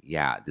say,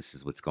 yeah, this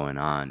is what's going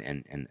on,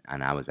 and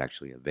I was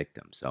actually a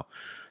victim. So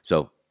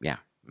yeah,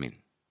 I mean,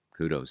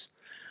 kudos.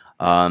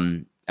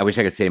 I wish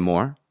I could say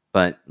more,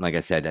 but like I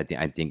said,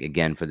 I think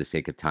again, for the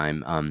sake of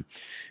time,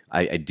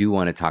 I do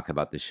want to talk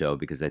about the show,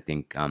 because I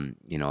think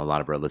you know, a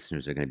lot of our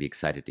listeners are going to be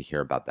excited to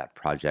hear about that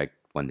project,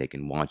 when they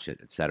can watch it,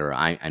 etc.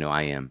 I know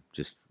I am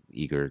just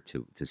eager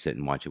to sit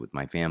and watch it with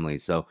my family.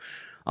 So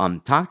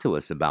talk to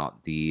us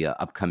about the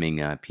upcoming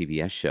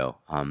PBS show.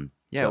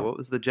 Yeah, So, what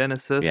was the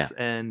genesis yeah.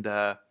 and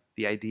the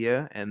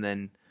idea, and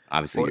then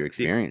obviously your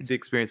experience. the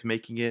experience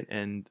making it,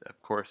 and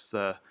of course,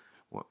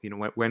 you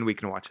know, when we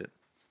can watch it.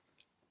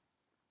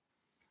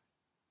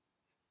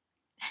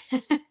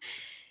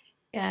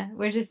 Yeah,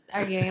 we're just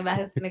arguing about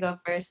who's going to go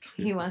first.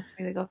 He wants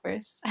me to go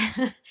first.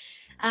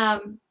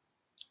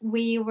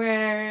 We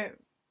were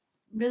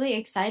really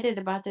excited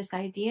about this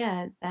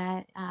idea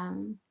that,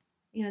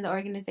 you know, the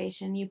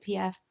organization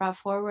UPF brought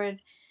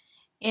forward.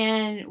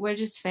 And we're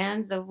just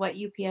fans of what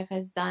UPF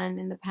has done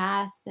in the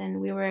past.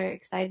 And we were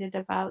excited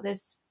about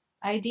this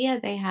idea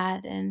they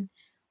had. And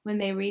when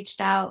they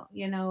reached out,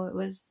 you know, it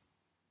was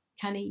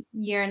kind of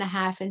year and a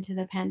half into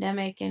the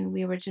pandemic, and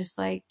we were just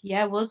like,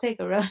 yeah, we'll take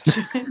a road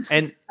trip.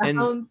 And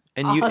Awesome.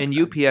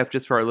 UPF,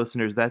 just for our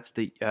listeners, that's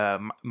the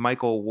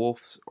Michael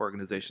Wolff's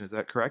organization. Is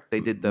that correct?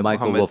 They did the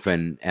Michael Muhammad, Wolff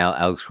and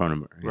Alex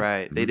Cronenberg. Yeah.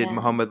 right? They did Yeah.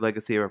 Muhammad: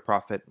 Legacy of a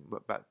Prophet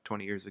about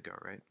 20 years ago,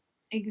 right?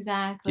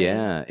 Exactly.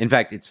 Yeah. In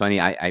fact, it's funny.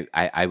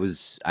 I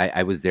was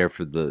there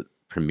for the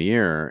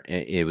premiere.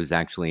 It was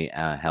actually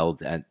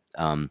held at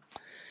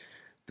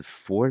the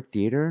Ford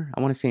Theater,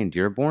 I want to say, in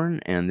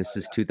Dearborn, and this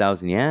is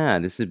 2000. Yeah,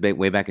 this is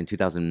way back in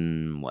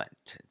 2000. What,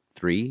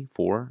 3,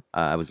 4?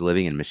 I was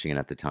living in Michigan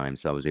at the time,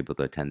 so I was able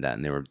to attend that,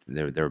 and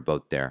they were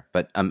both there.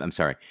 But I'm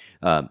sorry.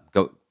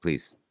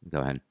 Please go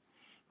ahead.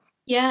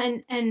 Yeah,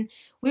 and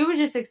we were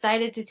just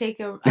excited to take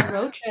a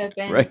road trip,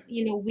 and Right.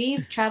 you know,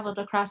 we've traveled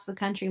across the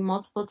country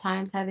multiple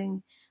times,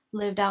 having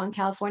lived out in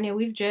California.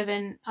 We've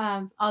driven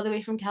all the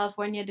way from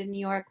California to New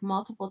York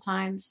multiple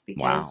times,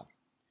 because Wow.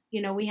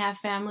 you know, we have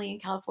family in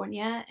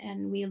California,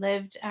 and we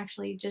lived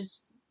actually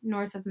just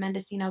north of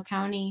Mendocino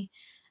County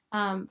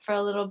for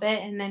a little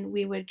bit, and then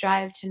we would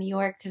drive to New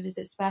York to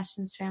visit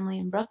Sebastian's family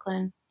in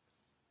Brooklyn.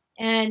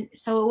 And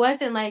so it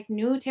wasn't like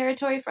new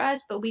territory for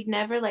us, but we'd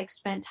never like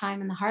spent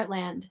time in the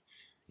heartland.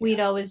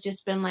 We'd always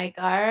just been like,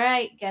 all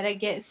right, gotta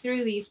get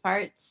through these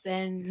parts,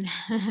 and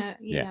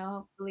you Yeah.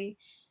 know, hopefully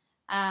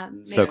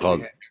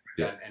So-called- I've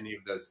never done any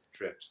of those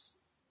trips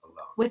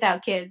alone.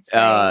 without kids.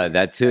 Right?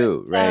 That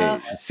too,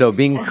 right? So- So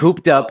being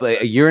cooped up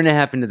a year and a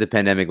half into the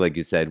pandemic, like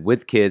you said,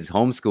 with kids,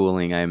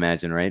 homeschooling, I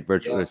imagine, right?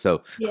 Virtual. Yeah.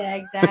 So Yeah,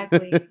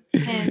 exactly.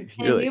 And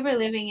Really? we were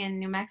living in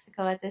New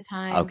Mexico at the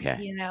time. Okay.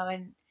 You know,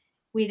 and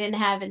we didn't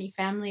have any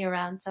family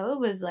around, so it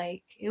was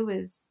like it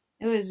was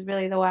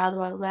really the wild,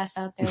 wild west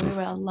out there. We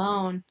were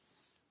alone,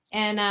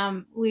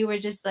 and we were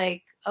just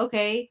like,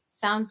 okay,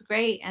 sounds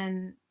great.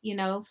 And you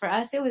know, for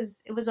us, it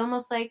was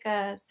almost like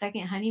a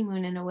second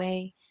honeymoon in a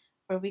way,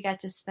 where we got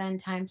to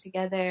spend time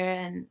together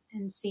and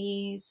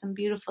see some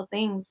beautiful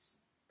things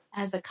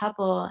as a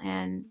couple.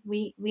 And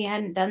we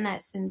hadn't done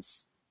that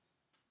since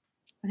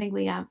I think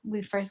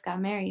we first got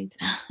married.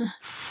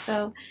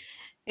 So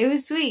it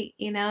was sweet,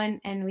 you know,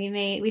 and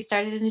we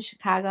started in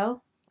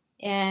Chicago,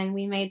 and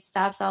we made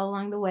stops all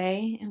along the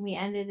way, and we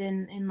ended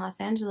in Los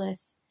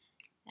Angeles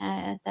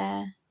at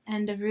the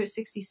end of Route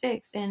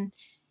 66. And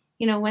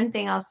you know, one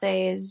thing I'll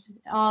say is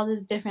all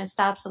these different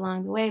stops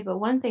along the way, but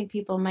one thing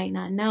people might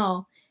not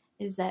know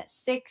is that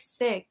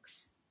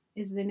 66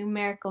 is the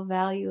numerical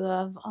value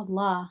of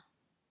Allah.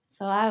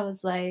 So I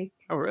was like,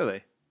 Oh,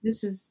 really?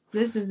 this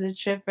is a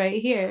trip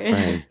right here.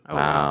 right. Oh,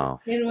 Wow.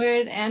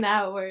 Inward and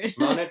outward.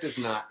 Mona does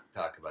not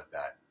talk about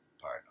that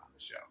part on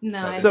the show.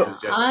 No, this So- is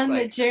just, on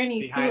the like,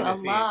 journey to behind the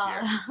scenes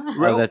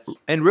Allah. that's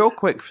Real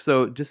quick,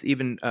 so just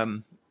even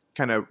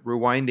kind of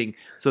rewinding.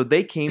 So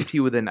they came to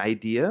you with an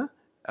idea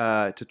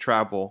to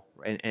travel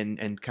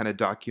and kind of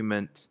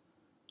document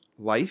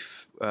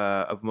life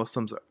of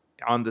Muslims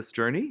on this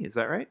journey. Is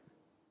that right?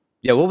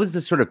 Yeah. What was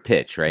the sort of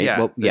pitch, right? Yeah,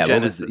 What, the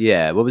what was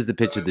genesis. what was the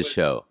pitch So of the it was-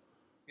 show?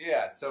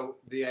 Yeah, so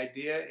the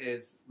idea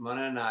is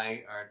Mona and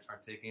I are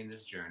taking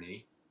this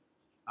journey,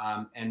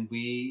 and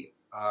we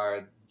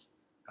are,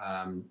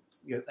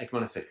 you know, like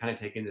Mona said, kind of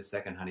taking the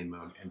second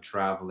honeymoon and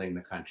traveling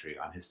the country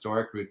on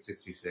historic Route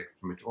 66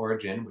 from its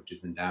origin, which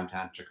is in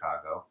downtown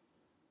Chicago,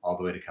 all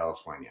the way to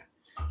California.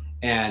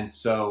 And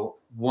so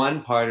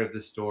one part of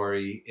the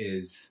story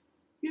is,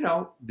 you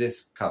know,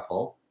 this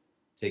couple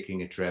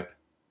taking a trip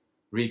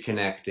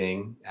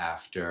reconnecting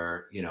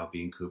after,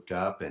 being cooped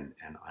up and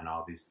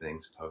all these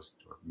things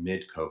post or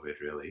mid-COVID,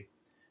 really.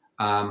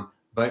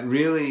 But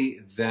really,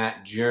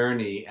 that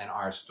journey and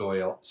our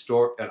story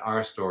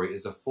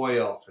is a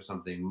foil for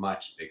something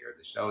much bigger.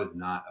 The show is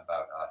not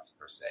about us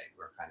per se.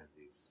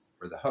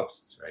 We're the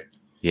hosts, right?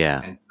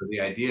 Yeah. And so the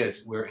idea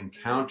is we're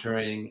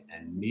encountering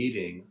and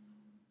meeting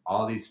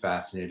all these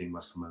fascinating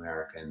Muslim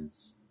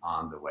Americans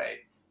on the way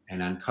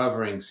and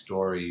uncovering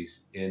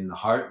stories in the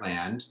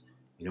heartland.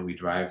 We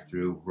drive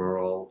through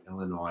rural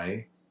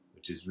Illinois,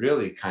 which is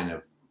really kind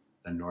of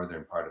the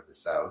northern part of the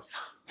South.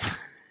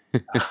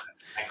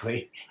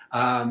 Frankly,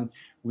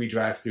 we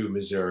drive through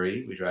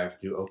Missouri, we drive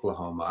through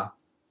Oklahoma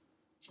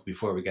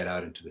before we get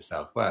out into the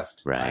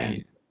Southwest,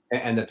 right?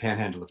 And the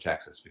Panhandle of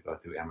Texas. We go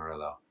through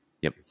Amarillo,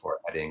 yep, before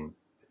heading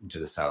into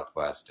the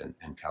Southwest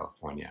and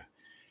California,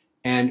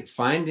 and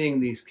finding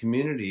these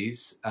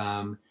communities.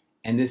 And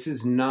this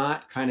is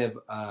not kind of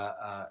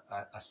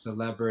a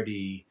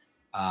celebrity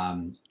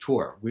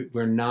tour.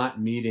 We're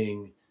not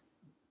meeting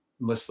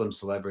Muslim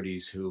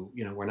celebrities who,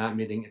 we're not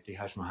meeting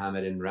Iftihaj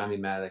Muhammad and Rami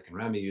Malek and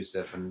Rami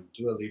Youssef and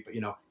Dua Lipa.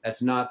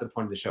 That's not the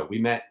point of the show. We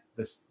met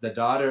the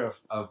daughter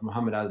of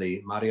Muhammad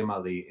Ali, Mariam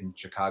Ali, in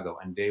Chicago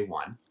on day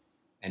one,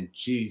 and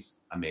she's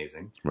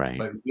amazing. Right.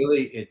 But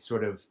really, it's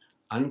sort of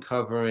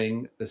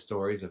uncovering the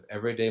stories of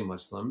everyday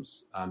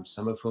Muslims,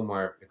 some of whom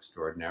are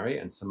extraordinary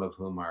and some of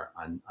whom are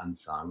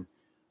unsung.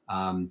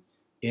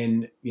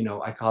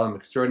 I call them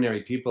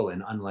extraordinary people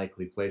in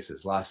unlikely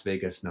places. Las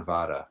Vegas,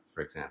 Nevada,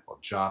 for example,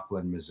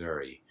 Joplin,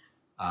 Missouri,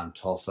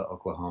 Tulsa,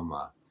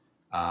 Oklahoma.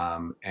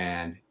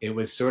 And it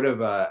was sort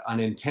of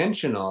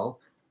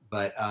unintentional,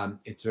 but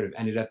it sort of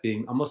ended up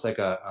being almost like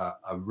a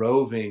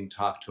roving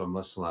talk to a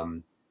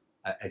Muslim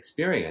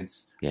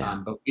experience.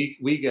 Yeah. But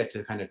we get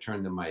to kind of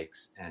turn the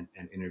mics and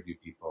interview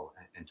people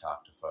and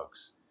talk to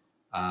folks.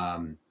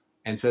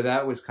 And so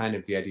that was kind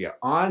of the idea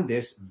on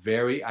this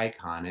very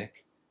iconic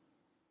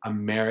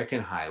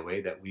American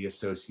highway that we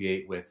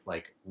associate with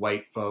like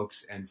white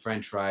folks and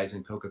French fries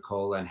and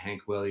Coca-Cola and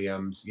Hank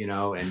Williams, and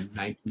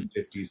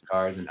 1950s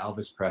cars and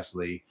Elvis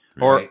Presley.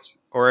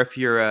 Or if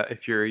you're a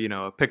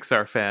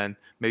Pixar fan,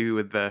 maybe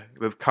with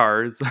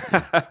Cars.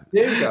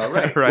 There you go.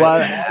 Right. Right.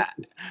 Well, I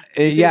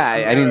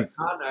didn't.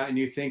 And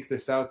you think the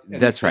South.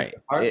 That's right.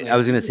 I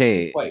was going to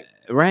say,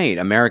 right,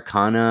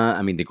 Americana.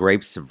 I mean, the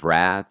Grapes of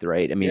Wrath.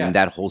 Right. I mean, Yes,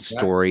 that whole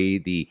story,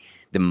 the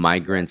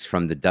migrants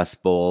from the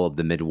Dust Bowl of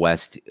the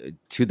Midwest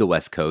to the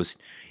West Coast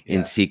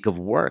in seek of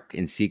work,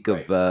 in seek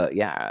of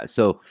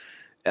So,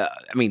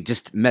 I mean,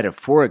 just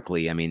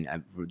metaphorically, I mean,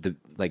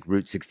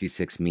 Route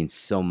 66 means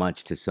so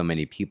much to so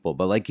many people.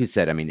 But like you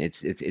said, I mean,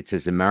 it's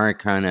as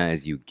Americana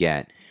as you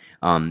get.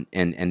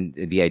 And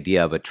the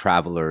idea of a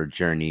traveler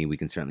journey, we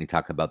can certainly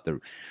talk about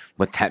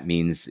what that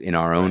means in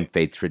our own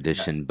faith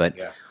tradition. Yes, but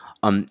yes.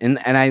 And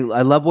I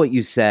love what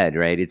you said,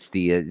 right? It's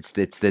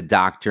the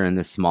doctor in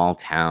the small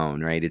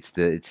town, right? It's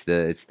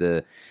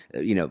the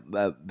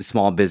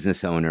small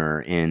business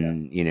owner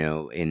in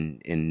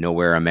in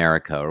nowhere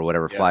America or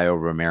whatever,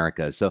 flyover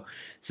America. So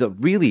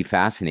really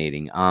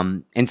fascinating.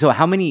 And so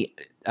how many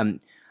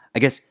I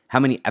guess how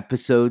many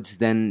episodes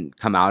then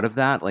come out of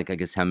that? Like, I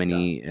guess how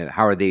many?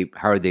 How are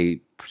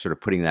they sort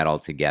of putting that all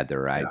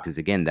together, right? Because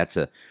again, that's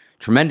a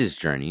tremendous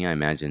journey. I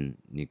imagine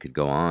you could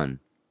go on.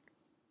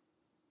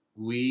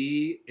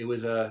 It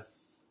was a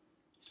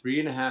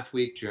 3.5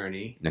 week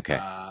journey. Okay.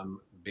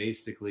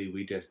 Basically,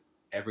 we just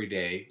every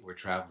day we're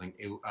traveling.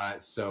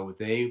 So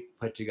they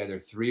put together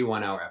 3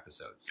 1-hour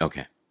episodes.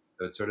 Okay.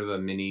 So it's sort of a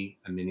mini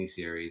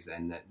series,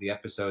 and the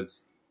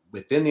episodes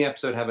within the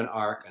episode have an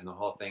arc, and the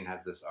whole thing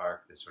has this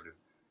arc, this sort of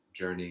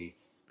journey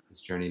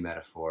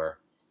metaphor.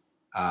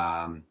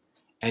 And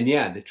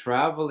the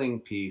traveling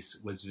piece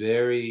was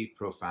very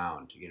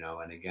profound,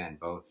 and again,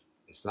 both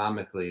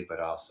Islamically, but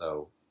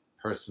also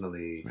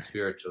personally,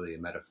 spiritually,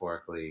 and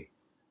metaphorically.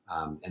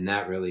 And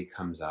that really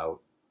comes out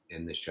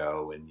in the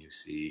show. And you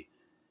see,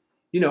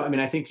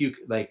 I think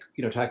talking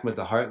about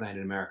the heartland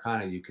in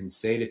Americana, you can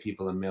say to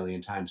people a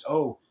million times,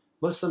 oh,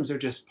 Muslims are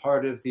just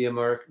part of the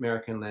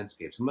American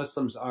landscapes.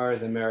 Muslims are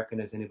as American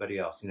as anybody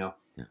else.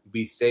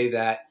 We say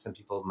that. Some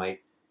people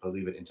might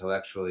believe it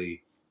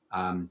intellectually.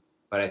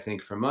 But I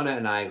think for Mona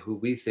and I, who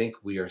we think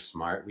we are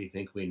smart, we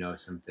think we know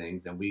some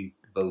things, and we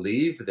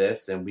believe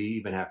this, and we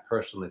even have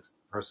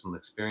personal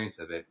experience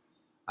of it.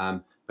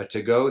 But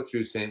to go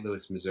through St.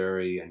 Louis,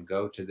 Missouri, and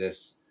go to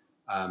this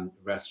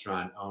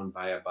restaurant owned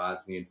by a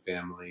Bosnian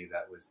family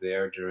that was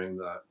there during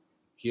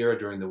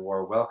the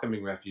war,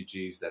 welcoming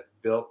refugees, that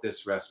built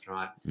this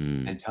restaurant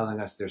and telling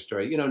us their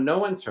story. No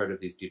one's heard of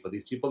these people.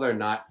 These people are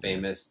not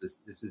famous.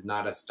 This is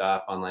not a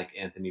stop on like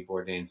Anthony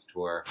Bourdain's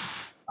tour.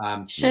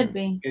 Should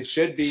be. It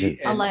should be.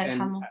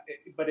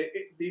 But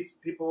these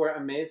people were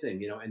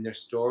amazing, and their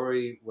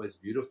story was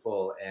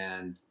beautiful.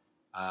 And,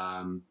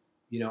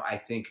 I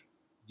think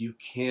you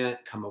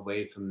can't come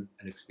away from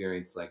an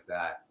experience like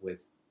that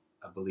with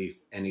a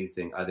belief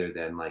anything other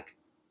than like,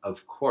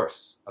 of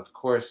course,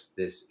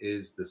 this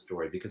is the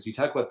story. Because you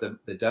talk about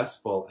the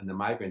Dust Bowl and the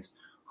migrants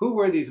who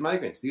were these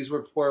migrants? These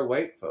were poor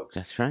white folks.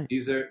 That's right.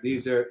 These are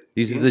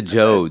the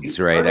Jodes,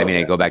 right? I mean,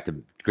 I go back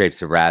to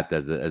Grapes of Wrath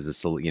as a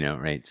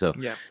right? So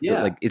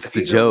like it's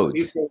the Jodes.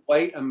 These are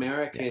white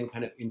American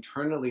kind of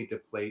internally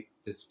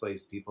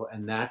displaced people,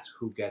 and that's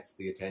who gets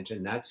the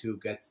attention. That's who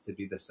gets to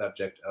be the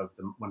subject of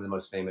one of the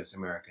most famous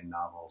American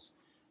novels.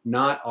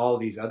 Not all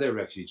these other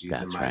refugees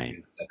and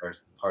migrants that are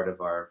part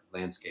of our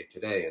landscape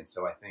today. And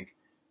so I think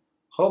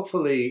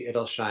hopefully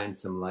it'll shine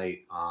some light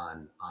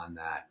on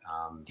that.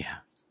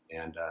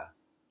 And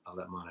I'll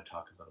let Mana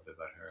talk a little bit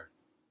about her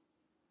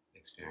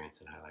experience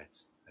and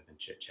highlights. I've been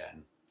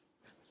chit-chatting.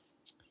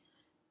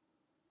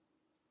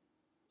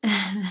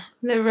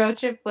 The road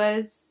trip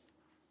was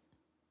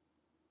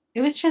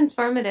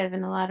transformative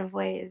in a lot of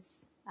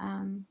ways.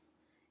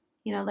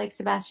 Like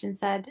Sebastian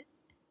said,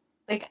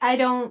 like, I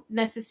don't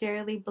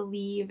necessarily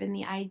believe in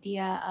the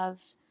idea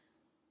of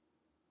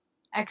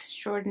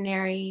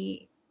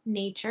extraordinary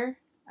nature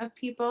of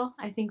people.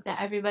 I think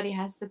that everybody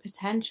has the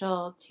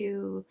potential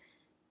to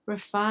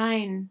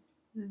refine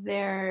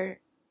their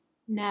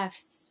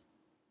nafs,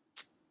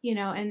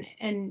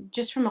 and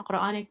just from a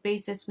Quranic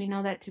basis, we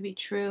know that to be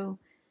true,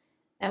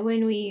 that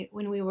when we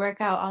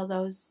work out all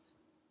those,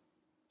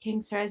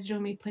 King Sir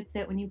Ezrumi puts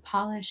it, when you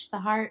polish the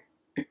heart,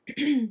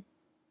 it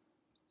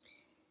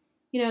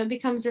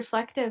becomes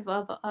reflective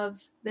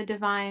of the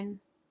divine.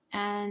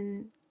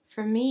 And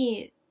for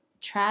me,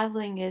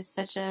 traveling is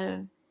such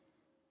a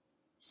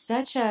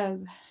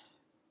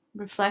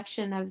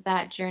reflection of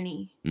that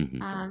journey.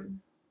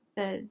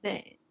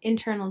 The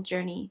internal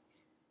journey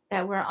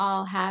that we're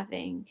all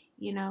having.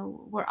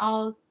 We're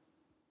all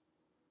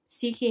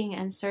seeking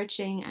and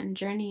searching and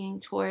journeying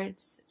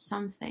towards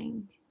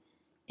something.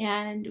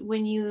 And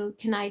when you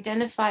can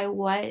identify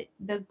what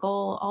the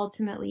goal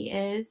ultimately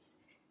is,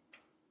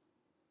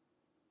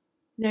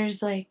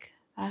 there's like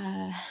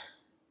a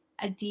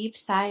deep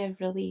sigh of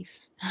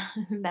relief,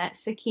 that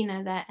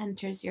sakina that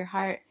enters your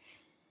heart.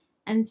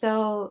 And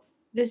so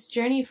this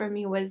journey for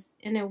me was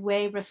in a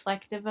way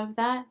reflective of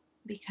that,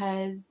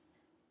 because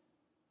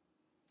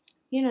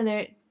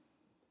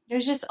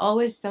there's just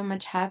always so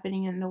much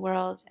happening in the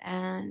world,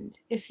 and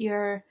if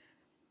you're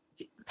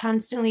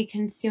constantly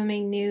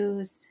consuming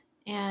news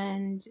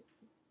and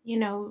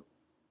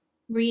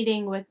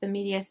reading what the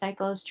media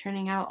cycle is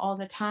churning out all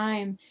the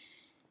time,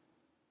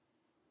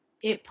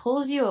 it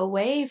pulls you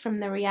away from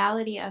the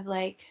reality of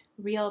like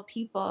real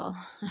people,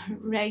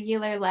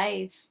 regular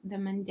life, the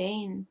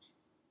mundane,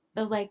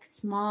 the like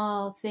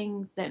small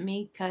things that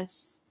make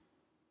us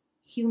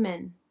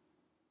human.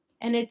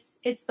 And it's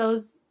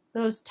those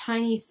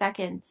tiny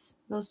seconds,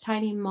 those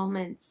tiny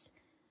moments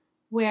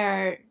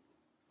where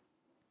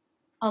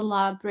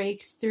Allah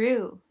breaks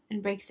through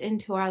and breaks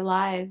into our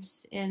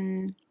lives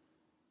in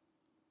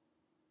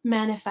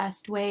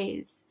manifest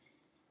ways.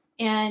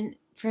 And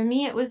for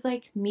me, it was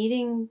like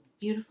meeting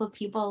beautiful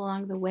people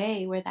along the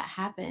way where that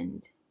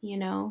happened.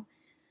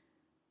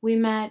 We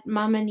met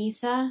Mama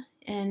Nisa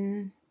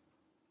in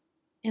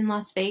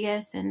Las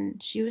Vegas,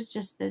 and she was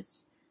just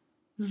this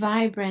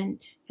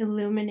vibrant,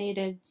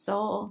 illuminated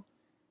soul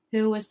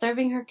who was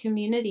serving her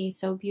community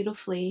so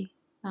beautifully.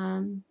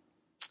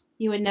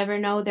 You would never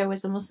know there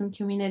was a Muslim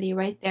community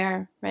right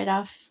there, right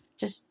off,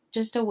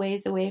 just a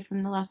ways away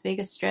from the Las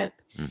Vegas Strip.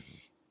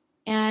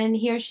 And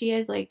here she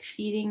is, like,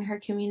 feeding her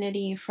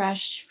community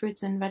fresh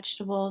fruits and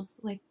vegetables,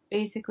 like,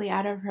 basically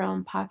out of her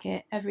own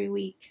pocket every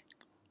week.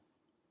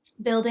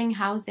 Building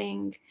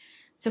housing,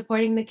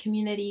 supporting the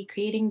community,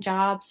 creating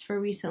jobs for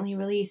recently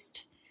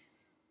released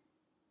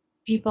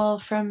people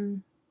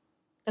from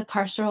the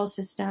carceral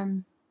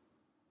system.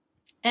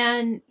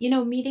 And,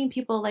 meeting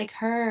people like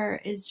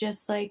her is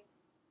just like,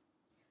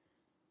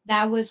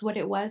 that was what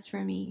it was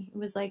for me. It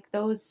was like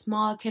those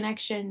small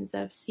connections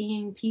of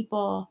seeing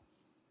people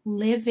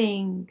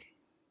living,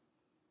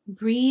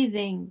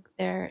 breathing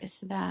their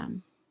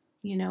Islam,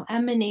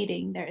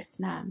 emanating their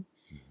Islam.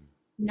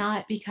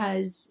 Not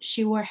because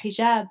she wore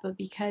hijab, but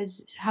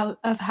because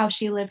of how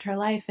she lived her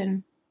life.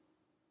 And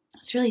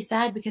it's really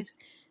sad because,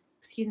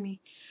 excuse me,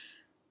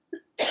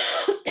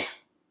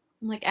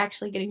 I'm like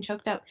actually getting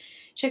choked up.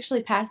 She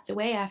actually passed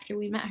away after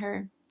we met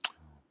her.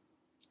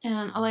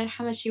 And Allah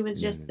yarhamha, she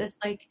was just this,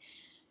 like,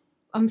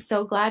 I'm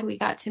so glad we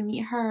got to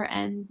meet her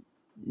and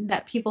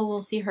that people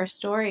will see her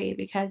story,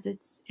 because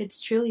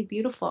it's truly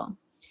beautiful.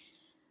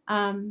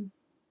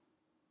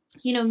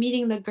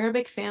 Meeting the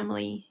Gerbic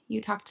family,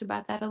 you talked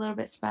about that a little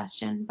bit,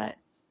 Sebastian, but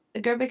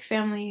the Gerbic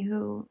family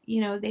who,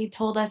 they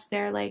told us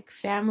their like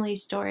family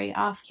story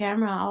off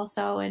camera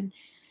also, and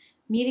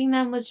meeting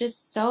them was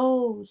just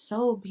so,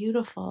 so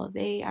beautiful.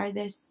 They are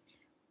this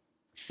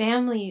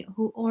family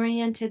who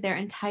oriented their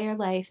entire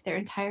life, their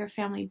entire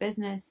family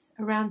business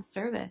around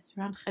service,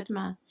 around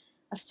khidmah,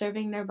 of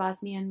serving their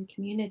Bosnian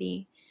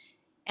community.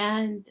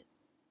 And,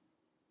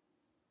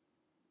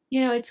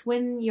 it's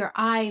when your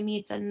eye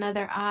meets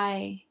another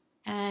eye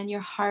and your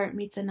heart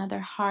meets another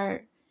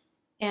heart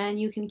and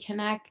you can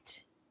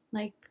connect.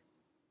 Like,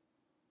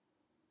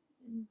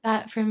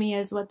 that for me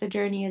is what the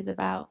journey is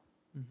about.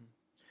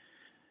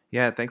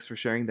 Yeah, thanks for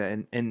sharing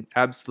that, and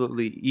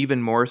absolutely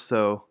even more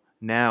so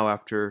now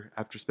after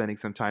spending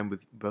some time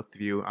with both of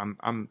you.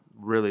 I'm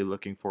really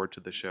looking forward to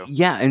the show.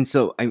 Yeah, and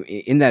so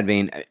in that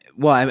vein,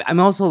 I'm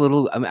also a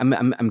little.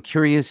 I'm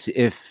curious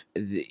if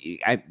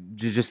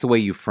just the way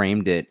you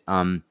framed it.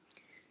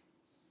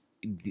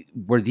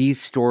 Were these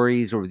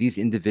stories or were these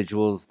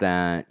individuals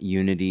that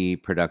Unity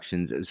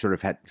Productions sort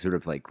of had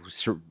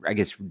I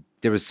guess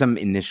there was some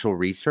initial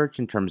research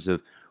in terms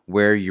of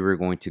where you were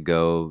going to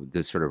go,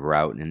 the sort of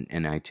route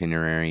and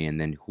itinerary, and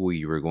then who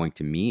you were going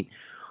to meet.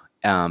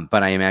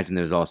 But I imagine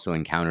there's also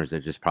encounters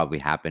that just probably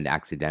happened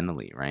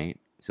accidentally, right?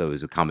 So it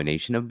was a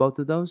combination of both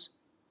of those?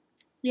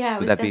 Yeah, it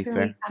Would was that be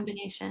definitely fair? a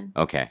combination.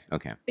 Okay.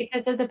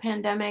 Because of the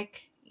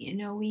pandemic,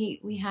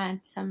 we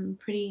had some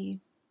pretty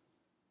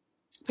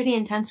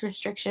intense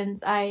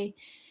restrictions. I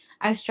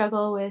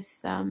struggle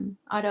with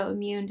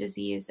autoimmune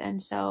disease,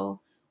 and so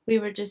we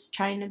were just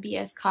trying to be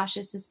as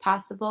cautious as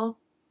possible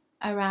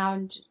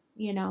around,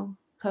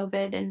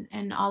 COVID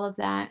and all of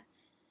that.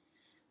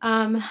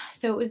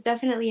 So it was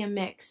definitely a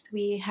mix.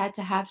 We had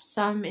to have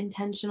some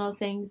intentional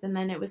things, and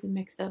then it was a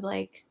mix of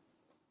like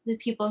the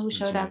people who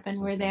showed up and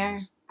were there.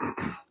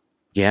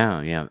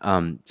 Yeah.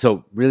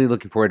 So really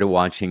looking forward to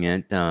watching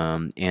it.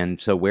 And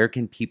so where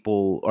can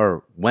people,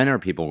 or when are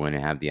people going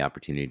to have the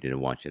opportunity to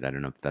watch it? I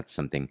don't know if that's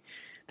something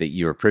that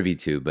you're privy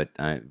to, but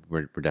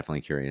we're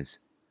definitely curious.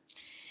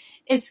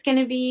 It's going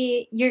to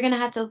be, you're going to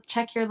have to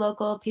check your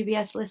local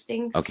PBS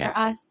listings. Okay. For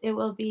us, it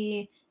will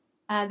be,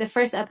 the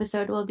first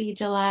episode will be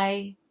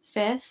July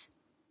 5th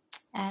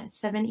at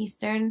 7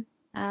 Eastern.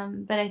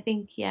 But I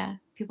think,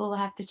 people will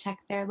have to check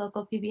their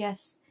local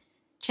PBS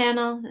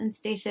channel and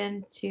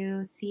station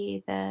to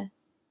see the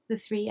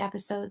 3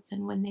 episodes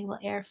and when they will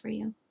air for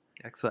you.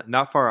 Excellent.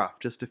 Not far off,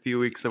 just a few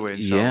weeks away.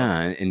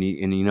 Yeah, and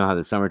you know how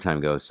the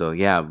summertime goes. So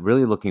yeah,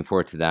 really looking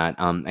forward to that.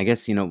 I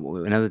guess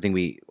another thing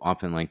we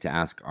often like to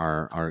ask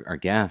our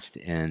guest,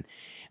 and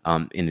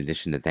in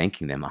addition to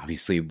thanking them,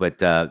 obviously, but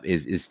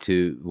is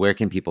to where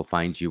can people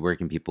find you? Where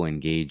can people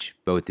engage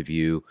both of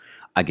you?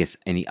 I guess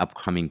any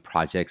upcoming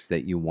projects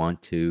that you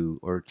want to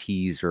or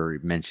tease or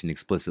mention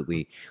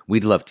explicitly,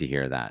 we'd love to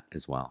hear that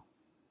as well.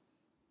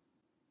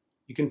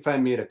 You can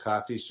find me at a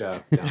coffee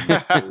shop down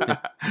the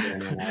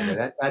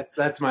street.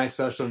 That's my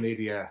social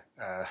media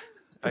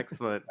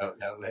excellent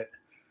outlet.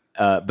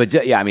 But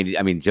yeah, I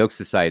mean, jokes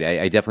aside,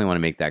 I definitely want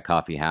to make that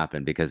coffee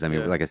happen because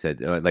like I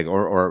said, like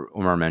or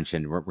Omar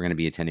mentioned, we're going to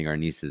be attending our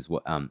niece's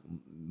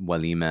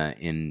walima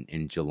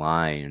in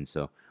July, and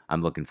so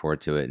I'm looking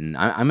forward to it. And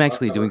I'm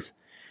actually doing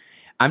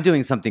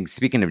something.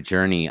 Speaking of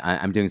journey,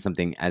 I'm doing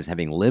something as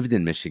having lived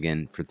in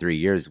Michigan for 3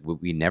 years.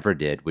 What we never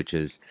did, which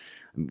is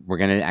we're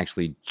gonna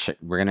actually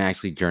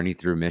journey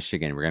through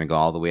Michigan. We're gonna go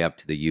all the way up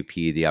to the UP,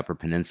 the Upper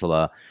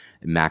Peninsula,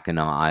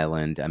 Mackinac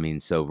Island. I mean,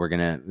 so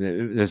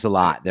there's a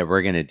lot that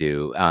we're gonna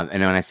do. And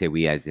when I say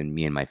we, as in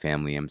me and my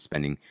family, I'm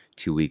spending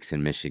 2 weeks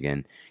in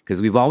Michigan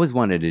because we've always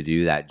wanted to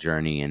do that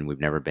journey and we've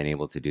never been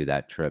able to do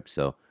that trip.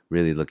 So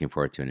really looking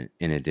forward to it,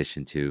 in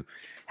addition to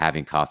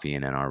having coffee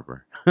in Ann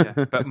Arbor.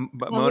 but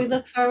we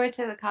look forward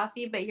to the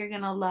coffee, but you're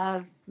going to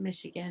love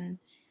Michigan,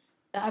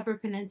 the Upper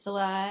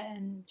Peninsula,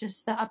 and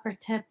just the upper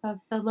tip of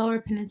the Lower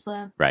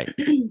Peninsula. Right.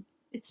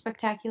 It's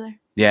spectacular.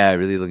 Yeah,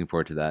 really looking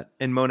forward to that.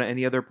 And Mona,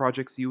 any other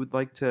projects you would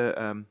like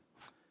to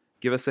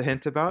give us a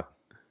hint about?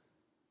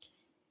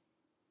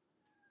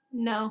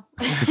 No.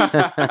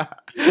 That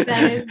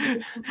is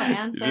the simple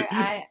answer.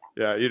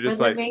 You're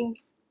just like...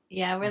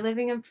 we're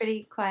living a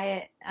pretty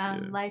quiet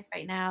life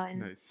right now,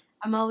 and nice.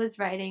 I'm always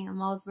writing. I'm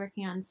always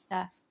working on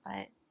stuff,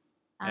 but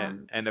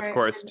and of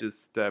course,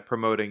 just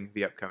promoting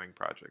the upcoming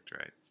project,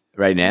 right?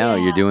 Right now,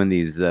 you're doing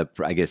these,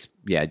 I guess,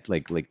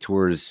 like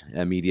tours,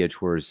 media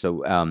tours.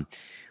 So,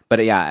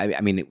 but yeah,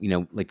 I mean,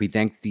 like we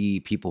thank the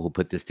people who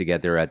put this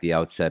together at the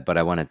outset, but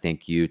I want to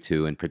thank you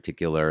two in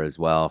particular as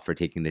well for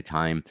taking the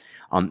time,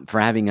 for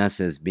having us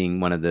as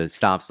being one of the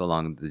stops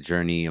along the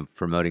journey of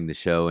promoting the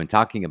show and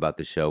talking about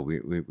the show.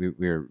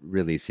 We're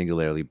really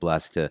singularly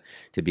blessed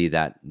to be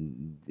that,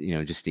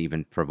 just to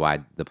even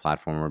provide the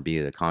platform or be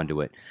the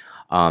conduit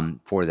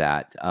for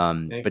that.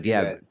 But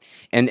yeah,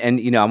 and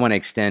I want to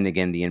extend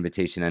again the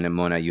invitation. And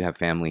Mona, you have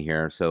family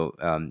here, so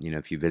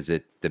if you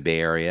visit the Bay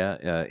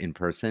Area in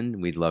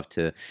person, we'd love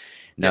to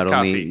not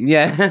only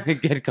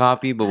get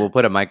coffee, but we'll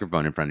put a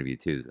microphone in front of you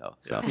too, though.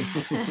 So.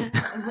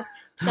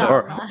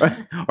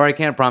 or I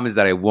can't promise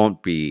that I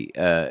won't be,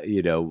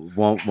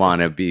 won't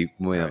want to be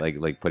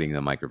like putting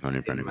the microphone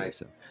in front of me.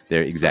 So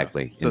there,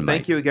 exactly. So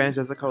thank you again,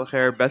 Jazakallah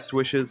Khair. Best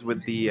wishes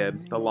with the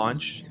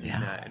launch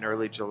in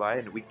early July,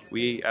 and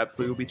we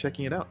absolutely will be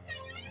checking it out.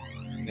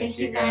 Thank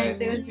you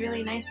guys. It was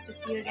really nice to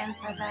see you again,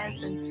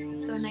 Parvez,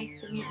 and so nice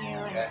to meet you.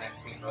 And,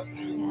 nice to meet both of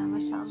you. Yeah,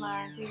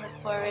 mashallah. We look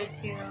forward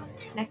to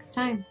next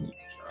time.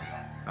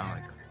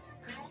 Assalamu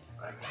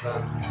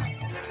alaikum.